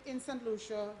witnessing in St.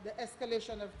 Lucia the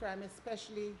escalation of crime,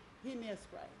 especially heinous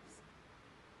crimes.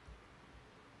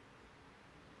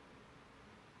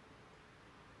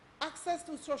 Access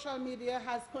to social media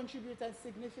has contributed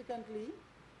significantly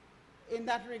in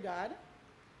that regard,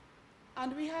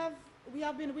 and we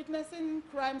have been witnessing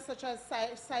crimes such as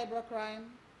cybercrime,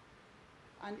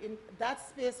 and in that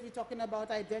space we're talking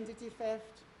about identity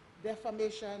theft,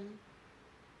 defamation,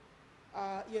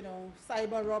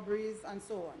 cyber robberies, and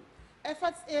so on.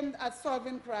 Efforts aimed at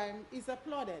solving crime is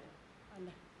applauded, and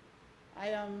I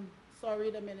am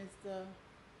sorry the Minister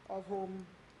of Home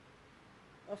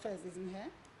Affairs isn't here.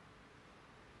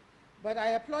 But I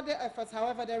applaud the efforts.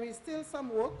 However, there is still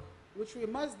some work which we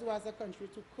must do as a country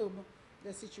to curb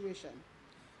the situation.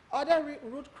 Other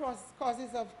root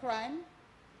causes of crime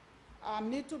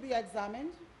need to be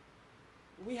examined.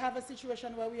 We have a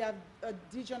situation where we have a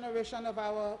degeneration of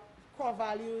our core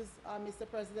values, Mr.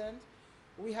 President.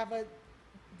 We have a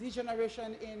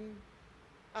degeneration in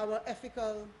our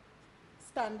ethical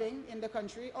standing in the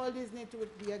country. All these need to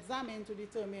be examined to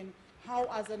determine how,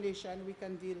 as a nation, we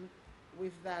can deal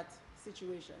with that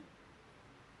situation.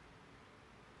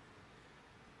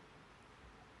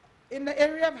 In the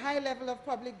area of high level of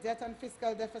public debt and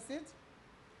fiscal deficit,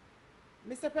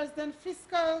 Mr. President,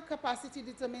 fiscal capacity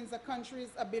determines a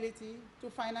country's ability to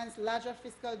finance larger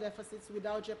fiscal deficits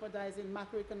without jeopardizing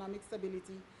macroeconomic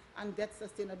stability and debt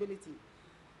sustainability.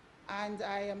 And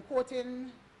I am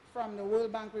quoting from the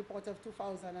World Bank report of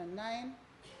 2009.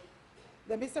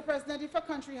 Mr. President, if a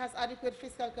country has adequate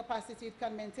fiscal capacity, it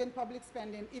can maintain public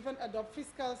spending, even adopt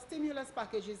fiscal stimulus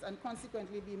packages, and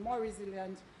consequently be more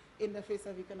resilient in the face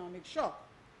of economic shock.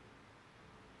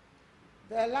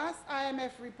 The last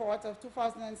IMF report of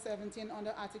 2017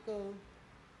 under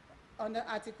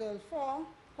Article 4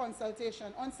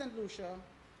 consultation on St. Lucia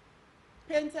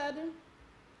painted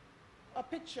a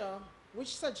picture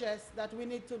which suggests that we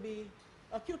need to be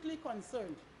acutely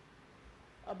concerned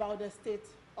about the state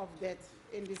of debt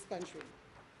in this country.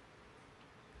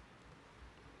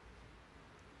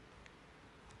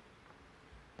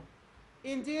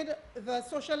 Indeed, the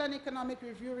Social and Economic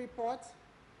Review report,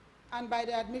 and by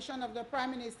the admission of the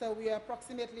Prime Minister, we are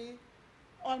approximately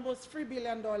almost $3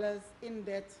 billion in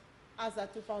debt as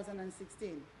of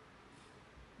 2016.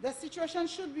 The situation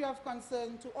should be of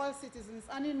concern to all citizens,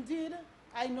 and indeed,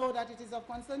 I know that it is of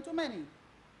concern to many.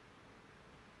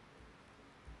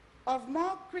 Of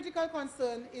more critical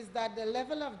concern is that the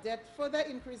level of debt further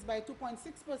increased by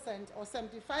 2.6% or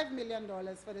 $75 million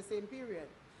for the same period.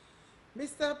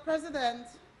 Mr. President,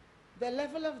 the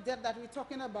level of debt that we're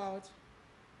talking about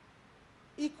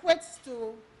equates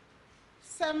to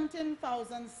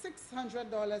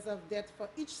 $17,600 of debt for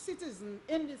each citizen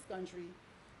in this country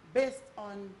based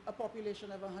on a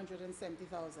population of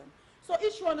 170,000. So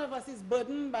each one of us is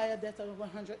burdened by a debt of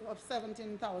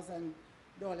 $17,000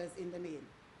 in the main.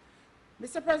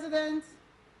 Mr. President,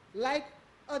 like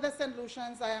other St.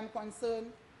 Lucians, I am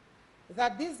concerned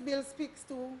that this bill speaks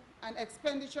to an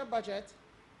expenditure budget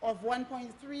of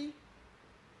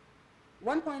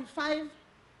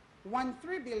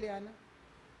 $1.513 billion,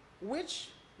 which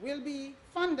will be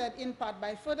funded in part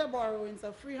by further borrowings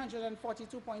of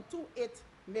 $342.28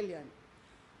 million.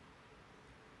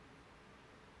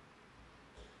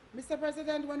 Mr.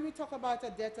 President, when we talk about a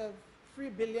debt of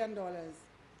 $3 billion,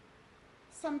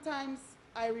 sometimes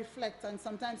I reflect, and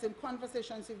sometimes in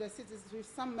conversations with the citizens, with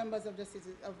some members of the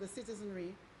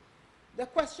citizenry, the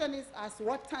question is asked,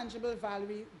 what tangible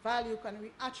value can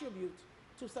we attribute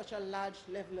to such a large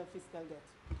level of fiscal debt?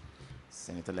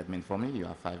 Senator, let me inform you, you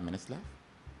have 5 minutes left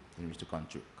in which to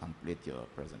complete your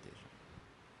presentation.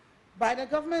 By the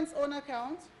government's own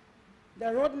account,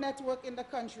 the road network in the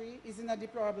country is in a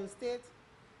deplorable state.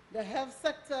 The health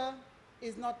sector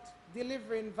is not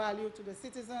delivering value to the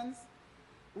citizens.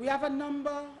 We have a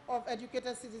number of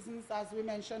educated citizens, as we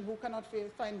mentioned, who cannot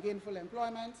find gainful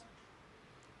employment.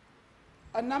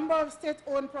 A number of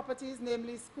state-owned properties,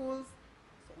 namely schools.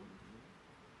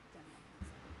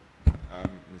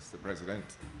 Mr. President,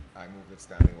 I move that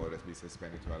standing orders be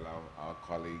suspended to allow our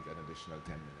colleague an additional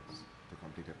 10 minutes to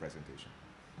complete her presentation.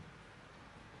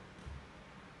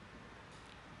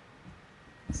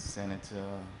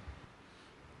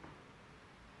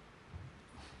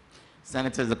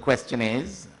 Senator, the question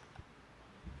is,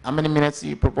 how many minutes are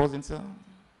you proposing, sir?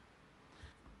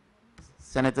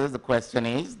 Senator, the question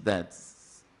is that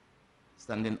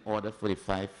standing order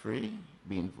 45-3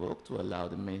 be invoked to allow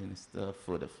the minister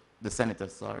for the senator,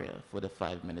 for the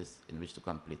 5 minutes in which to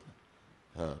complete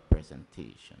her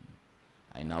presentation.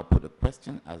 I now put the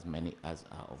question. As many as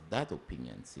are of that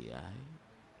opinion say aye.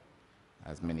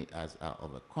 As many as are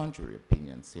of a contrary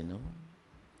opinion say no.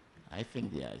 I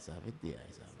think the ayes have it. The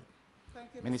ayes have it.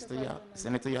 Thank you, Minister, Mr. President.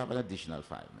 Senator, you have an additional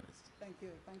 5 minutes. Thank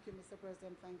you, Mr.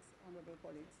 President. Thanks, honorable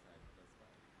colleagues.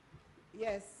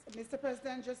 Yes, Mr.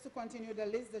 President, just to continue the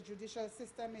list, the judicial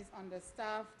system is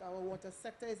understaffed, our water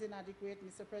sector is inadequate.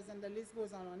 Mr. President, the list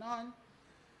goes on and on.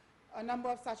 A number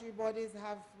of statutory bodies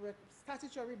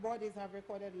have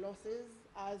recorded losses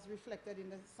as reflected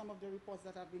in some of the reports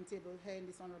that have been tabled here in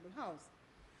this honorable house.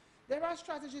 There are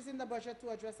strategies in the budget to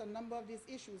address a number of these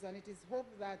issues, and it is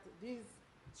hoped that these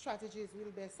strategies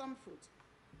will bear some fruit.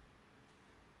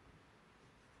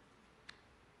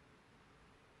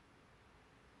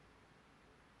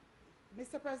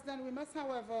 Mr. President, we must,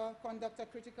 however, conduct a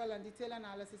critical and detailed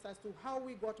analysis as to how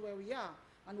we got where we are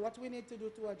and what we need to do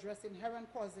to address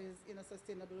inherent causes in a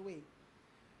sustainable way.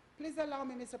 Please allow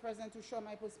me, Mr. President, to share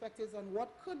my perspectives on what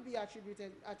could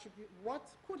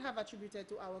have attributed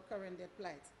to our current debt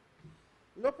plight.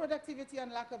 Low productivity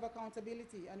and lack of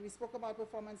accountability, and we spoke about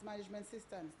performance management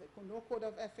systems, no code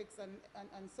of ethics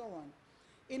and so on.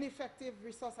 Ineffective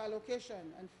resource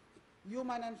allocation, and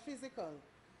human and physical.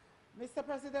 Mr.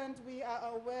 President, we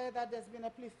are aware that there's been a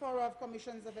plethora of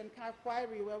commissions of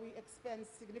inquiry where we expend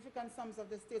significant sums of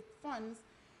the state funds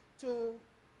to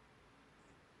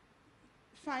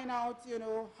find out,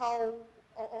 how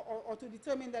or to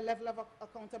determine the level of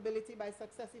accountability by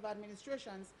successive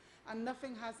administrations, and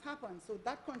nothing has happened. So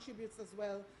that contributes as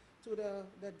well to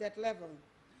the debt level.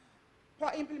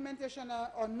 Poor implementation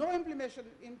or no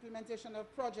implementation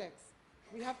of projects.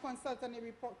 We have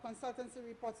consultancy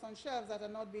reports on shelves that are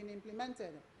not being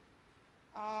implemented.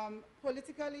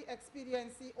 Politically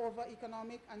expediency over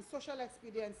economic and social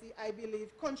expediency, I believe,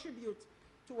 contribute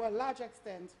to a large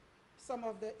extent some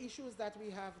of the issues that we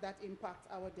have that impact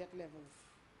our debt levels.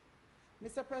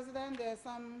 Mr. President, there are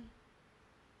some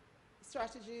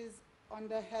strategies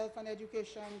under health and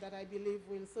education that I believe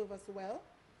will serve us well.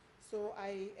 So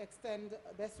I extend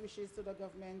best wishes to the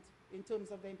government in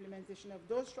terms of the implementation of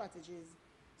those strategies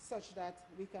such that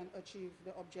we can achieve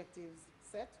the objectives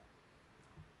set.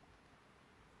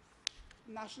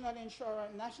 National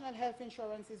health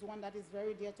insurance is one that is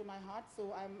very dear to my heart,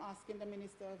 so I'm asking the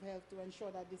Minister of Health to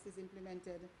ensure that this is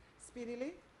implemented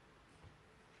speedily.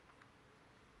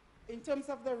 In terms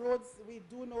of the roads, we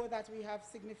do know that we have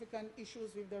significant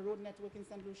issues with the road network in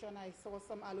St. Lucia, and I saw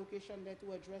some allocation there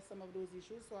to address some of those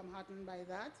issues, so I'm heartened by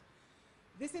that.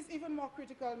 This is even more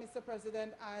critical, Mr.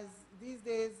 President, as these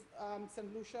days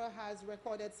St. Lucia has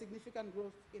recorded significant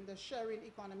growth in the sharing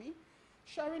economy.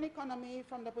 Sharing economy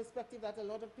from the perspective that a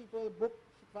lot of people book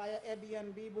via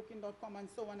Airbnb, Booking.com and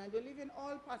so on, and they live in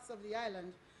all parts of the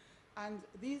island. And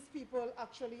these people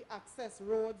actually access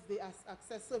roads, they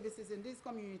access services in these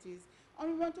communities.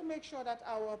 And we want to make sure that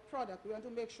our product, we want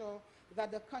to make sure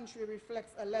that the country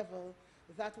reflects a level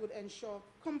that would ensure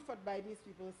comfort by these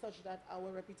people such that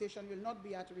our reputation will not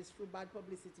be at risk through bad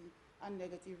publicity and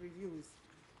negative reviews.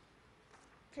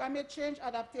 Climate change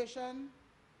adaptation,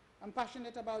 I'm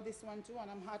passionate about this one too,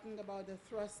 and I'm heartened about the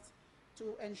thrust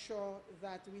to ensure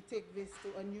that we take this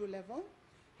to a new level.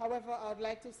 However, I would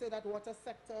like to say that water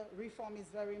sector reform is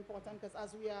very important because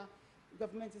as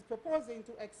government is proposing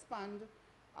to expand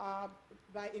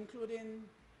by including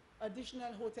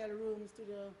additional hotel rooms to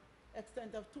the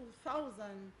extent of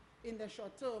 2,000 in the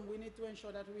short term, we need to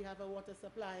ensure that we have a water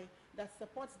supply that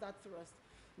supports that thrust.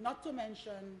 Not to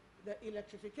mention the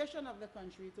electrification of the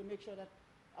country to make sure that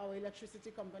our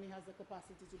electricity company has the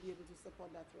capacity to be able to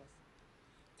support that thrust.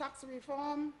 Tax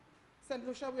reform, St.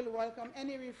 Lucia will welcome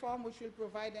any reform which will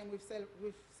provide them with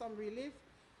some relief,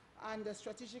 and the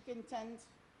strategic intent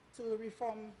to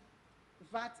reform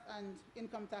VAT and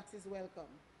income tax is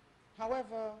welcome.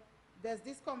 However, there's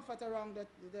discomfort around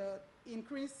the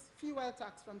increased fuel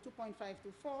tax from 2.5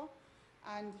 to 4,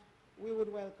 and we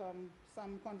would welcome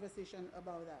some conversation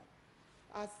about that.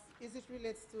 As it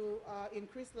relates to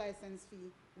increased license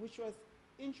fee, which was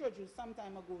introduced some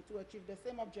time ago to achieve the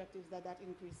same objectives that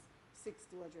increase seeks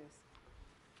to address.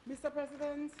 Mr.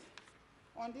 President,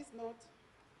 on this note,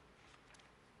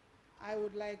 I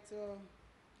would like to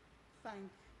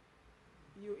thank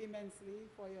you immensely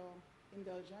for your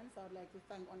indulgence. I would like to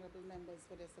thank honorable members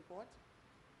for their support,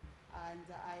 and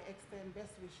I extend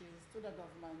best wishes to the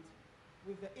government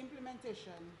with the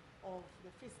implementation of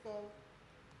the fiscal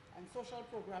and social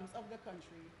programs of the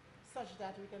country such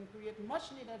that we can create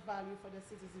much needed value for the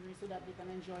citizenry so that we can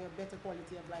enjoy a better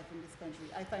quality of life in this country.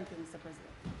 I thank you, Mr.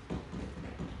 President.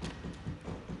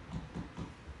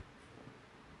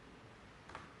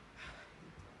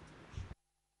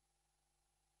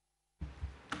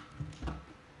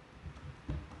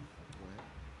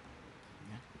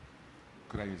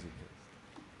 Could I use it, please?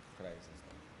 Could I use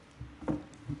this?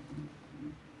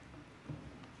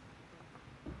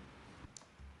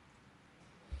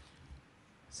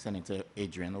 Senator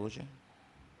Adrian Ogier.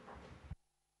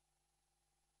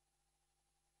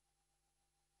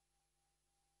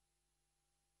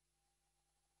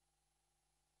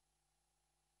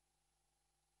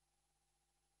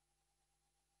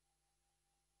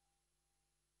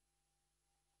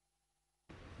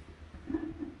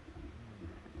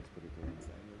 Let's put it to one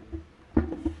side.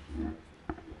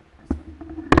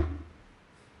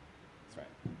 That's right.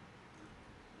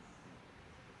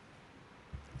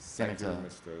 Senator, Thank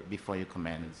you, Mr. before you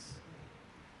commence,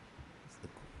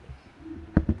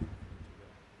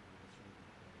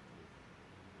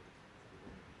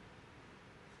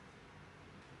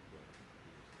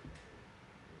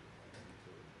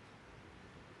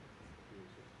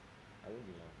 I will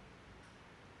be long.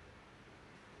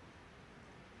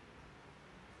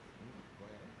 Go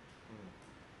ahead.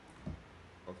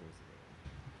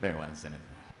 Very well, Senator.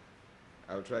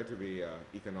 I'll try to be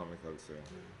economical, sir.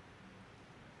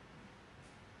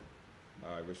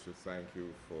 I wish to thank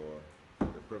you for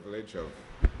the privilege of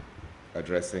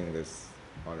addressing this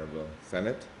Honorable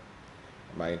Senate.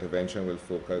 My intervention will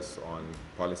focus on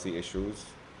policy issues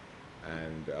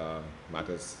and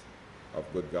matters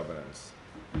of good governance.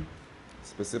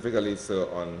 Specifically, sir,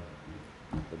 on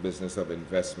the business of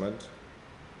investment,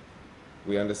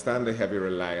 we understand the heavy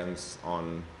reliance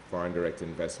on foreign direct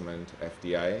investment,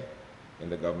 FDI, in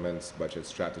the government's budget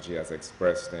strategy as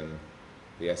expressed in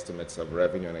the estimates of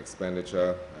revenue and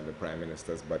expenditure and the Prime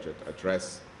Minister's budget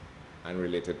address and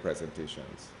related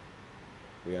presentations.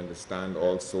 We understand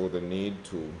also the need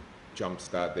to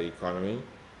jumpstart the economy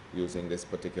using this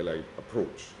particular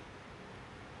approach.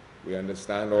 We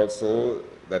understand also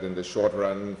that in the short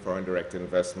run, foreign direct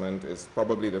investment is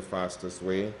probably the fastest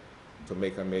way to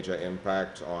make a major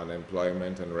impact on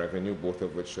employment and revenue, both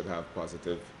of which should have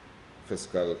positive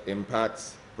fiscal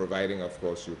impacts, providing, of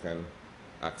course, you can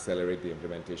accelerate the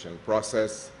implementation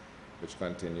process, which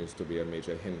continues to be a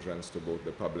major hindrance to both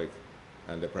the public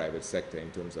and the private sector in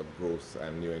terms of growth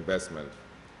and new investment.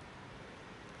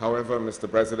 However, Mr.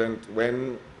 President,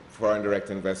 when foreign direct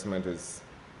investment is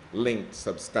linked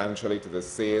substantially to the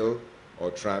sale or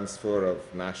transfer of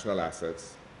national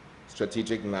assets,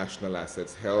 strategic national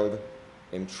assets held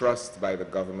in trust by the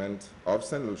government of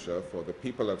St. Lucia for the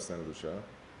people of St. Lucia,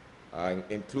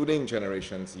 including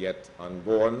generations yet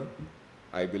unborn,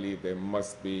 I believe there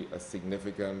must be a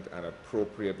significant and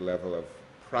appropriate level of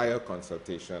prior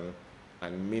consultation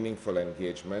and meaningful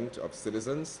engagement of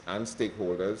citizens and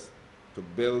stakeholders to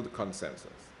build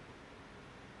consensus.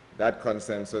 That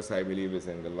consensus, I believe, is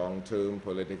in the long-term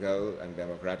political and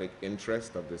democratic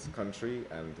interest of this country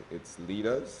and its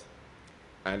leaders,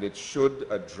 and it should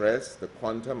address the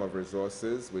quantum of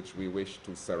resources which we wish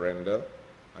to surrender,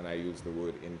 and I use the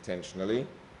word intentionally,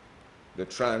 the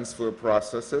transfer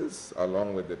processes,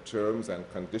 along with the terms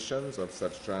and conditions of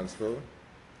such transfer,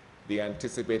 the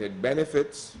anticipated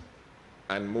benefits,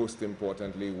 and most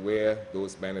importantly, where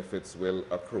those benefits will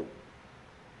accrue.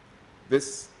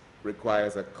 This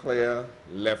requires a clear,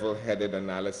 level-headed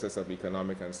analysis of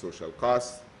economic and social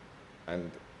costs, and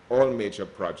all major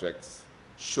projects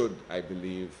should, I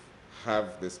believe,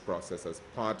 have this process as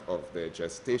part of their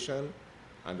gestation,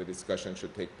 and the discussion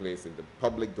should take place in the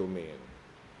public domain.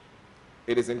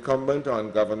 It is incumbent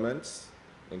on governments,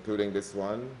 including this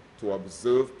one, to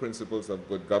observe principles of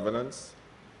good governance,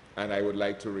 and I would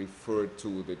like to refer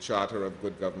to the Charter of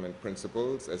Good Government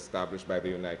Principles established by the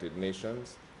United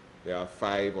Nations. There are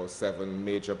 5 or 7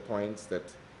 major points that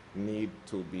need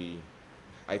to be,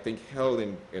 I think, held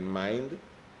in mind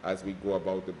as we go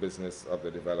about the business of the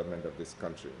development of this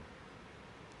country.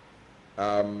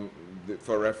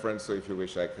 For reference, so if you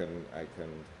wish, I can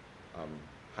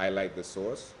highlight the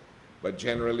source. But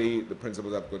generally, the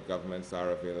principles of good governance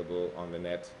are available on the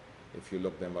net if you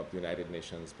look them up, United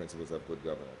Nations Principles of Good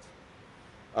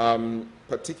Governance.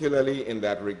 Particularly in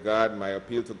that regard, my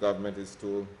appeal to government is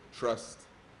to trust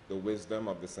the wisdom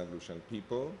of the St. Lucian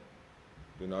people.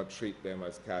 Do not treat them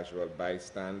as casual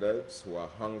bystanders who are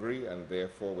hungry and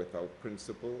therefore without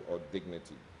principle or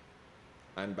dignity.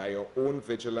 And by your own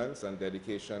vigilance and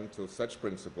dedication to such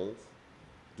principles,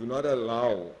 do not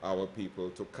allow our people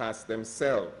to cast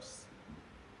themselves.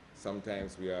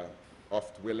 Sometimes we are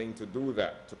oft willing to do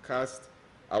that, to cast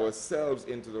ourselves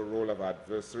into the role of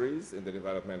adversaries in the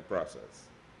development process.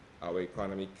 Our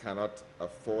economy cannot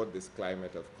afford this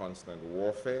climate of constant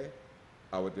warfare.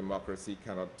 Our democracy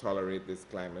cannot tolerate this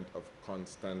climate of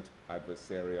constant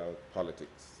adversarial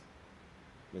politics.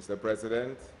 Mr.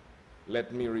 President,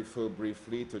 let me refer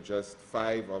briefly to just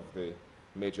 5 of the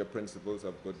major principles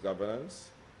of good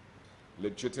governance.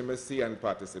 Legitimacy and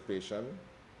participation,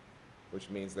 which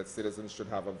means that citizens should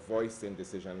have a voice in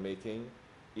decision-making,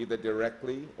 either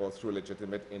directly or through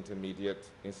legitimate intermediate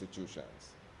institutions.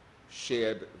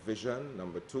 Shared vision,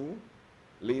 number 2.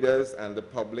 Leaders and the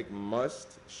public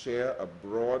must share a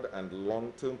broad and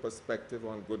long-term perspective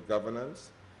on good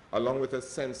governance, along with a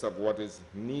sense of what is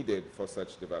needed for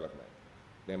such development.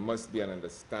 There must be an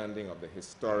understanding of the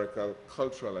historical,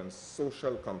 cultural, and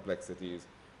social complexities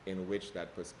in which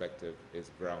that perspective is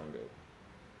grounded.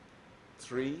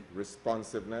 3,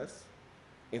 responsiveness.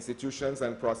 Institutions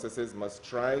and processes must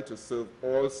try to serve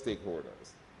all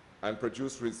stakeholders and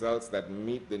produce results that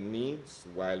meet the needs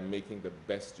while making the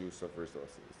best use of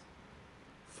resources.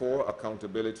 4,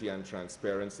 accountability and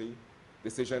transparency.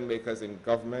 Decision makers in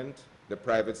government, the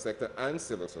private sector, and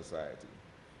civil society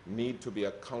need to be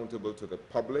accountable to the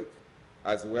public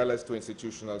as well as to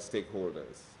institutional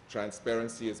stakeholders.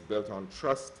 Transparency is built on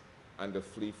trust and the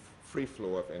free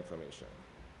flow of information.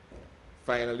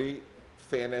 Finally,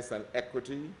 fairness and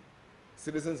equity.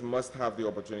 Citizens must have the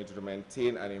opportunity to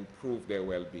maintain and improve their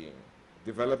well-being.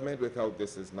 Development without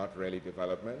this is not really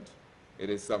development. It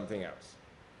is something else.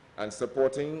 And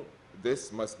supporting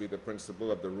this must be the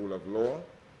principle of the rule of law,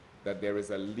 that there is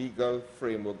a legal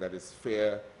framework that is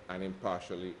fair and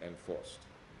impartially enforced.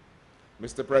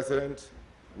 Mr. President,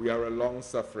 we are a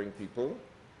long-suffering people.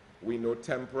 We know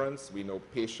temperance, we know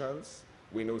patience,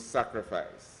 we know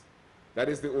sacrifice. That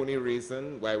is the only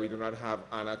reason why we do not have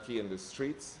anarchy in the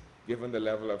streets, given the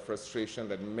level of frustration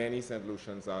that many St.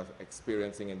 Lucians are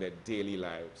experiencing in their daily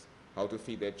lives. How to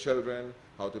feed their children,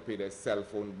 how to pay their cell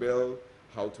phone bill,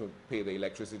 how to pay the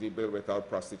electricity bill without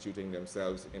prostituting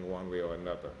themselves in one way or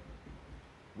another.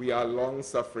 We are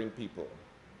long-suffering people,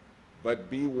 but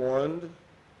be warned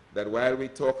that while we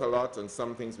talk a lot and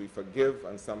some things we forgive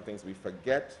and some things we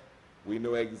forget, we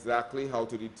know exactly how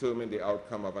to determine the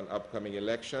outcome of an upcoming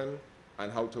election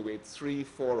and how to wait 3,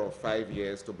 4, or 5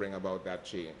 years to bring about that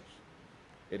change.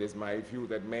 It is my view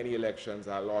that many elections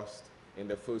are lost in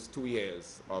the first 2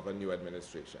 years of a new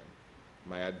administration.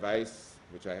 My advice,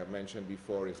 which I have mentioned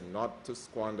before, is not to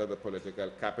squander the political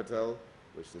capital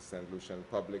which the St. Lucian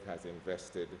public has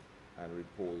invested and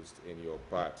reposed in your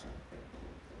party.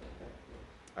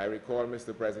 I recall,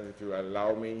 Mr. President, if you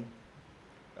allow me,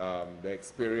 the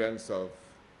experience of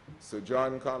Sir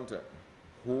John Compton,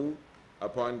 who,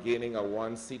 upon gaining a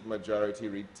one-seat majority,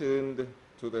 returned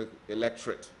to the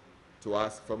electorate to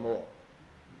ask for more.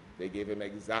 They gave him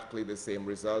exactly the same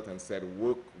result and said,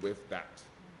 work with that.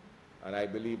 And I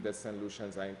believe that St.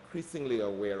 Lucians are increasingly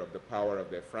aware of the power of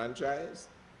their franchise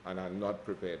and are not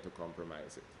prepared to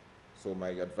compromise it. So my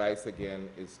advice again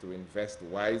is to invest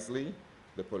wisely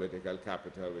the political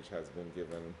capital which has been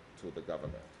given to the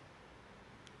government.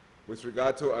 With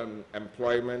regard to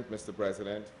employment, Mr.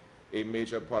 President, a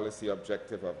major policy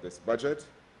objective of this budget,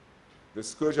 the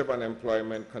scourge of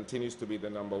unemployment continues to be the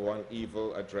 #1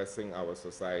 evil addressing our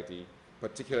society,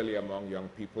 particularly among young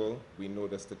people. We know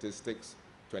the statistics,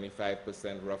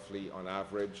 25% roughly on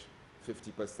average,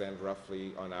 50%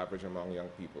 roughly on average among young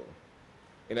people.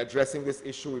 In addressing this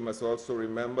issue, we must also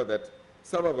remember that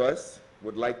some of us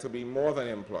would like to be more than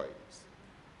employees.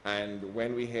 And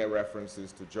when we hear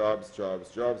references to jobs,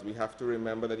 jobs, jobs, we have to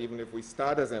remember that even if we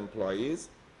start as employees,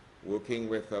 working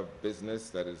with a business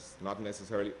that is not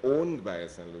necessarily owned by a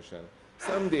St. Lucian,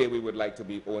 someday we would like to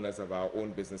be owners of our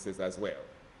own businesses as well.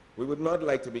 We would not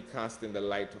like to be cast in the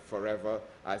light forever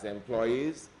as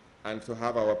employees and to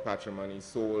have our patrimony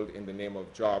sold in the name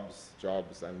of jobs,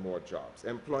 jobs, and more jobs.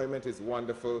 Employment is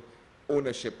wonderful.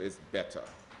 Ownership is better.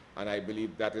 And I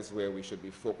believe that is where we should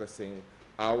be focusing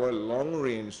our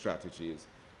long-range strategies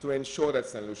to ensure that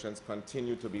St. Lucians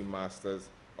continue to be masters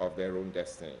of their own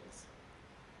destinies.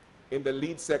 In the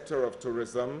lead sector of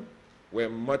tourism, where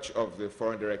much of the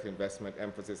foreign direct investment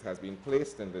emphasis has been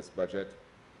placed in this budget,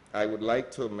 I would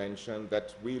like to mention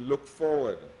that we look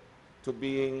forward to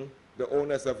being the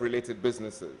owners of related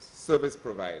businesses, service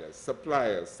providers,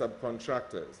 suppliers,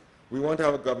 subcontractors. We want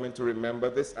our government to remember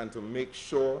this and to make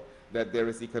sure that there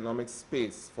is economic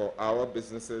space for our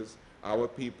businesses, our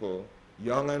people,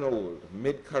 young and old,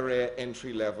 mid-career,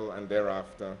 entry-level, and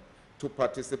thereafter, to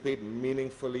participate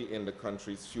meaningfully in the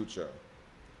country's future.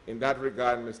 In that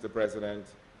regard, Mr. President,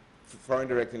 foreign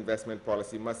direct investment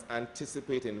policy must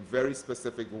anticipate in very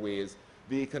specific ways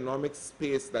the economic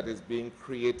space that is being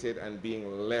created and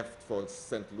being left for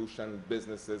St. Lucian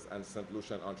businesses and St.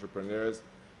 Lucian entrepreneurs.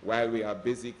 While we are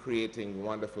busy creating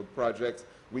wonderful projects,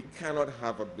 we cannot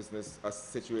have a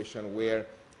situation where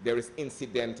there is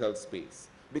incidental space,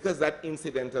 because that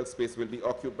incidental space will be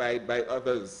occupied by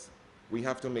others. We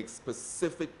have to make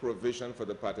specific provision for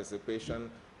the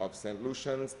participation of St.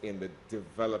 Lucians in the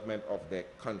development of their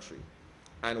country.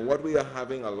 And what we are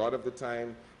having a lot of the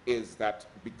time is that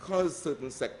because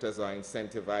certain sectors are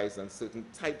incentivized and certain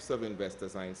types of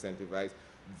investors are incentivized,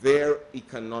 their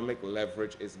economic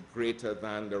leverage is greater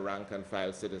than the rank and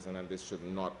file citizen, and this should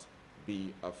not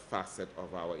be a facet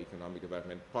of our economic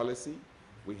development policy.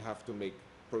 We have to make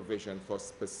provision for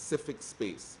specific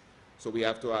space. So we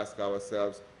have to ask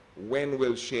ourselves, when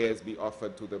will shares be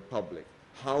offered to the public?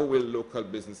 How will local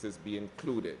businesses be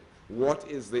included? What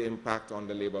is the impact on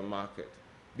the labor market?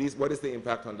 What is the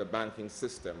impact on the banking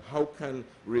system? How can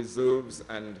reserves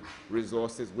and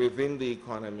resources within the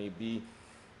economy be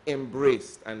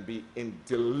embraced and be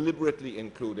deliberately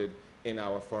included in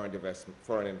our foreign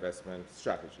investment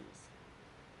strategies?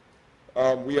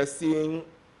 We are seeing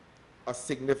a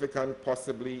significant,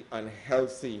 possibly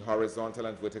unhealthy horizontal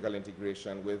and vertical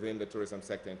integration within the tourism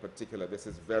sector in particular. This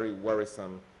is very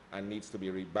worrisome and needs to be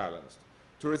rebalanced.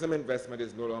 Tourism investment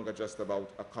is no longer just about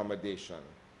accommodation.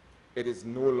 It is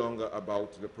no longer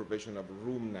about the provision of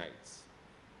room nights.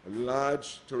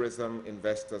 Large tourism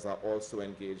investors are also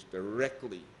engaged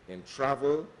directly in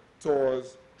travel,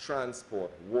 tours,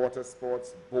 transport, water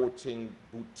sports, boating,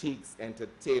 boutiques,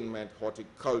 entertainment,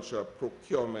 horticulture,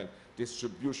 procurement,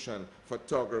 distribution,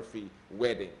 photography,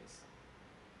 weddings,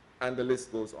 and the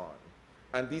list goes on.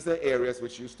 And these are areas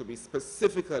which used to be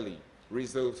specifically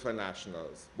reserved for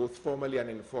nationals, both formally and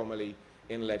informally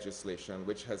in legislation,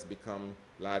 which has become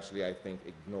largely, I think,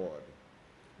 ignored.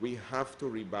 We have to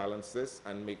rebalance this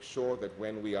and make sure that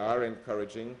when we are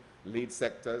encouraging lead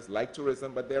sectors like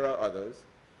tourism, but there are others,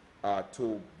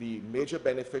 to be major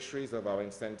beneficiaries of our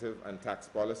incentive and tax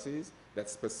policies, that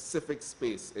specific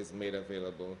space is made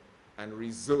available and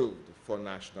reserved for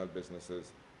national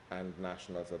businesses and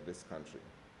nationals of this country.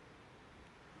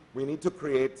 We need to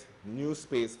create new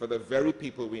space for the very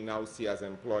people we now see as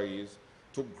employees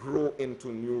to grow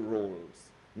into new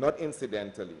roles, not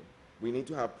incidentally. We need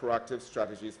to have proactive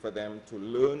strategies for them to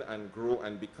learn and grow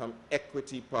and become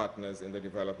equity partners in the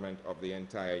development of the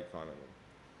entire economy.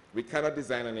 We cannot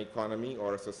design an economy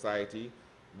or a society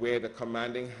where the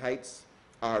commanding heights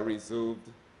are reserved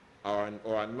or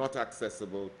are not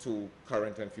accessible to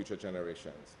current and future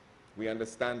generations. We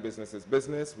understand business is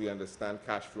business. We understand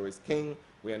cash flow is king.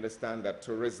 We understand that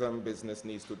tourism business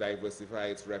needs to diversify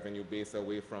its revenue base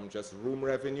away from just room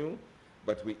revenue,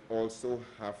 but we also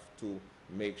have to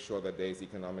make sure that there is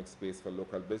economic space for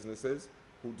local businesses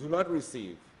who do not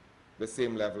receive the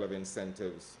same level of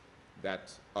incentives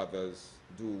that others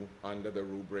do under the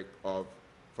rubric of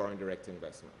foreign direct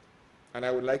investment. And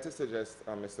I would like to suggest,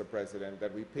 Mr. President,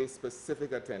 that we pay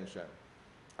specific attention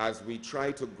as we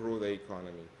try to grow the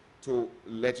economy to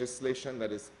legislation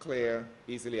that is clear,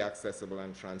 easily accessible,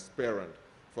 and transparent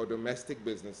for domestic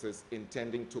businesses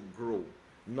intending to grow,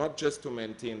 not just to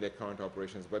maintain their current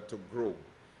operations, but to grow.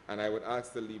 And I would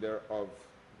ask the leader of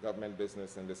government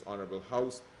business in this honorable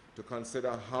House to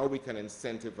consider how we can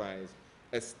incentivize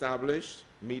established,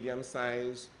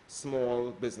 medium-sized, small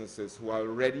businesses who are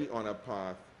already on a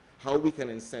path, how we can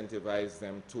incentivize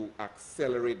them to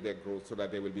accelerate their growth so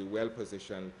that they will be well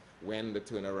positioned when the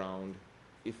turnaround,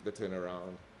 if the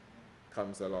turnaround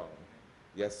comes along.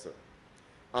 Yes, sir.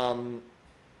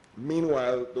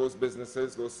 Meanwhile, those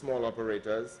businesses, those small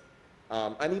operators,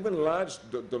 and even large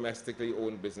domestically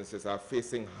owned businesses are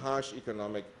facing harsh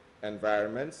economic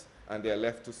environments, and they are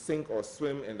left to sink or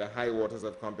swim in the high waters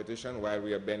of competition while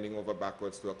we are bending over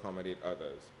backwards to accommodate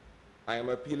others. I am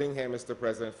appealing here, Mr.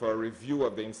 President, for a review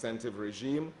of the incentive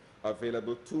regime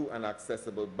available to and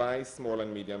accessible by small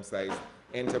and medium-sized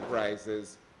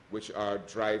enterprises which are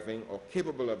driving or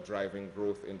capable of driving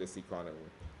growth in this economy.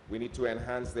 We need to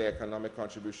enhance their economic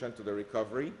contribution to the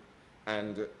recovery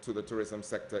and to the tourism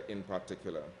sector in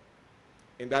particular.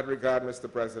 In that regard,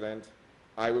 Mr. President,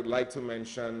 I would like to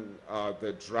mention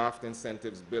the draft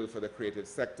incentives bill for the creative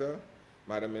sector.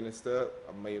 Madam Minister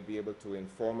may be able to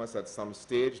inform us at some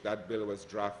stage. That bill was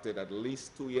drafted at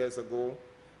least 2 years ago,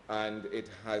 and it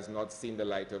has not seen the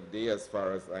light of day as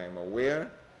far as I am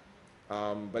aware.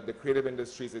 But the creative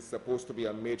industries is supposed to be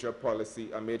a major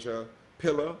policy, a major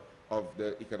pillar of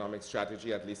the economic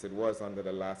strategy, at least it was under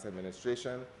the last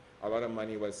administration. A lot of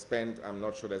money was spent. I'm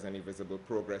not sure there's any visible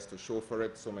progress to show for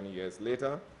it so many years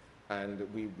later. And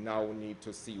we now need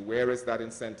to see where is that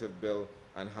incentive bill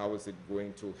and how is it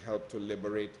going to help to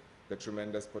liberate the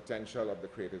tremendous potential of the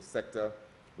creative sector,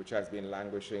 which has been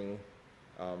languishing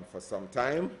for some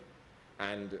time.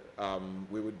 And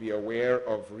we would be aware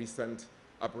of recent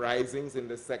uprisings in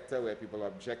the sector where people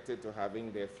objected to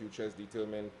having their futures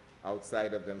determined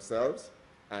outside of themselves.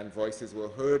 And voices were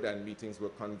heard and meetings were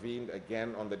convened,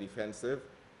 again on the defensive.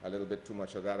 A little bit too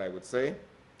much of that, I would say.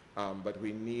 But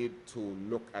we need to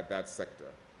look at that sector.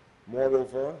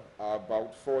 Moreover,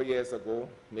 about 4 years ago,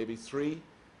 maybe 3,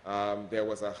 there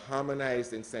was a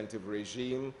harmonized incentive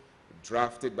regime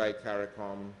drafted by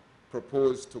CARICOM,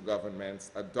 proposed to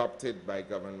governments, adopted by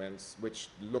governments, which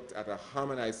looked at a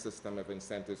harmonized system of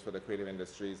incentives for the creative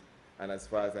industries. And as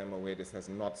far as I'm aware, this has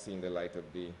not seen the light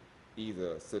of day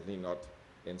either, certainly not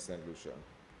in St. Lucia.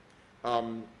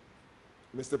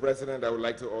 Mr. President, I would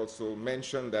like to also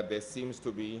mention that there seems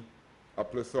to be a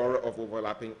plethora of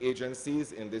overlapping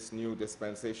agencies in this new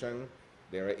dispensation.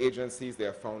 There are agencies,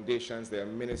 there are foundations, there are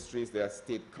ministries, there are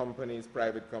state companies,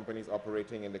 private companies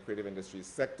operating in the creative industries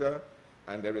sector,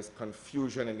 and there is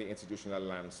confusion in the institutional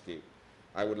landscape.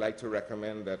 I would like to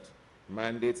recommend that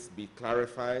mandates be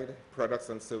clarified, products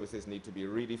and services need to be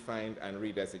redefined and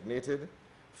redesignated,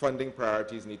 funding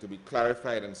priorities need to be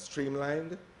clarified and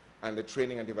streamlined, and the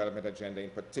training and development agenda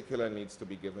in particular needs to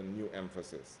be given new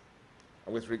emphasis.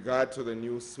 And with regard to the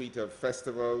new suite of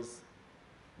festivals,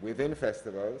 within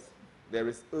festivals. There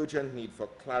is urgent need for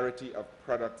clarity of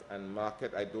product and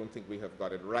market. I don't think we have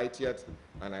got it right yet,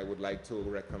 and I would like to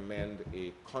recommend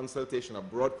a consultation, a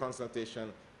broad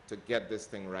consultation, to get this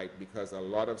thing right, because a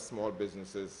lot of small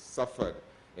businesses suffered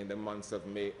in the months of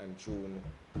May and June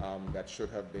that should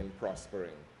have been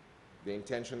prospering. The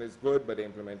intention is good, but the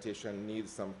implementation needs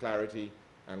some clarity,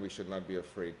 and we should not be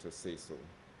afraid to say so.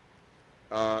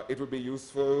 It would be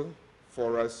useful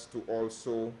for us to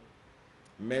also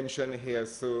mention here,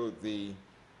 so the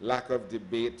lack of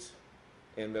debate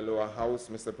in the lower house.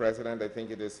 Mr. President, I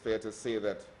think it is fair to say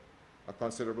that a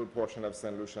considerable portion of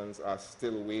St. Lucians are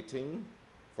still waiting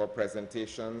for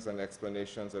presentations and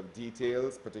explanations of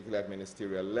details, particularly at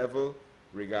ministerial level,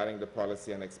 regarding the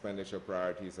policy and expenditure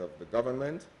priorities of the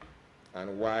government.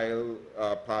 And while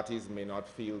parties may not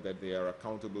feel that they are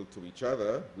accountable to each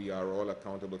other, we are all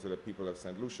accountable to the people of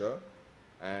St. Lucia.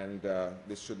 And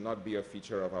this should not be a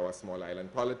feature of our small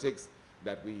island politics,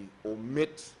 that we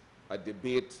omit a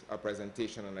debate, a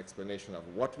presentation, and explanation of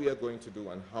what we are going to do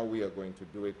and how we are going to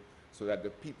do it, so that the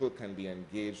people can be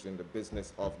engaged in the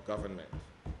business of government.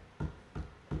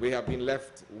 We have been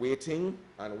left waiting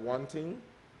and wanting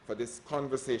for this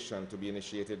conversation to be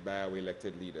initiated by our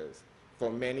elected leaders.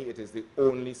 For many, it is the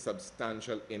only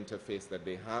substantial interface that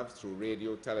they have through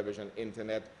radio, television,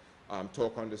 internet,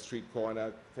 talk on the street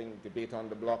corner, debate on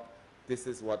the block. This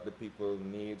is what the people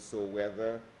need. So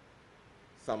whether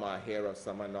some are here or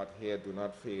some are not here, do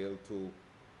not fail to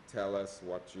tell us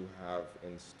what you have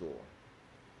in store.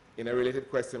 In a related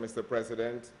question, Mr.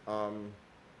 President,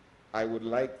 I would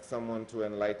like someone to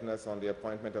enlighten us on the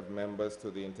appointment of members to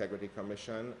the Integrity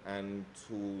Commission and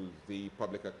to the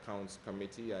Public Accounts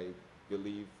Committee. I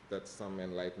believe that some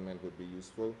enlightenment would be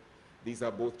useful. These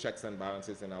are both checks and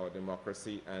balances in our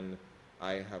democracy, and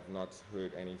I have not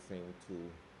heard anything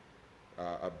to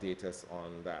update us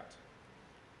on that.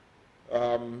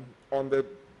 On the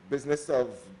business of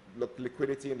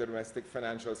liquidity in the domestic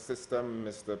financial system,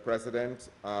 Mr. President,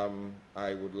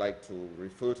 I would like to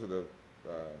refer to the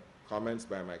comments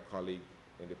by my colleague,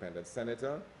 independent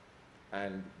senator,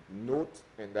 and note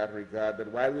in that regard that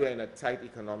while we are in a tight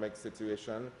economic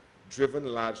situation, driven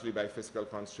largely by fiscal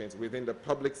constraints within the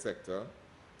public sector,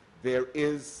 there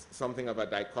is something of a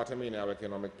dichotomy in our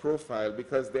economic profile,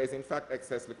 because there is in fact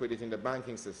excess liquidity in the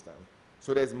banking system.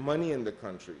 So there's money in the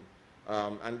country,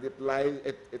 and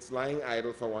it's lying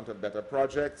idle for want of better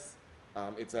projects.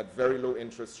 It's at very low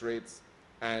interest rates,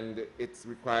 and it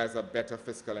requires a better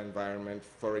fiscal environment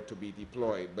for it to be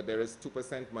deployed. But there is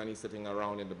 2% money sitting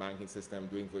around in the banking system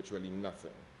doing virtually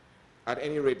nothing. At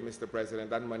any rate, Mr. President,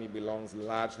 that money belongs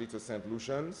largely to St.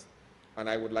 Lucians, and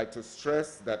I would like to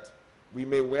stress that we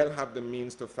may well have the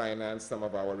means to finance some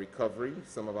of our recovery,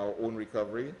 some of our own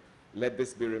recovery. Let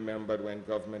this be remembered when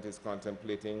government is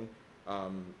contemplating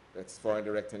its foreign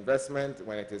direct investment,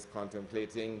 when it is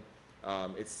contemplating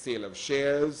its sale of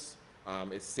shares,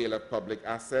 its sale of public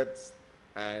assets.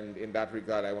 And in that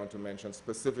regard, I want to mention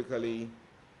specifically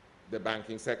the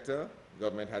banking sector.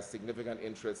 Government has significant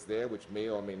interests there, which may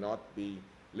or may not be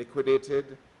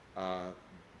liquidated.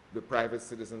 The private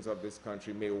citizens of this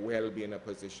country may well be in a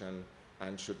position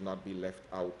and should not be left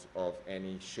out of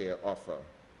any share offer.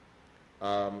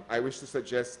 I wish to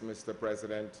suggest, Mr.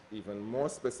 President, even more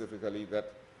specifically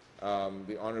that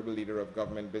the Honorable Leader of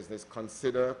Government Business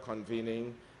consider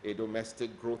convening a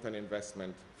domestic growth and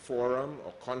investment forum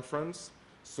or conference,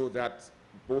 so that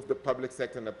both the public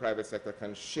sector and the private sector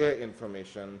can share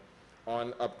information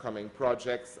on upcoming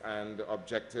projects and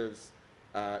objectives,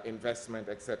 investment,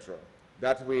 etc.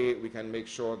 That way we can make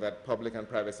sure that public and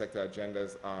private sector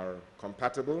agendas are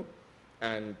compatible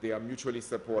and they are mutually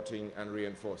supporting and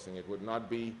reinforcing. It would not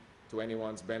be to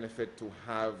anyone's benefit to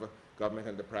have government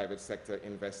and the private sector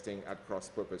investing at cross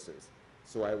purposes.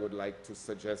 So I would like to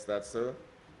suggest that, sir.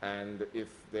 And if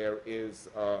there is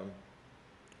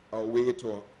a way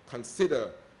to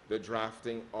consider the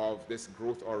drafting of this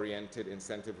growth-oriented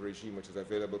incentive regime, which is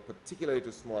available particularly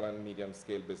to small and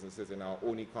medium-scale businesses in our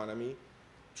own economy,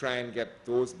 try and get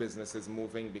those businesses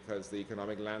moving, because the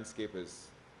economic landscape is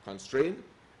constrained,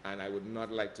 and I would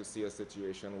not like to see a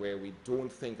situation where we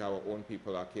don't think our own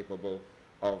people are capable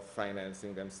of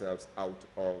financing themselves out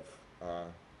of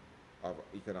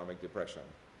economic depression.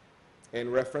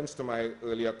 In reference to my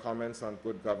earlier comments on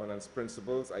good governance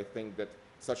principles, I think that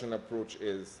such an approach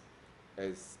is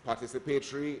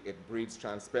participatory, it breeds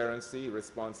transparency,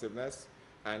 responsiveness,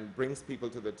 and brings people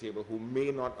to the table who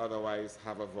may not otherwise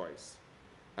have a voice.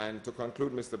 And to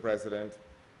conclude, Mr. President,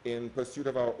 in pursuit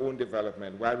of our own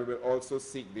development, while we will also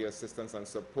seek the assistance and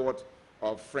support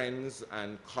of friends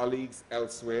and colleagues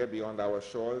elsewhere beyond our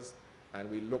shores,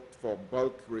 and we looked for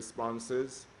bulk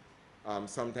responses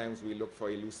Sometimes we look for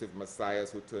elusive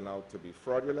messiahs who turn out to be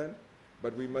fraudulent,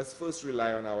 but we must first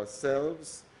rely on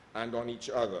ourselves and on each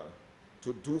other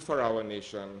to do for our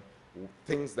nation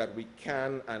things that we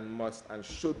can and must and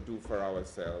should do for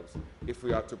ourselves if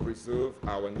we are to preserve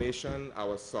our nation,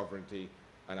 our sovereignty,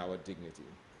 and our dignity.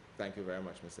 Thank you very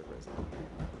much, Mr. President.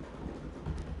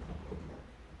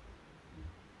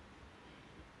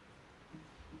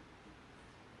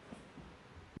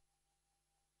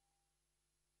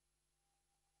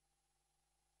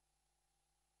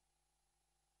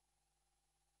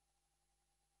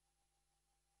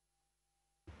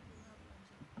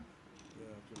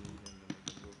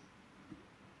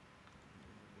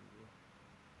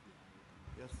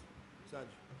 Yes, Saj.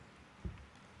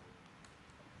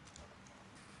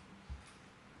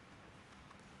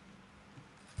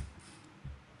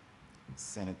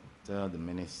 Senator, the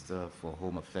Minister for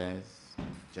Home Affairs,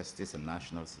 Justice and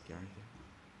National Security.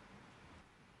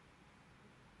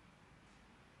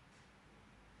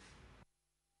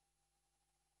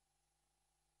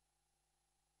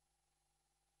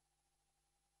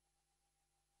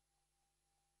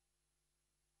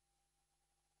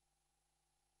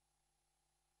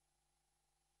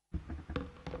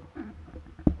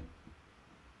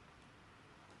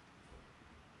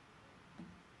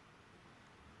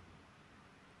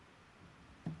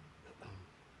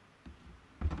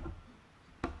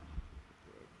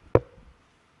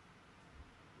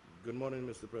 Good morning,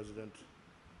 Mr. President.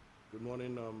 Good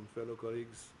morning, fellow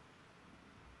colleagues.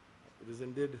 It is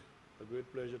indeed a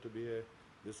great pleasure to be here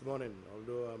this morning,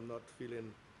 although I'm not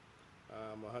feeling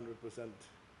 100%.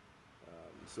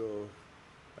 So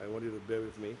I want you to bear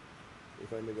with me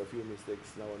if I make a few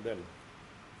mistakes now and then.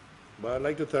 But I'd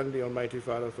like to thank the Almighty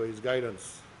Father for his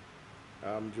guidance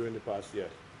during the past year.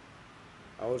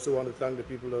 I also want to thank the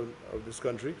people of this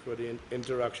country for the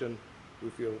interaction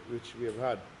which we have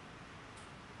had.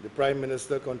 The Prime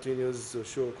Minister continues to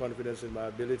show confidence in my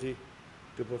ability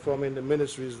to perform in the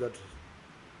ministries that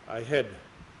I head.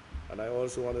 And I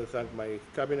also want to thank my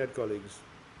cabinet colleagues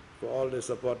for all the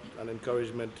support and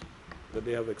encouragement that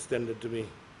they have extended to me.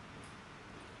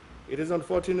 It is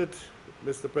unfortunate,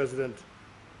 Mr. President,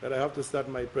 that I have to start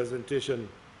my presentation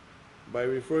by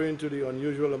referring to the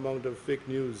unusual amount of fake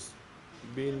news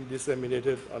being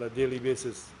disseminated on a daily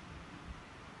basis.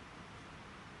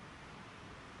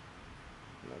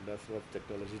 Now, that's what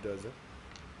technology does, eh?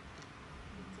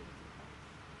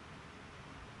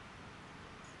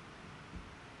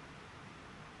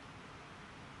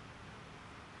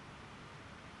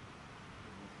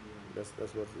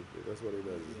 That's what it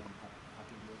does.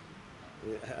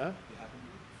 Yeah, huh?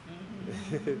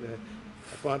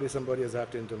 Apparently somebody has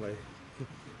hacked into my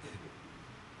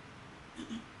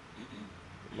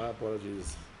my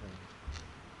apologies.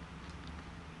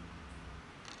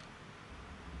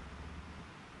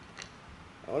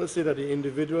 I want to say that the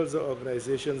individuals or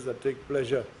organizations that take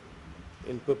pleasure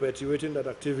in perpetuating that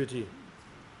activity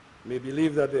may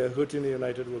believe that they are hurting the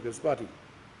United Workers' Party.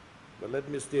 But let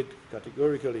me state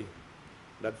categorically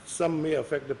that some may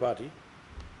affect the party,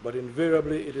 but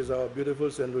invariably it is our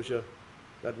beautiful St. Lucia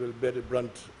that will bear the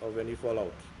brunt of any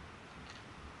fallout.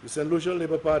 The St. Lucia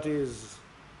Labour Party is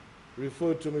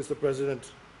referred to, Mr.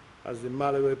 President, as the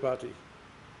Malawi Party,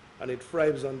 and it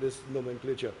thrives on this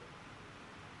nomenclature.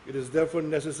 It is therefore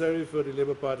necessary for the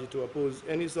Labour Party to oppose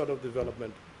any sort of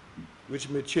development which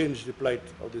may change the plight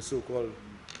of the so-called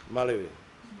Malawi.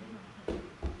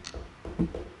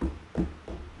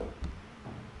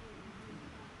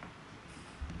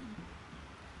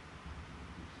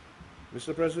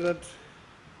 Mr. President,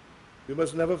 we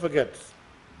must never forget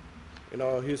in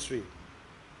our history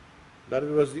that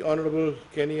it was the Honorable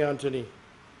Kenny Anthony,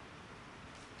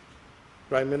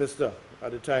 Prime Minister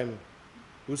at the time,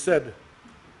 who said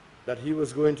that he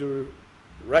was going to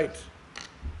write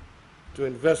to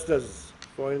investors,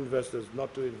 foreign investors,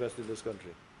 not to invest in this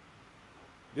country.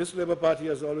 This Labour Party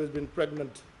has always been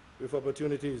pregnant with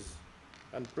opportunities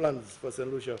and plans for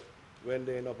St. Lucia when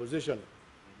they're in opposition.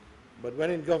 But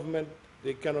when in government,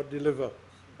 they cannot deliver.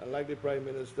 And like the Prime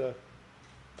Minister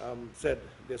said,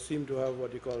 they seem to have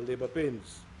what you call labor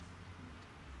pains.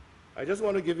 I just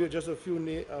want to give you just a few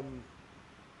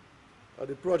of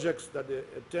the projects that they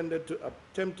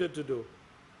attempted to do,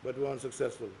 but were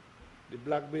unsuccessful. The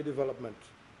Black Bay development,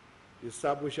 the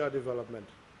Sabwisha development,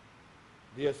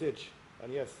 DSH,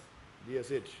 and yes,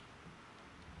 DSH.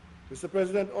 Mr.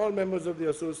 President, all members of the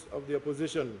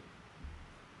opposition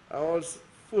are all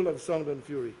full of sound and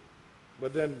fury,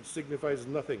 but then signifies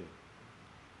nothing.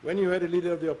 When you had the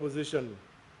leader of the opposition,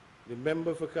 the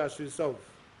member for Castries South,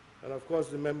 and of course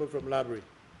the member from Labrie,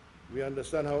 we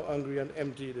understand how angry and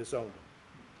empty they sound.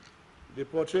 They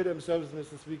portray themselves,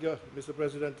 Mr. Speaker, Mr.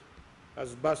 President,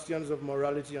 as bastions of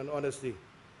morality and honesty.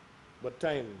 But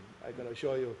time, I can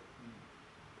assure you,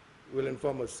 will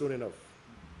inform us soon enough.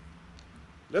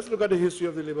 Let's look at the history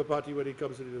of the Labour Party when it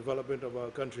comes to the development of our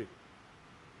country.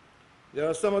 There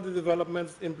are some of the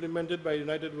developments implemented by the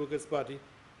United Workers' Party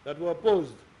that were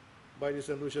opposed by the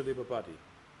St. Lucia Labour Party.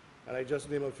 And I just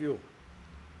name a few.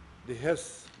 The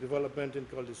Hess development in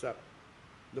Cul-de-Sac,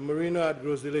 the marina at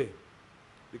Groseley,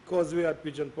 the causeway at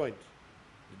Pigeon Point,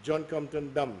 the John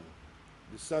Compton Dam,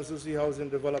 the Sanssouci housing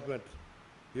development,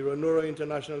 the Renora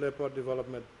International Airport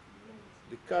development,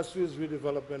 the Castries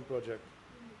redevelopment project,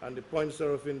 and the Point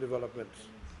Seraphine development.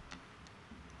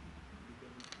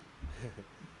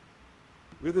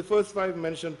 With the first 5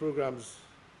 mentioned programs,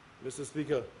 Mr.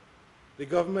 Speaker, the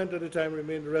government at the time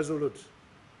remained resolute,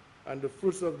 and the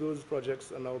fruits of those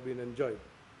projects are now being enjoyed.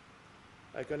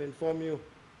 I can inform you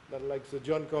that, like Sir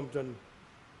John Compton,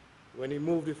 when he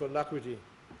moved with alacrity,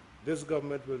 this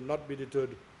government will not be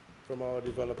deterred from our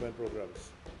development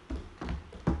programs.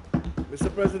 Mr.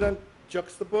 President,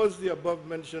 juxtapose the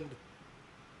above-mentioned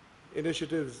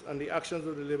initiatives and the actions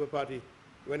of the Labour Party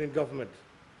when in government.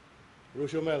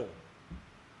 Rochomel,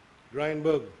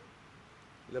 Grindberg,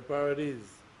 Le Paradis,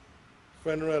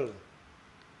 Fenrel,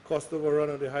 cost overrun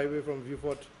on the highway from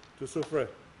Viewport to Soufre,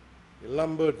 the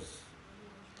Lamberts,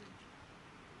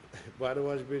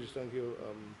 Badawanj Bridge, thank you,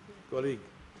 colleague.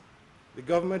 The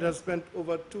government has spent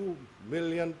over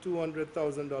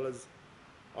 $2,200,000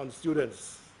 on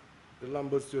students, the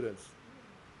Lambert students.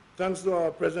 Thanks to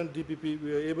our present DPP,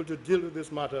 we are able to deal with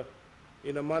this matter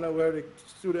in a manner where the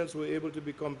students were able to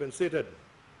be compensated.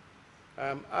 I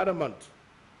am adamant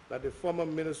that the former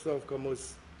Minister of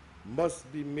Commerce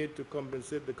must be made to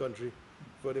compensate the country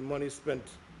for the money spent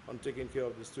on taking care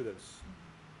of the students.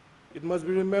 It must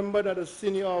be remembered that a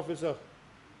senior officer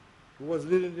who was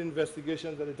leading the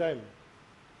investigations at the time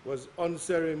was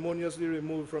unceremoniously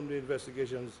removed from the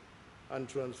investigations and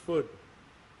transferred.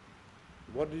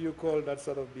 What do you call that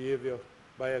sort of behavior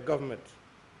by a government?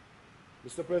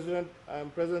 Mr. President, I am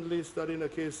presently studying a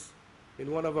case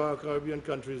in one of our Caribbean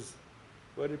countries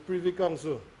where the Privy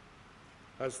Council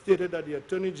has stated that the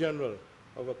Attorney General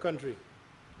of a country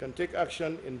can take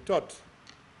action in tort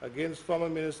against former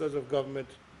ministers of government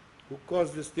who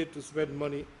caused the state to spend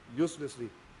money uselessly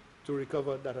to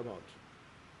recover that amount.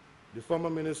 The former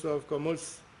Minister of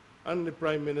Commerce and the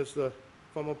Prime Minister,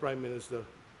 former Prime Minister,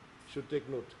 should take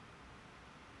note.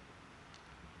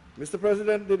 Mr.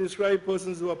 President, they describe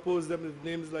persons who oppose them with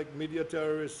names like media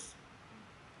terrorists,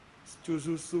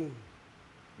 Chuzusu,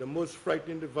 the most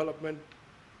frightening development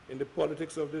in the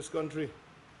politics of this country.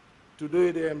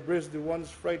 Today, they embrace the once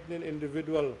frightening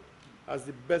individual as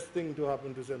the best thing to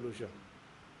happen to St. Lucia.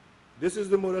 This is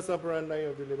the modus operandi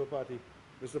of the Labour Party,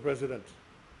 Mr. President.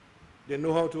 They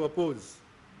know how to oppose.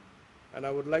 And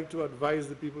I would like to advise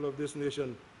the people of this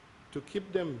nation to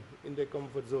keep them in their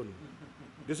comfort zone.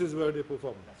 This is where they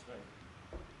perform. That's right.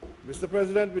 Mr.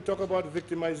 President, we talk about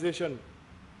victimization,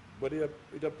 but it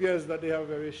appears that they have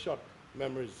very short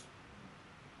memories.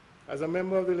 As a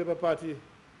member of the Labour Party,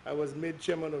 I was made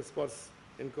chairman of Sports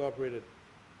Incorporated.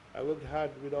 I worked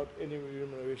hard without any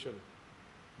remuneration.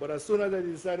 But as soon as I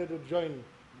decided to join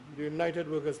the United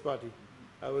Workers' Party,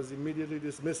 I was immediately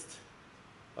dismissed,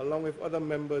 along with other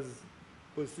members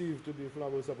perceived to be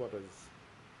Flambeau supporters.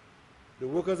 The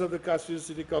workers of the Castries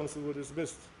City Council were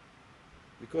dismissed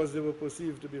because they were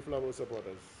perceived to be Flambeau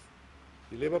supporters.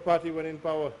 The Labour Party, when in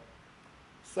power,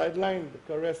 sidelined the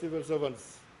career civil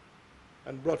servants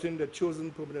and brought in the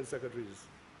chosen permanent secretaries.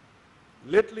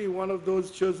 Lately, one of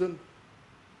those chosen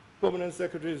permanent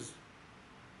secretaries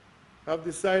have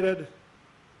decided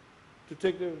to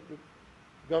take the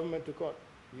government to court.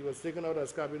 He was taken out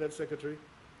as cabinet secretary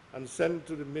and sent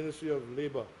to the Ministry of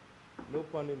Labor. No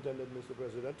pun intended, Mr.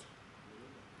 President.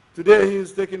 Today he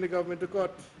is taking the government to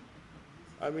court.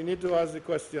 And we need to ask the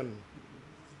question.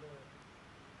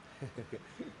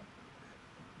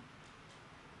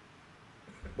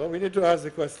 But we need to ask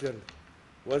the question,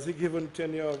 was he given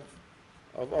tenure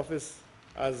of office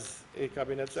as a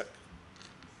cabinet secretary?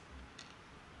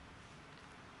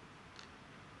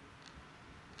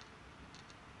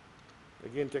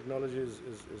 Again, technology is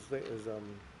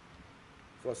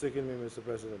forsaking me, Mr.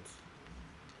 President.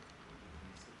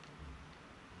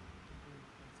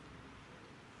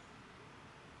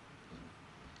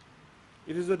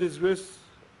 It is a disgrace,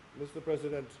 Mr.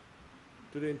 President,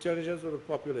 to the intelligence of the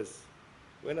populace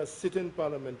when a sitting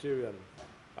parliamentarian,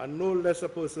 and no less a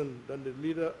person than the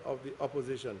leader of the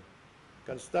opposition,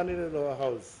 can stand in our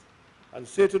house and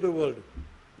say to the world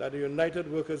that the United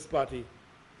Workers' Party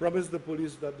promised the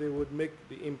police that they would make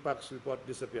the impacts report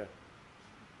disappear.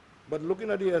 But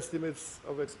looking at the estimates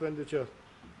of expenditure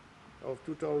of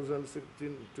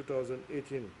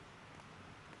 2016-2018,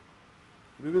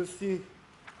 we will see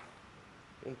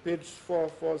on page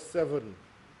 447,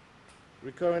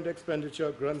 recurrent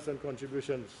expenditure, grants and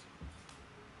contributions.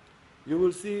 You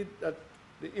will see that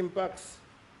the impacts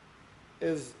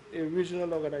is a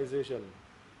regional organization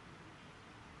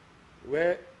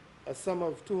where a sum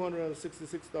of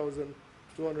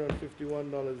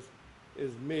 $266,251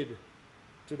 is made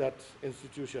to that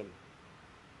institution.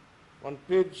 On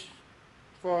page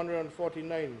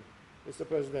 449, Mr.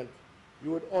 President, you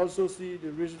would also see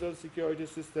the regional security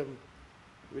system,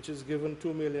 which is given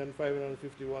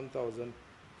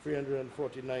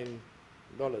 $2,551,349.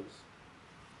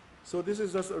 So this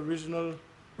is just a regional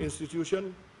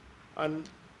institution, and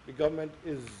the government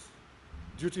is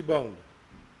duty-bound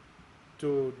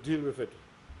to deal with it.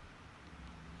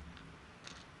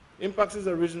 IMPACTS is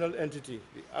a regional entity.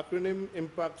 The acronym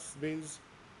IMPACTS means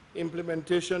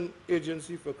Implementation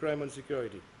Agency for Crime and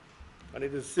Security. And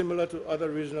it is similar to other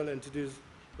regional entities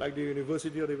like the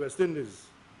University of the West Indies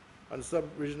and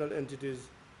sub-regional entities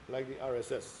like the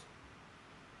RSS.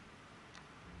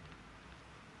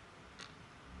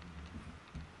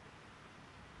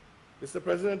 Mr.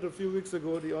 President, a few weeks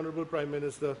ago, the Honorable Prime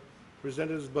Minister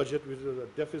presented his budget, which is a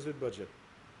deficit budget.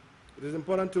 It is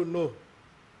important to know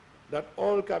that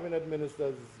all cabinet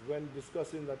ministers, when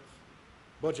discussing that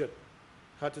budget,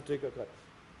 had to take a cut.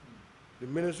 The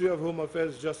Ministry of Home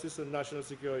Affairs, Justice and National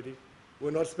Security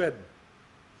were not spared.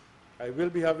 I will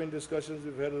be having discussions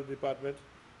with the head of the department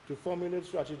to formulate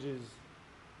strategies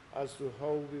as to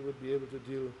how we would be able to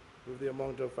deal with the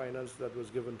amount of finance that was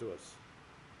given to us.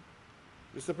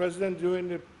 Mr. President, during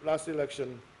the last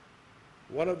election,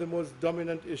 one of the most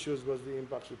dominant issues was the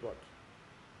impacts report.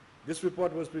 This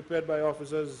report was prepared by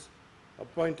officers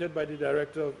appointed by the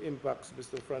Director of Impacts,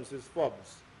 Mr. Francis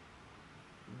Forbes.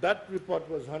 That report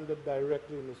was handed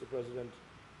directly, Mr. President,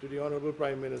 to the Honorable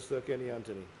Prime Minister, Kenny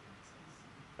Anthony.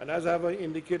 And as I have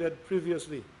indicated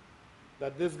previously,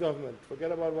 that this government,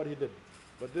 forget about what he did,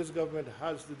 but this government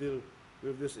has to deal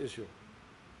with this issue.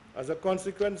 As a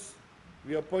consequence,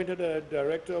 we appointed a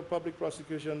Director of Public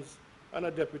Prosecutions and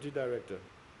a Deputy Director.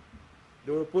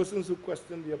 There were persons who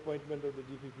questioned the appointment of the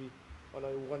DPP on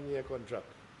a one-year contract.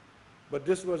 But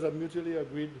this was a mutually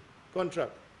agreed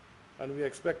contract, and we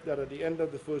expect that at the end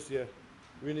of the first year,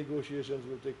 renegotiations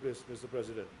will take place, Mr.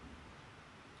 President.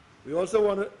 We also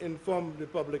want to inform the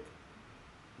public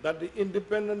that the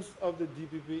independence of the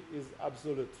DPP is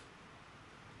absolute.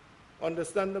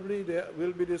 Understandably, there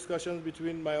will be discussions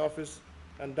between my office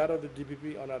and that of the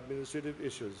DPP on administrative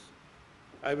issues.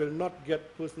 I will not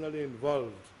get personally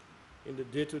involved in the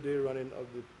day-to-day running of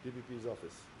the DPP's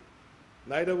office.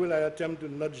 Neither will I attempt to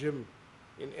nudge him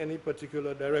in any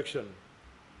particular direction.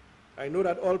 I know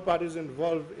that all parties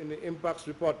involved in the impacts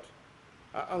report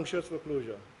are anxious for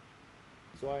closure.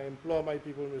 So I implore my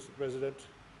people, Mr. President,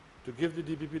 to give the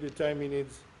DPP the time he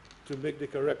needs to make the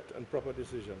correct and proper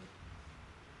decision.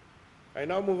 I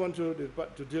now move on to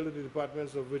deal with the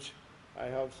departments of which I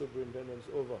have superintendents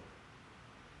over.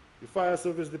 The Fire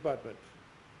Service Department.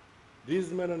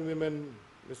 These men and women,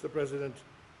 Mr. President,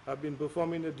 have been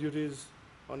performing their duties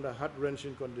under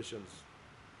heart-wrenching conditions.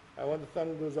 I want to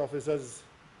thank those officers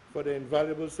for their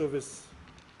invaluable service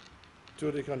to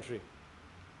the country.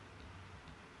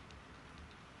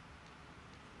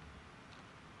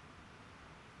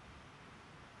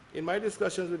 In my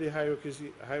discussions with the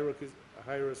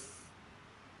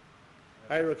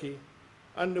hierarchy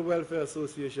and the Welfare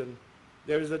Association,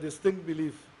 there is a distinct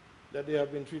belief that they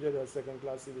have been treated as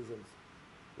second-class citizens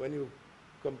when you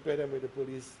compare them with the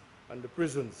police and the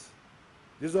prisons.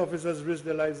 These officers risk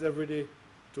their lives every day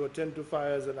to attend to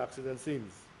fires and accident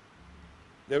scenes.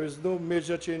 There is no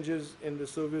major changes in the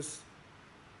service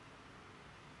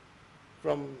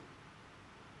from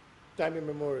time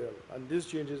immemorial, and these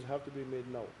changes have to be made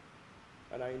now.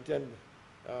 And I intend,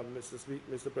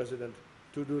 Mr. President,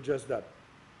 to do just that.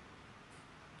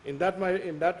 In that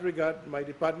regard, my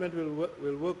department will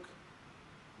work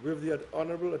with the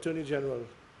Honorable Attorney General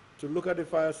to look at the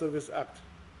Fire Service Act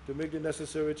to make the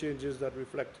necessary changes that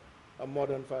reflect a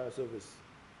modern fire service.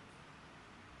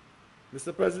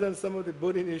 Mr. President, some of the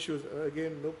burning issues,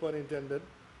 again, no pun intended,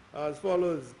 are as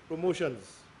follows: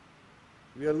 promotions.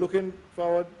 We are looking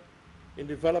forward in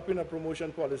developing a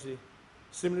promotion policy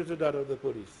similar to that of the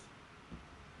police.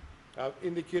 I've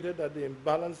indicated that the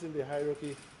imbalance in the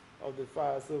hierarchy of the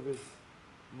fire service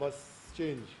must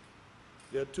change.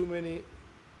 There are too many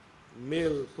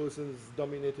male persons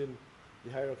dominating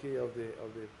the hierarchy of the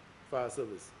fire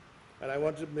service. And I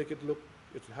want to make it look,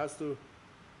 it has to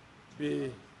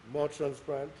be more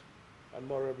transparent, and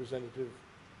more representative,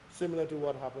 similar to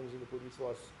what happens in the police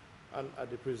force and at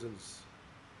the prisons.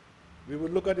 We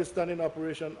would look at the standing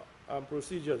operation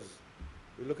procedures.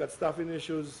 We look at staffing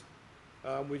issues.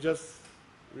 We just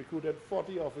recruited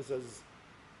 40 officers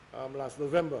last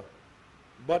November,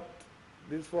 but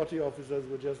these 40 officers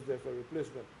were just there for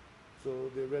replacement.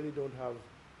 So they really don't have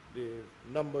the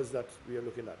numbers that we are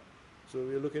looking at. So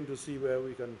we're looking to see where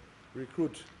we can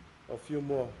recruit a few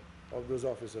more of those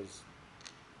officers.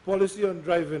 Policy on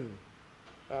driving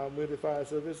with the fire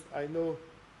service. I know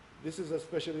this is a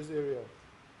specialist area.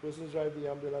 Persons drive the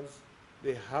ambulance,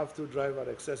 they have to drive at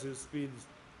excessive speeds.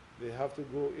 They have to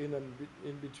go in and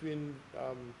in between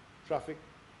traffic,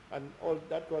 and all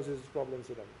that causes problems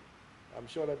to them. I'm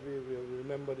sure that we will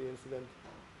remember the incident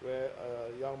where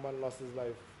a young man lost his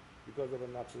life because of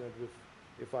an accident with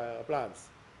a fire appliance.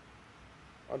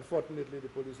 Unfortunately, the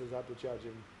police has had to charge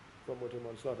him for motor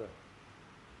manslaughter.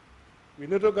 We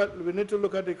need to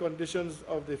look at the conditions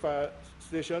of the fire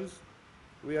stations.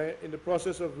 We are in the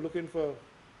process of looking for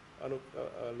a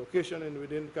location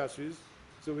within Castries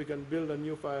so we can build a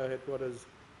new fire headquarters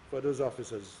for those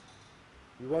officers.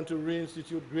 We want to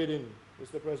reinstitute grading,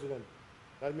 Mr. President.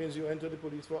 That means you enter the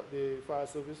fire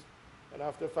service, and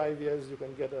after 5 years you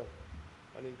can get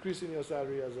an increase in your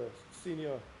salary as a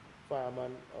senior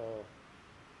fireman,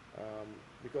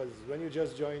 because when you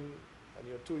just join and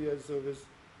you're 2 years service,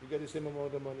 you get the same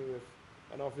amount of money with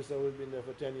an officer who's been there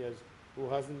for 10 years who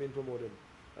hasn't been promoted,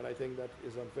 and I think that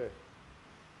is unfair.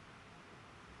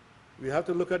 We have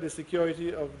to look at the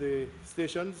security of the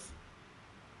stations,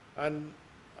 and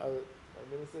our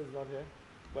minister is not here,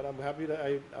 but I'm happy that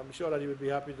I'm sure that he would be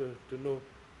happy to know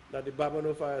that the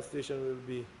Babano fire station will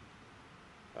be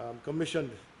commissioned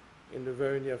in the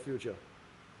very near future.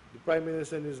 The Prime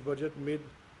Minister in his budget made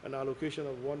an allocation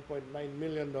of $1.9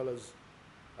 million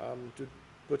to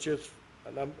purchase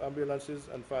ambulances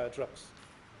and fire trucks.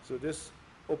 So this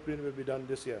opening will be done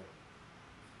this year.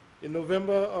 In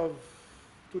November of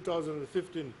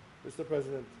 2015, Mr.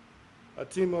 President, a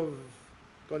team of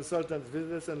consultants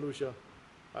visited St. Lucia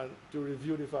to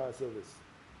review the fire service.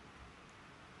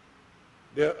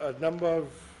 There are a number of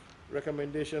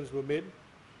recommendations were made,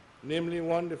 namely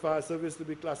one, the fire service to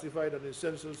be classified as an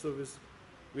essential service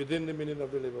within the meaning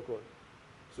of the Labor Code.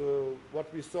 So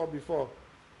what we saw before,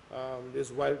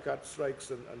 these wildcat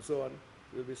strikes and so on,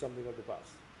 will be something of the past.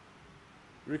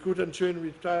 Recruit and train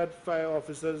retired fire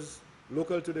officers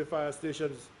local to the fire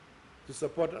stations to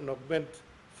support and augment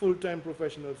full-time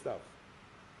professional staff.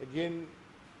 Again,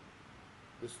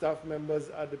 the staff members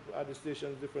at the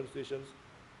stations, different stations,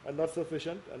 are not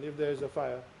sufficient, and if there is a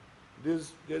fire,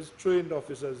 these trained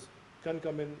officers can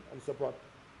come in and support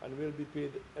and will be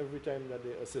paid every time that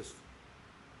they assist.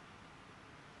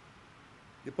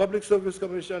 The Public Service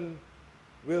Commission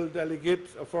will delegate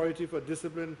authority for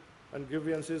discipline and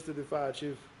grievances to the fire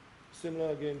chief, similar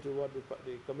again to what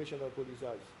the Commissioner of Police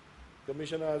has.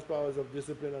 Commissioner has powers of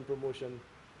discipline and promotion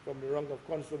from the rank of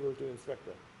constable to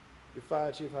inspector. The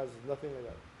fire chief has nothing like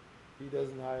that. He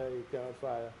doesn't hire, he cannot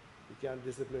fire, he can't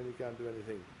discipline, he can't do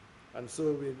anything. And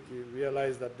so we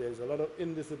realize that there's a lot of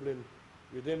indiscipline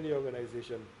within the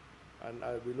organization, and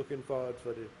I'll be looking forward for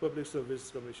the Public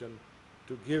Service Commission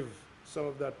to give some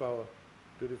of that power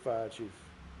to the fire chief.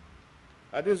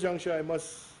 At this juncture, I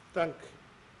must thank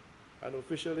and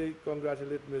officially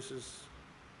congratulate Mrs.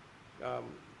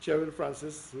 Cheryl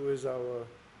Francis, who is our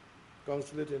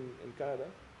consulate in Canada,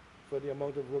 for the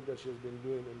amount of work that she has been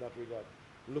doing in that regard,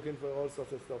 looking for all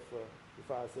sorts of stuff for the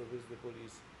fire service, the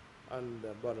police, and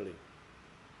bodily.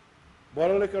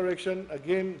 Bodily correction,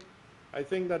 again, I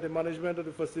think that the management of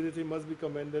the facility must be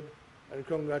commended and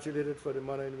congratulated for the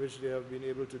manner in which they have been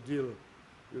able to deal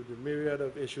with the myriad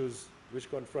of issues which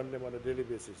confront them on a daily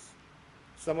basis.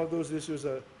 Some of those issues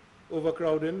are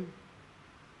overcrowding,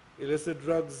 illicit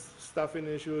drugs, staffing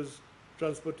issues,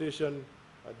 transportation,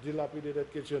 a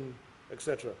dilapidated kitchen,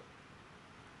 etc.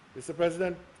 Mr.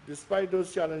 President, despite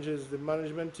those challenges, the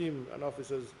management team and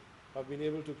officers have been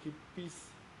able to keep peace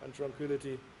and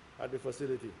tranquility at the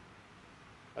facility.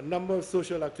 A number of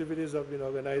social activities have been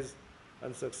organized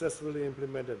and successfully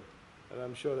implemented, and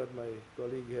I'm sure that my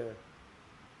colleague here,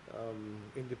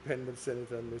 Independent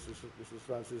Senator Mrs.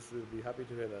 Francis, will be happy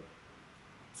to hear that.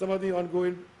 Some of the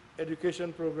ongoing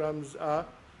education programs are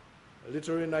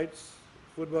literary nights,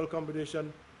 football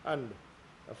competition, and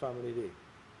a family day.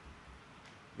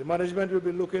 The management will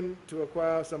be looking to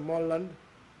acquire some more land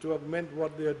to augment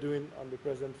what they are doing on the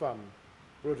present farm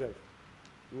project.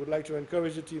 We would like to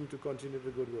encourage the team to continue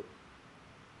the good work.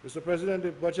 Mr. President,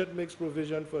 the budget makes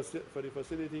provision for the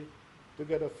facility to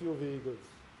get a few vehicles,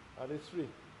 at least 3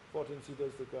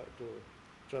 14-seaters to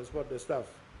transport the staff.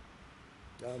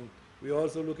 We're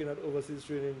also looking at overseas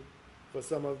training for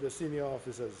some of the senior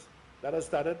officers. That has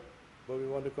started, but we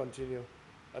want to continue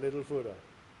a little further.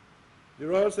 The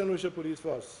Royal St. Lucia Police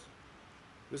Force.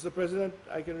 Mr. President,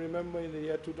 I can remember in the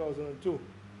year 2002,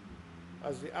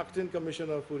 as the acting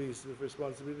commissioner of police with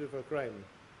responsibility for crime,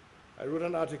 I wrote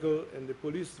an article in the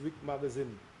Police Week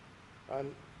magazine,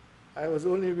 and I was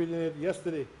only reading it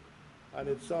yesterday, and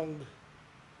it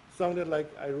sounded like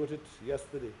I wrote it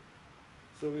yesterday.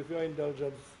 So with your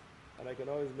indulgence, and I can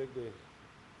always make the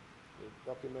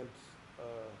document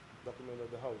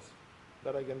of the House,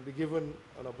 that I can be given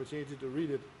an opportunity to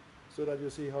read it so that you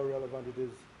see how relevant it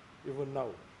is even now.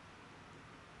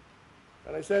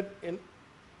 And I said in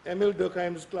Emil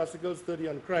Durkheim's classical study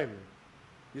on crime,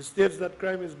 he states that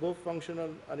crime is both functional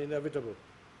and inevitable.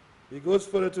 He goes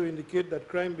further to indicate that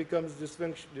crime becomes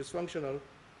dysfunctional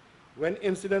when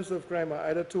incidents of crime are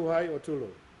either too high or too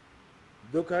low.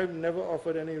 Durkheim never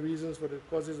offered any reasons for the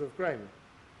causes of crime,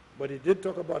 but he did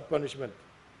talk about punishment,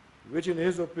 which in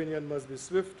his opinion must be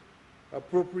swift,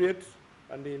 appropriate,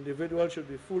 and the individual should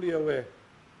be fully aware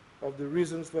of the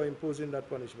reasons for imposing that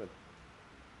punishment.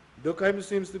 Durkheim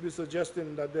seems to be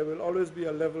suggesting that there will always be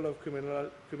a level of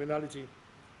criminality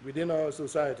within our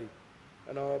society,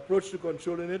 and our approach to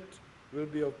controlling it will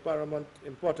be of paramount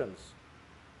importance.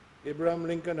 Abraham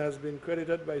Lincoln has been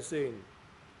credited by saying,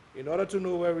 in order to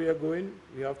know where we are going,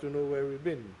 we have to know where we've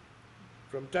been.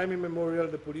 From time immemorial,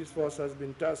 the police force has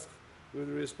been tasked with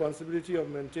the responsibility of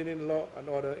maintaining law and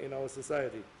order in our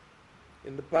society.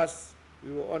 In the past,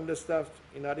 we were understaffed,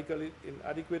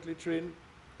 inadequately trained,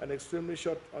 and extremely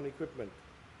short on equipment.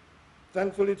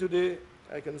 Thankfully today,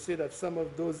 I can say that some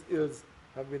of those ills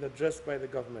have been addressed by the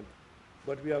government,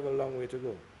 but we have a long way to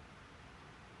go.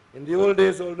 In the old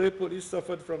days, although police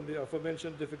suffered from the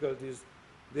aforementioned difficulties,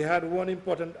 they had one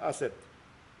important asset,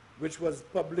 which was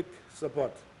public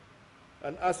support,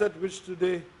 an asset which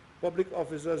today public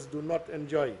officers do not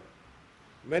enjoy.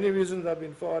 Many reasons have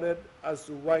been forwarded as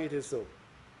to why it is so.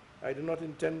 I do not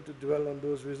intend to dwell on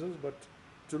those reasons, but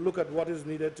to look at what is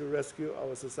needed to rescue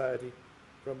our society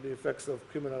from the effects of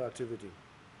criminal activity.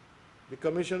 The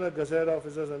Commissioner, Gazette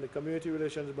officers, and the Community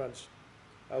Relations Branch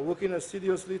are working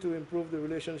assiduously to improve the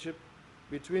relationship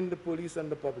between the police and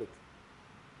the public.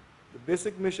 The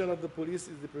basic mission of the police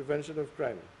is the prevention of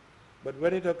crime, but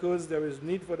when it occurs, there is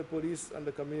need for the police and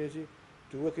the community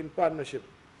to work in partnership.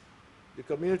 The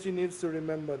community needs to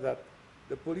remember that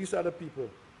the police are the people,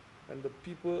 and the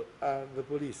people are the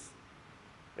police.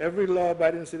 Every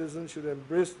law-abiding citizen should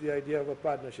embrace the idea of a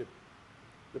partnership.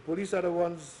 The police are the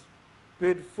ones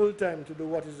paid full-time to do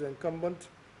what is incumbent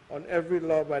on every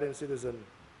law-abiding citizen,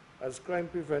 as crime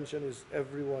prevention is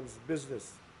everyone's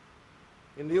business.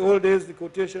 In the old days, the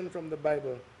quotation from the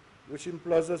Bible, which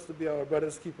implores us to be our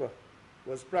brother's keeper,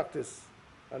 was practiced,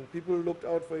 and people looked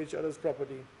out for each other's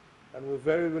property and were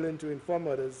very willing to inform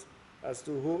others as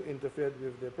to who interfered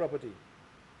with their property.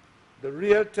 The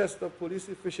real test of police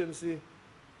efficiency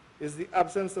is the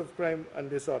absence of crime and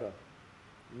disorder,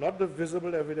 not the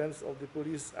visible evidence of the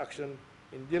police action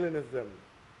in dealing with them.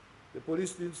 The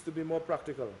police needs to be more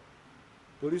practical.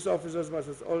 Police officers must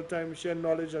at all times share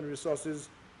knowledge and resources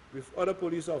with other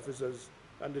police officers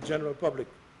and the general public.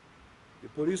 The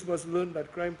police must learn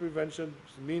that crime prevention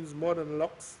means more than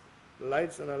locks,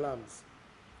 lights, and alarms.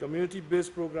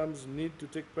 Community-based programs need to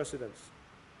take precedence.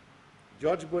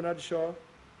 George Bernard Shaw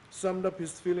summed up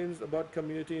his feelings about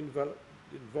community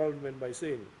involvement by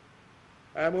saying,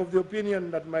 I am of the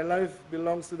opinion that my life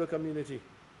belongs to the community,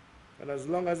 and as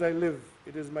long as I live,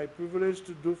 it is my privilege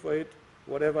to do for it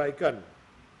whatever I can.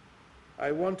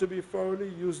 I want to be thoroughly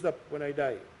used up when I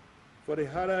die, for the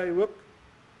harder I work,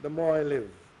 the more I live.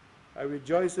 I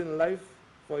rejoice in life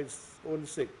for its own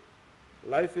sake.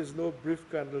 Life is no brief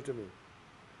candle to me.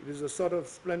 It is a sort of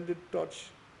splendid torch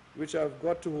which I have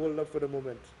got to hold up for the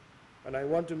moment, and I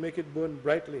want to make it burn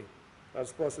brightly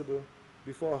as possible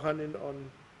before handing on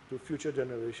to future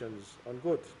generations,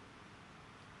 unquote.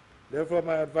 Therefore,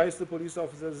 my advice to police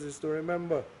officers is to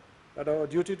remember that our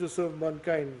duty to serve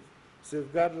mankind,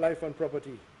 safeguard life and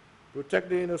property, protect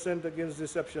the innocent against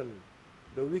deception,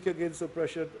 the weak against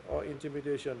oppression or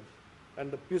intimidation,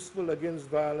 and the peaceful against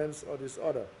violence or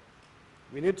disorder.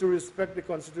 We need to respect the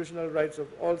constitutional rights of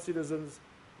all citizens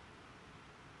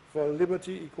for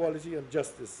liberty, equality, and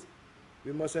justice.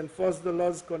 We must enforce the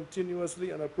laws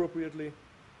continuously and appropriately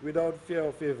without fear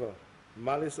or favor,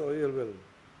 malice or ill will,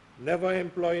 never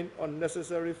employing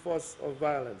unnecessary force or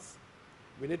violence.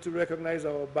 We need to recognize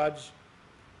our badge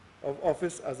of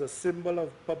office as a symbol of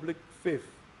public faith.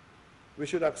 We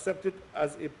should accept it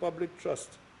as a public trust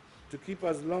to keep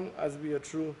as long as we are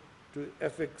true to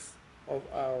ethics of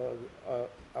our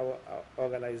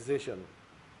organization.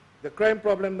 The crime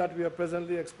problem that we are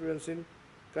presently experiencing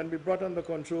can be brought under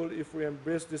control if we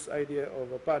embrace this idea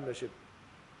of a partnership.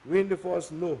 We in the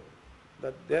force know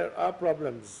that there are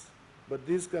problems, but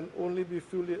these can only be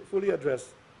fully addressed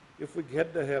if we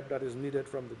get the help that is needed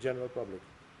from the general public.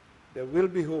 There will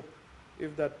be hope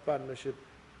if that partnership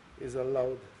is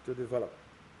allowed to develop.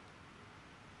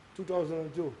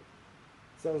 2002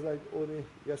 sounds like only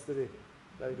yesterday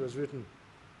that it was written.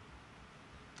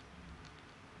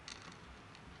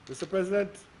 Mr. President,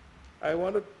 I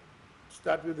want to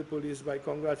start with the police by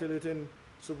congratulating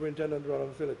Superintendent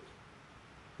Ronald Phillips,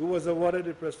 who was awarded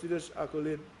the prestigious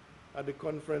accolade at the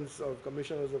Conference of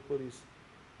Commissioners of Police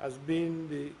as being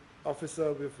the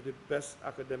officer with the best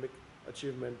academic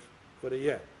achievement for the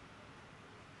year.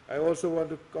 I also want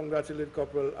to congratulate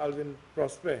Corporal Alvin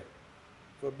Prosper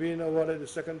for being awarded the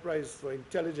second prize for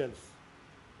intelligence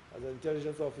as an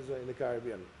intelligence officer in the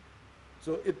Caribbean.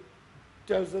 So it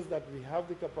tells us that we have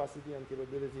the capacity and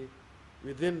capability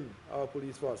within our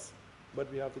police force,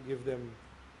 but we have to give them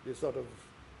the sort of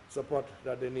support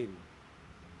that they need.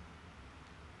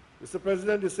 Mr.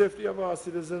 President, the safety of our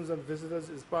citizens and visitors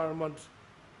is paramount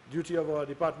duty of our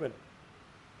department.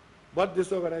 But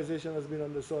this organization has been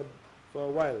on the sword for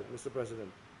a while, Mr.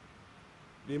 President.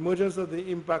 The emergence of the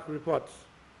impact report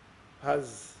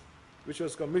which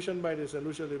was commissioned by the St.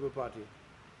 Lucia Labour Party,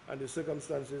 and the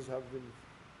circumstances have been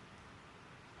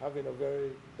having a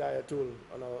very dire toll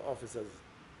on our officers.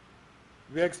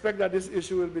 We expect that this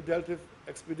issue will be dealt with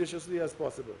expeditiously as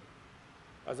possible.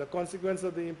 As a consequence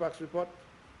of the impact report,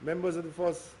 members of the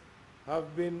force have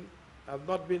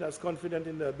not been as confident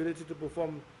in their ability to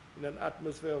perform in an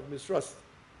atmosphere of mistrust.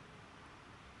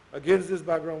 Against this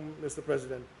background, Mr.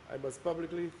 President, I must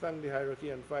publicly thank the hierarchy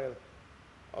and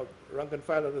rank and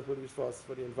file of the police force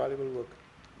for the invaluable work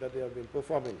that they have been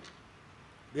performing.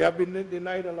 They have been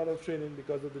denied a lot of training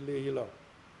because of the Leahy Law,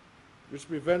 which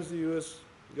prevents the U.S.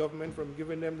 government from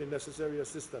giving them the necessary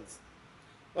assistance.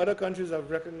 Other countries have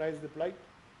recognized the plight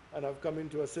and have come in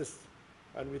to assist,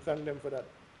 and we thank them for that.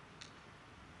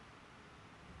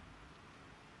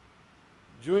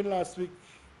 During last week,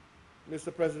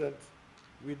 Mr. President,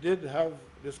 we did have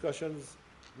discussions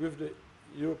with the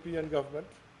European government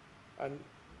and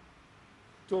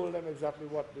told them exactly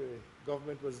what the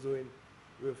government was doing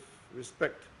with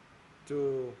respect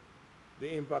to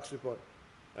the impacts report.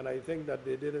 And I think that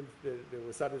they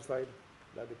were satisfied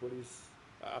that the police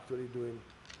are actually doing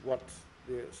what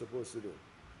they're supposed to do.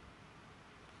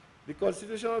 The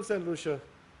Constitution of St. Lucia,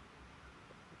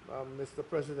 Mr.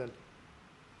 President,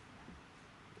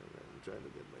 I'm trying to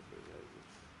get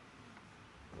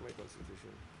my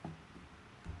Constitution.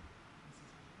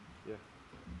 Yeah.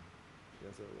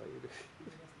 Yeah, so why you do?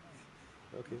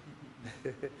 Okay.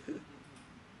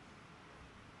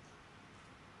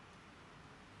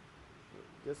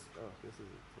 This is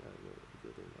it. Yeah, you're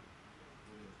getting that.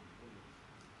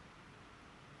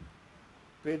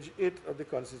 Page 8 of the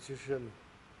Constitution,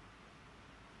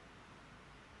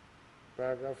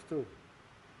 paragraph 2.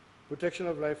 Protection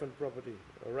of life and property,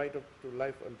 a right to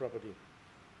life and property.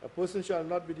 A person shall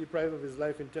not be deprived of his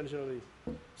life intentionally,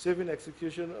 save in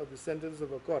execution of the sentence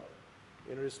of a court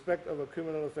in respect of a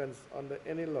criminal offense under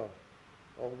any law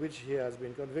of which he has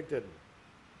been convicted.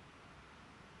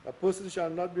 A person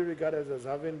shall not be regarded as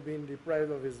having been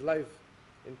deprived of his life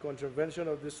in contravention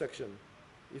of this section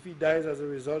if he dies as a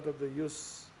result of the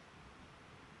use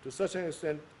to such an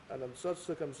extent and in such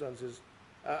circumstances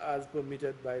as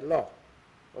permitted by law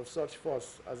of such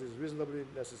force as is reasonably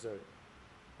necessary.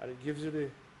 And it gives you the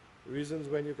reasons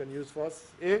when you can use force.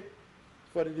 A,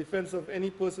 for the defense of any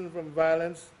person from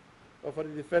violence or for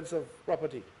the defense of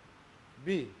property.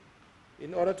 B,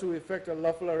 in order to effect a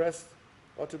lawful arrest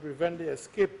or to prevent the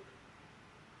escape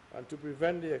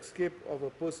of a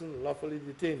person lawfully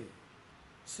detained.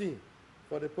 C,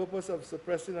 for the purpose of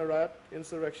suppressing a riot,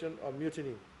 insurrection, or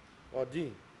mutiny. Or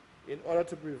D, in order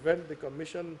to prevent the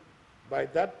commission by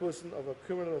that person of a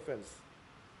criminal offense,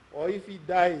 or if he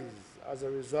dies as a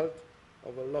result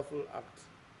of a lawful act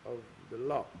of the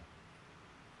law.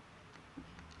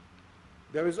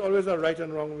 There is always a right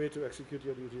and wrong way to execute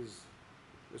your duties,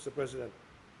 Mr. President.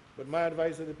 But my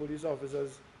advice to the police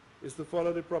officers is to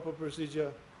follow the proper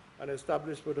procedure and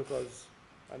establish protocols,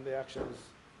 and their actions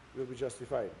will be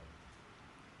justified.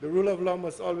 The rule of law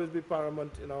must always be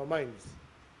paramount in our minds.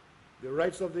 The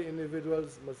rights of the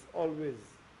individuals must always,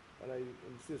 and I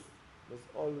insist, must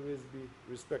always be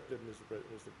respected, Mr.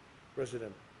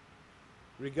 President,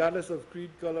 regardless of creed,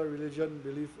 color, religion,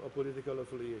 belief, or political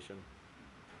affiliation.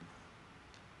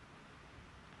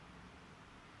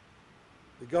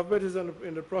 The government is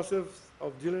in the process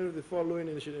of dealing with the following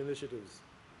initiatives.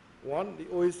 One, the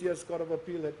OECS Court of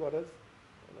Appeal headquarters,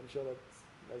 and I'm sure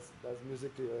that's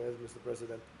music to your ears, Mr.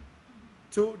 President.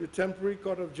 Two, the temporary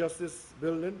Court of Justice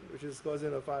building, which is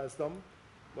causing a firestorm,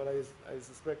 but I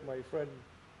suspect my friend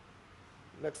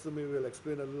next to me will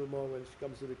explain a little more when it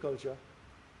comes to the culture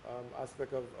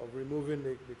aspect of removing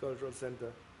the cultural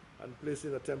center and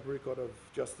placing a temporary Court of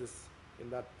Justice in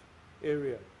that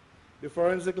area. The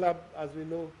forensic lab, as we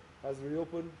know, has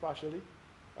reopened partially.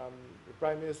 The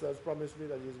Prime Minister has promised me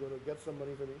that he's going to get some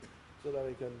money for me so that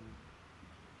I can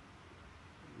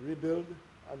rebuild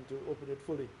and to open it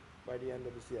fully by the end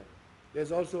of this year.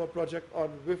 There's also a project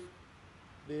on with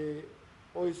the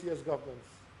OECS governments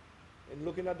in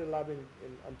looking at the lab in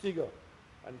Antigua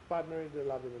and partnering with the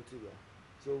lab in Antigua.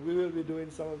 So we will be doing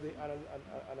some of the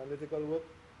analytical work,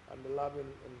 and the lab in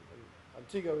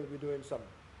Antigua will be doing some.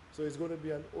 So it's going to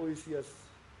be an OECS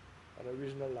and a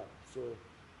regional lab. So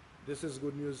this is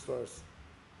good news for us.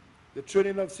 The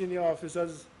training of senior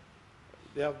officers,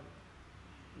 they have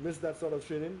missed that sort of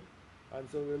training, and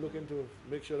so we're looking to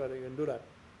make sure that they can do that.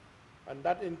 And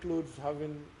that includes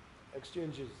having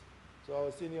exchanges. So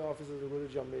our senior officers will go to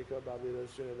Jamaica, Barbados,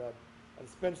 Trinidad, and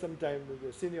spend some time with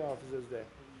the senior officers there,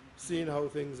 seeing how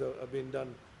things are being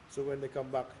done. So when they come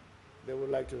back, they would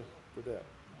like to do that.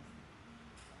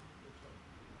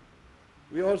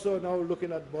 We also are now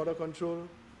looking at border control,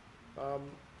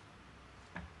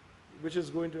 which is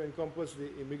going to encompass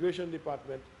the Immigration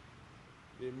Department,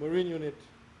 the Marine Unit,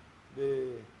 the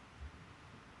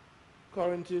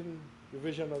Quarantine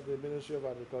Division of the Ministry of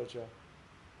Agriculture,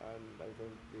 and I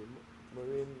think the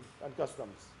Marine and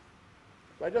Customs.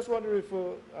 So I just want to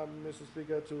refer, Mr.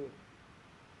 Speaker, to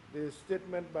the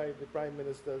statement by the Prime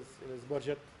Minister in his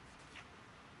budget,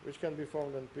 which can be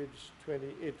found on page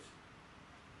 28.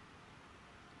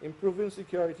 Improving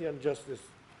security and justice.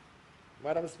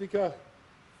 Madam Speaker,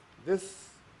 this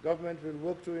government will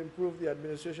work to improve the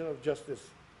administration of justice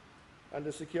and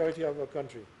the security of our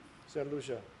country, St.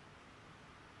 Lucia.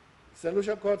 St.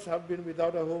 Lucia courts have been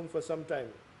without a home for some time,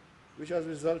 which has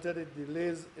resulted in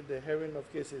delays in the hearing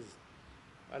of cases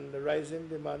and the rising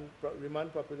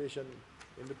remand population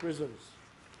in the prisons,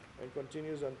 and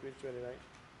continues on page 29.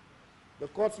 The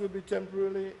courts will be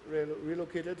temporarily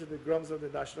relocated to the grounds of the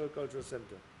National Cultural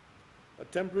Center. A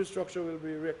temporary structure will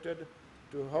be erected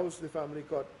to house the family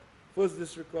court, First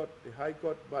District Court, the High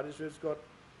Court, Magistrates Court,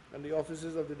 and the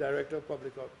offices of the Director of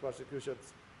Public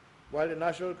Prosecutions, while the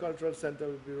National Cultural Center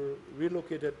will be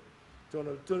relocated to an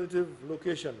alternative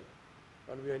location,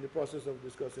 and we are in the process of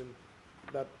discussing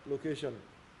that location.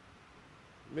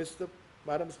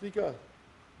 Madam Speaker,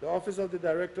 the Office of the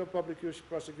Director of Public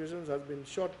Prosecutions has been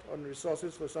short on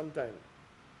resources for some time.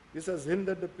 This has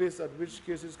hindered the pace at which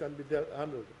cases can be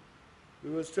handled. We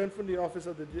will strengthen the Office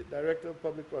of the Director of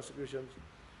Public Prosecutions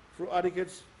through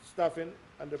adequate staffing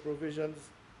and the provisions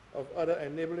of other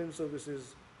enabling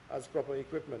services as proper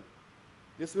equipment.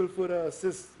 This will further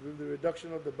assist with the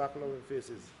reduction of the backlog in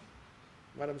cases.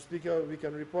 Madam Speaker, we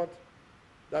can report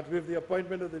that with the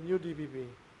appointment of the new DPP,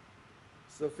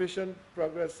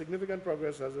 significant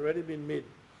progress has already been made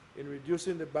in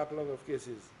reducing the backlog of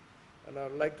cases, and I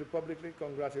would like to publicly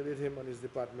congratulate him and his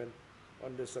department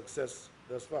on the success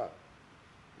thus far.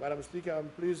 Madam Speaker, I'm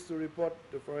pleased to report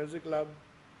the forensic lab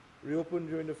reopened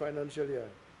during the financial year.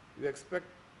 We expect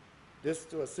this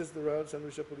to assist the Royal St.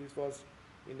 Lucia Police Force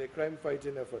in their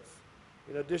crime-fighting efforts.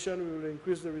 In addition, we will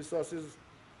increase the resources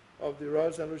of the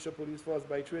Royal St. Lucia Police Force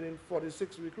by training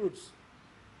 46 recruits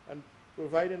and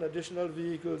providing additional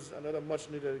vehicles and other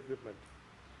much-needed equipment.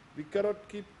 We cannot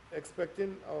keep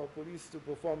expecting our police to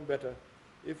perform better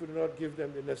if we do not give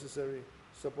them the necessary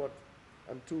support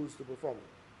and tools to perform.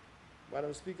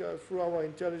 Madam Speaker, through our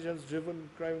intelligence-driven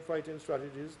crime-fighting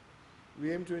strategies,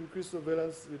 we aim to increase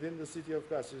surveillance within the city of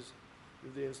Cassis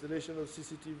with the installation of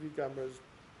CCTV cameras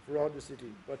throughout the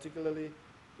city, particularly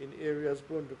in areas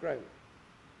prone to crime.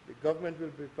 The government will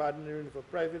be partnering with the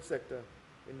private sector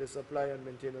in the supply and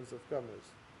maintenance of cameras.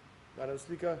 Madam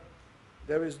Speaker,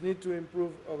 there is need to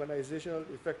improve organizational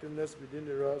effectiveness within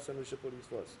the Royal St. Lucia Police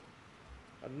Force.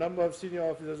 A number of senior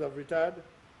officers have retired,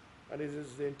 and it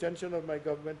is the intention of my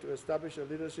government to establish a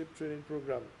leadership training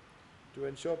program to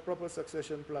ensure proper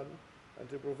succession plan and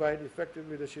to provide effective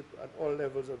leadership at all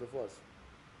levels of the force.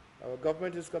 Our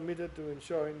government is committed to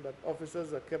ensuring that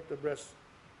officers are kept abreast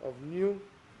of new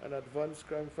and advanced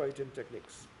crime-fighting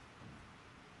techniques.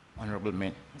 Honorable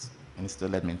Minister,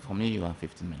 let me inform you, you have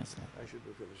 15 minutes left. I should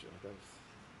be finished. Thanks.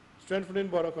 Strengthening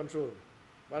border control.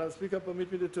 Madam Speaker,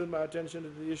 permit me to turn my attention to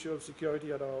the issue of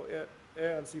security at our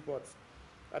air and seaports.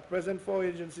 At present, 4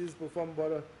 agencies perform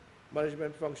border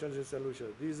management functions in St. Lucia.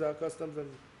 These are Customs and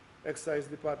Excise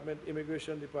Department,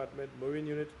 Immigration Department, Marine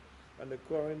Unit, and the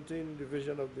Quarantine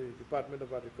Division of the Department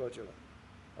of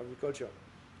Agriculture.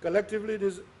 Collectively,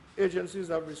 these agencies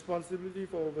have responsibility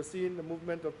for overseeing the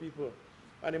movement of people,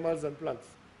 animals, and plants,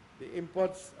 the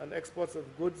imports and exports of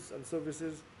goods and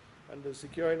services, and the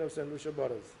securing of St. Lucia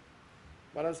borders.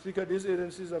 Madam Speaker, these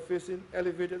agencies are facing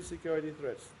elevated security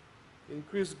threats,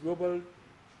 increased global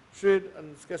trade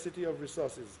and scarcity of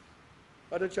resources.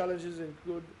 Other challenges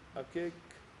include archaic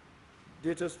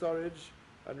data storage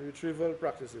and retrieval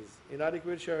practices,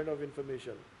 inadequate sharing of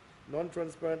information,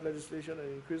 non-transparent legislation,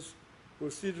 and increased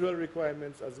procedural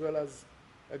requirements, as well as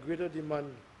a greater demand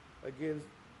against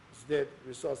dead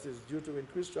resources due to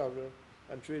increased travel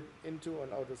and trade into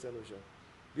and out of St. Lucia.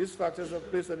 These factors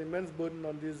have placed an immense burden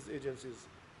on these agencies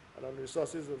and on the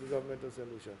resources of the government of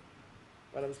St. Lucia.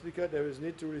 Madam Speaker, there is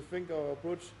need to rethink our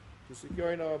approach to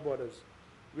securing our borders,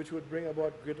 which would bring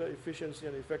about greater efficiency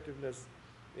and effectiveness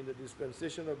in the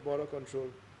dispensation of border control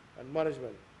and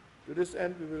management. To this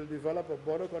end, we will develop a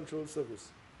border control service.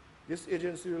 This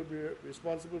agency will be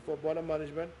responsible for border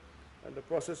management and the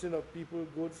processing of people,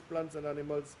 goods, plants, and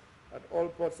animals at all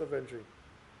ports of entry,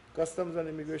 customs and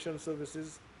immigration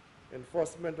services,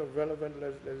 enforcement of relevant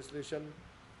legislation,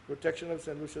 protection of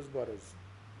St. Lucia's borders.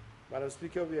 Madam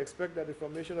Speaker, we expect that the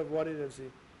formation of one agency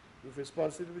with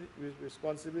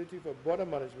responsibility for border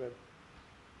management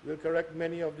will correct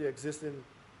many of the existing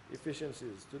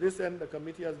efficiencies. To this end, the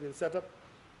committee has been set up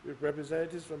with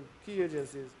representatives from key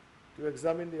agencies to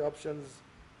examine the options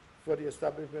for the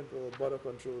establishment of a border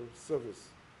control service.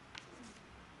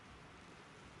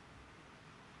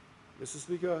 Mr.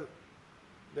 Speaker,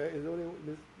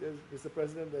 Mr.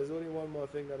 President, there's only one more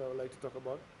thing that I would like to talk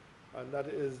about, and that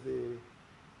is the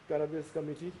Cannabis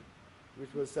Committee,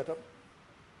 which was set up,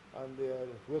 and they are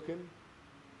working.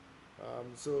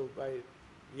 So by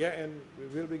year end, we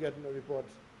will be getting a report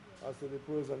as to the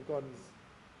pros and cons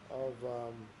of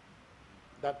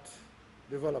that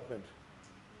development.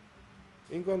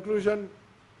 In conclusion,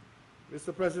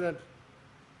 Mr. President,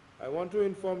 I want to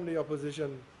inform the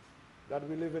opposition that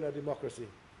we live in a democracy,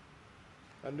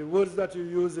 and the words that you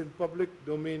use in public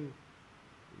domain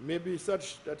may be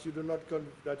such that you do not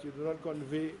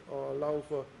convey or allow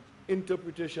for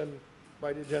interpretation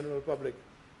by the general public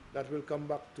that will come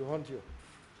back to haunt you.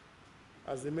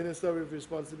 As the Minister with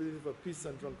responsibility for peace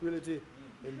and tranquility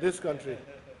in this country,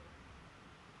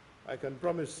 I can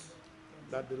promise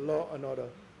that the law and order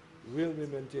will be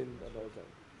maintained at all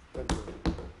times. Thank you.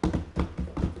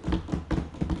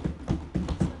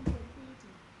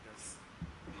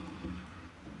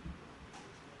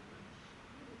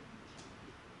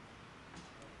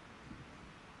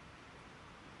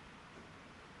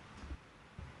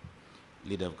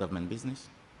 Leader of Government Business.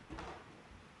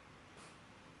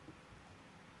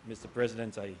 Mr.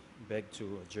 President, I beg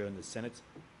to adjourn the Senate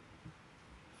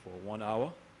for 1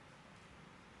 hour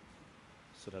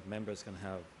so that members can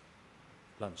have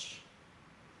lunch.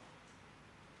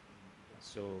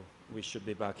 So we should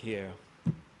be back here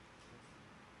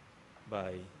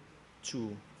by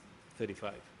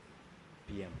 2:35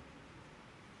 p.m.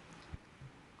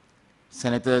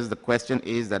 Senators, the question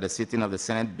is that the sitting of the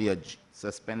Senate be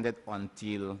suspended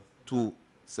until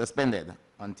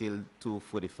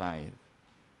 2:45.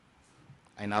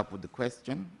 I now put the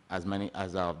question. As many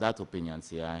as are of that opinion,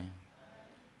 say aye.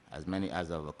 As many as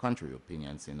are of a contrary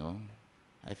opinion, say no.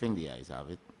 I think the ayes have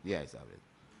it. The ayes have it.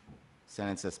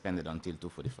 Senate suspended until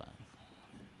 2:45.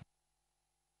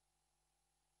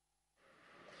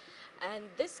 And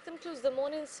this concludes the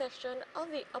morning session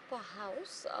of the Upper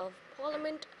House of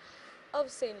Parliament of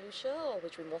St. Lucia, or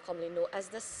which we more commonly know as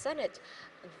the Senate.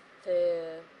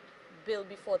 The bill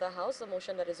before the House, the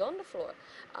motion that is on the floor,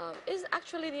 is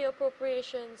actually the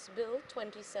Appropriations Bill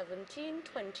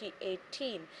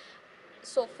 2017-2018.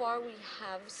 So far, we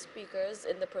have speakers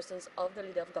in the persons of the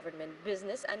Leader of Government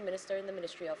Business and Minister in the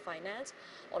Ministry of Finance,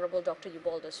 Honorable Dr.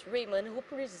 Eubaldus Raymond, who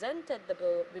presented the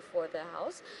bill before the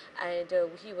House, and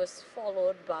he was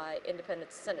followed by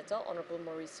Independent Senator Honorable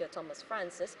Mauricia Thomas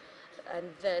Francis,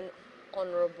 and then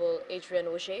Honorable Adrian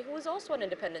O'Shea, who is also an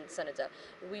independent senator.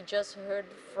 We just heard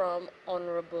from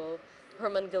Honorable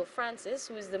Herman Gill Francis,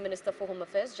 who is the Minister for Home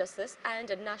Affairs, Justice,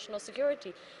 and National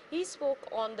Security. He spoke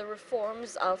on the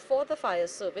reforms for the fire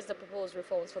service, the proposed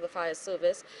reforms for the fire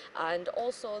service, and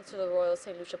also to the Royal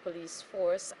St. Lucia Police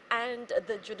Force and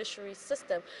the judiciary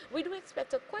system. We do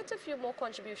expect quite a few more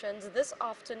contributions this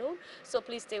afternoon, so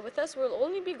please stay with us. We'll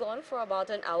only be gone for about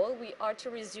an hour. We are to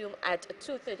resume at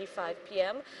 2:35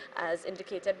 p.m. as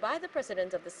indicated by the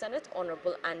President of the Senate,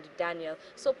 Honorable Andy Daniel.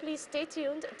 So please stay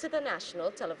tuned to the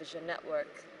National Television Network.